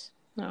not.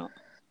 No.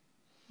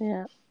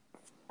 Yeah.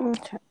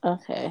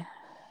 Okay.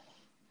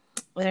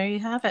 There you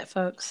have it,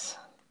 folks.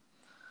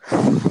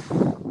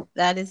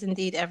 That is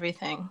indeed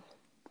everything.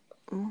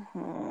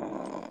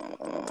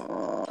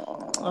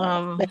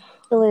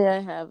 Actually, I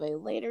have a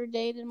later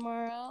day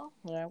tomorrow,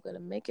 or I'm going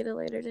to make it a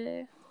later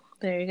day.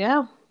 There you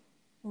go.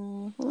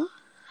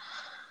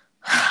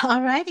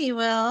 Alrighty,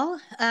 well,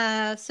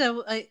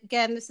 so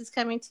again, this is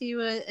coming to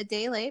you a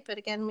day late, but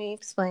again, we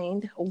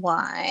explained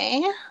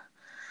why.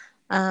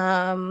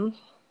 But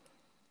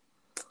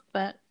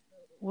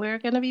we're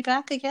going to be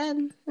back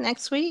again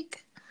next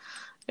week.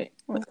 We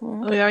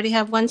already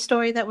have one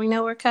story that we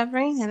know we're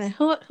covering, and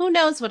who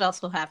knows what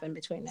else will happen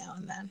between now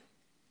and then.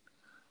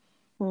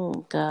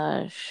 Oh,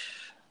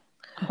 gosh.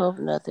 I hope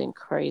nothing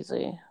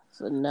crazy.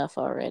 It's enough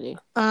already.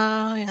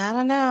 I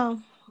don't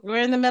know.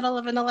 We're in the middle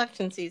of an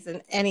election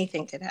season.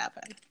 Anything could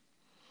happen.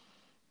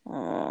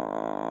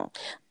 You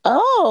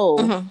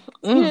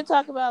didn't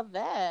talk about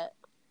that.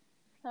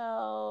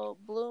 How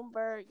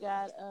Bloomberg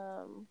got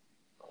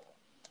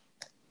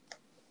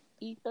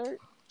ethered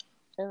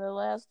in the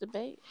last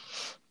debate.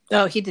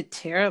 Oh, he did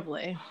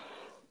terribly.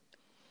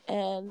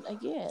 And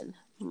again,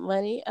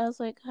 money. I was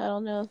like, I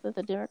don't know if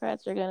the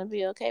Democrats are going to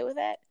be okay with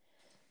that.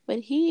 But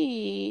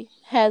he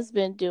has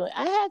been doing.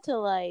 I had to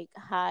like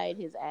hide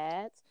his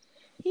ads.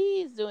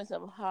 He's doing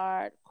some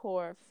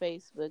hardcore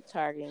Facebook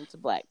targeting to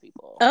Black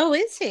people. Oh,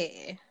 is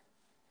he?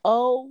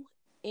 OMG.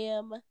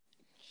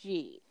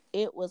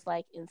 It was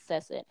like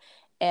incessant.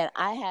 And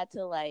I had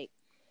to like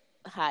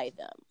hide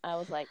them. I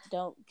was like,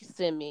 don't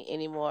send me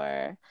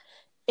anymore.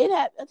 I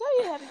thought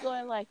you had me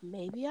going like,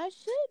 maybe I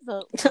should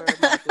vote for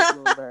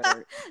Michael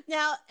Bloomberg.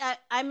 Now,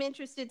 I'm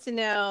interested to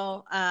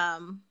know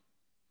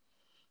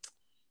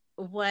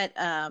what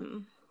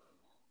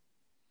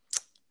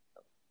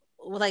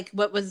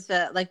what were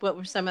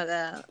some of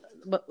the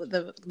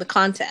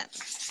content?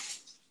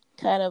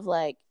 Kind of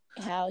like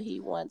how he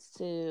wants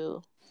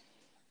to,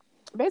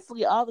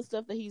 basically all the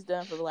stuff that he's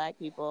done for Black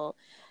people,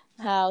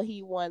 how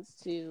he wants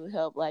to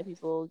help Black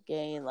people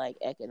gain like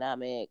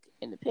economic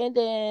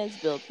independence,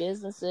 build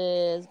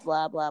businesses,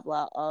 blah blah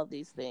blah, all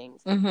these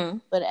things.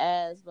 But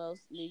as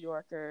most New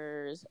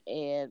Yorkers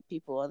and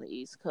people on the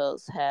East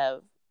Coast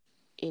have,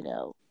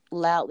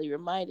 loudly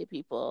reminded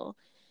people,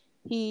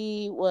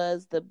 he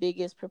was the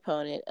biggest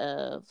proponent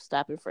of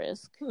stop and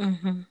frisk,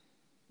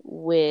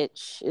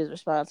 which is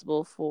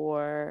responsible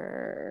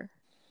for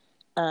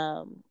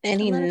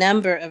any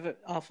number of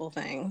awful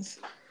things.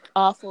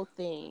 awful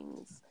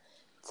things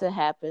to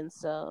happen.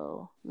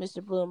 So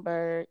Mr.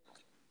 Bloomberg,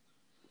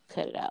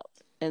 cut it out.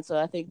 And so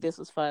I think this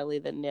was finally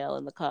the nail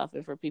in the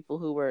coffin for people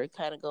who were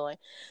kind of going,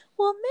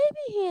 well,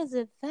 maybe he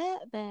isn't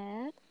that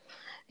bad.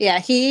 Yeah,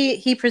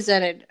 he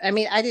presented. I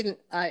mean, I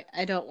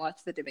don't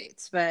watch the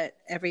debates, but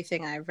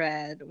everything I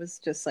read was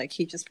just like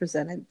he just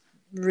presented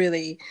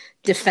really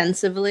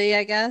defensively,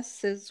 I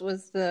guess,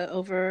 was the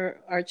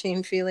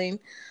overarching feeling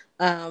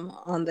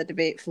on the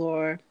debate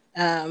floor.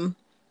 And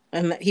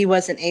he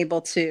wasn't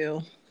able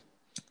to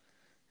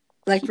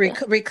like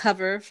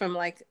recover from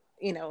like,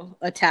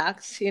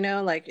 attacks,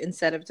 like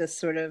instead of just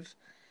sort of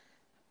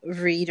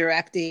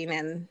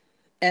redirecting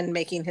and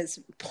making his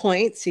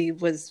points, he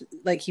would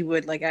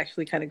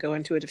actually kind of go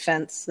into a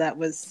defense that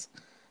was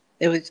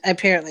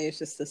apparently it's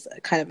just this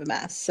kind of a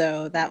mess.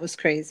 So that was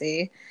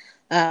crazy.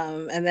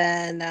 And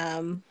then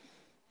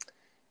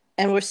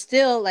and we're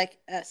still like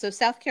so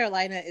South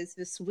Carolina is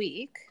this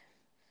week.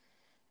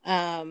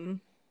 So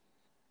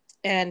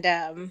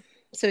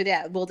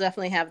yeah, we'll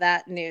definitely have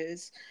that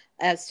news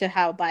as to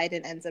how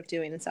Biden ends up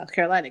doing in South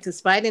Carolina,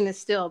 because Biden is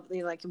still,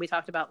 like we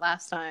talked about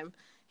last time,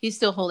 he's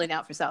still holding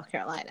out for South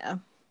Carolina.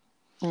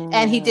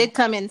 And he did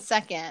come in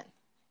second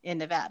in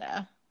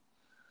Nevada.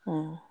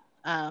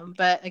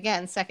 But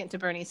again, second to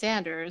Bernie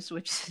Sanders,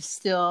 which is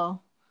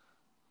still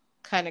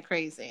kind of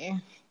crazy.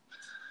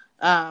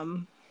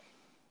 And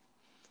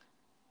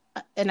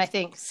I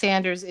think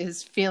Sanders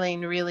is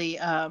feeling really,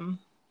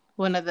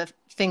 one of the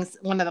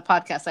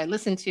podcasts I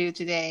listened to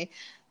today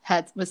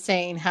was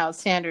saying how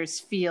Sanders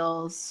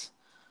feels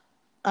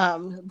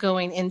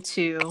going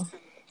into,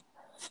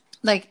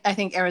 like, I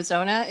think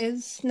Arizona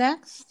is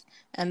next,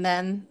 and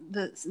then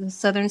the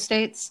southern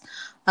states.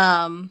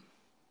 Going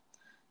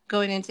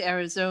into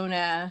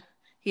Arizona,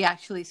 he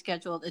actually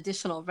scheduled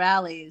additional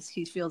rallies.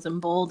 He feels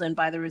emboldened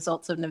by the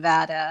results of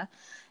Nevada,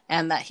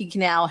 and that he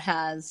now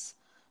has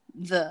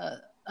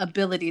the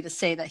ability to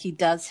say that he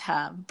does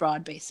have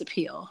broad-based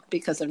appeal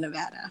because of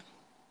Nevada.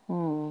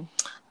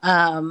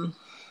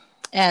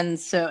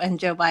 And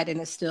Joe Biden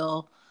is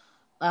still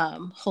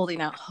holding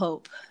out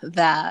hope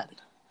that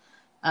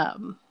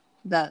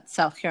that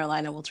South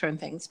Carolina will turn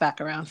things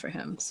back around for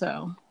him.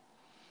 So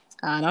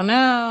I don't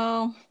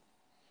know.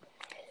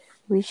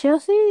 We shall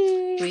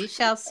see. We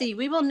shall see.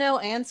 We will know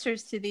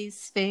answers to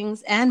these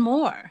things and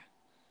more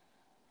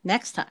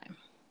next time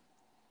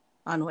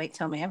on Wait,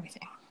 Tell Me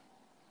Everything.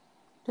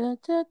 Da,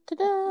 da, da,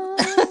 da.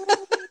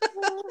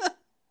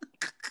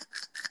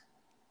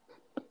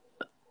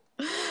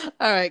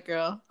 All right,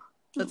 girl.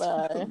 Let's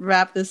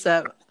wrap this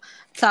up.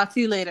 Talk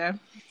to you later.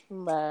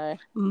 Bye.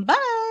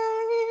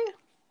 Bye.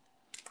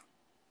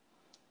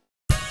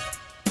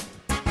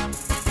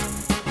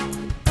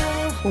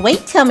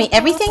 Wait, Tell Me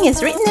Everything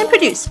is written and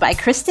produced by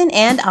Kristen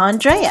and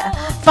Andrea.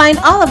 Find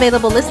all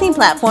available listening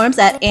platforms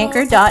at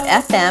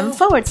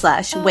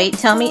anchor.fm/Wait,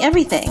 Tell Me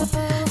Everything.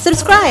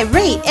 Subscribe,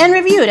 rate, and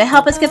review to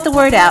help us get the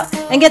word out,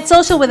 and get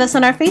social with us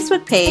on our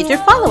Facebook page or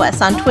follow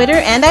us on Twitter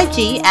and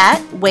IG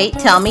at Wait,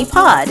 Tell Me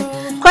Pod.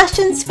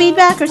 Questions,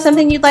 feedback, or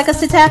something you'd like us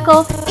to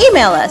tackle?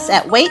 Email us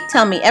at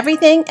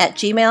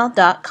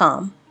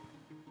waittellmeeverything@gmail.com.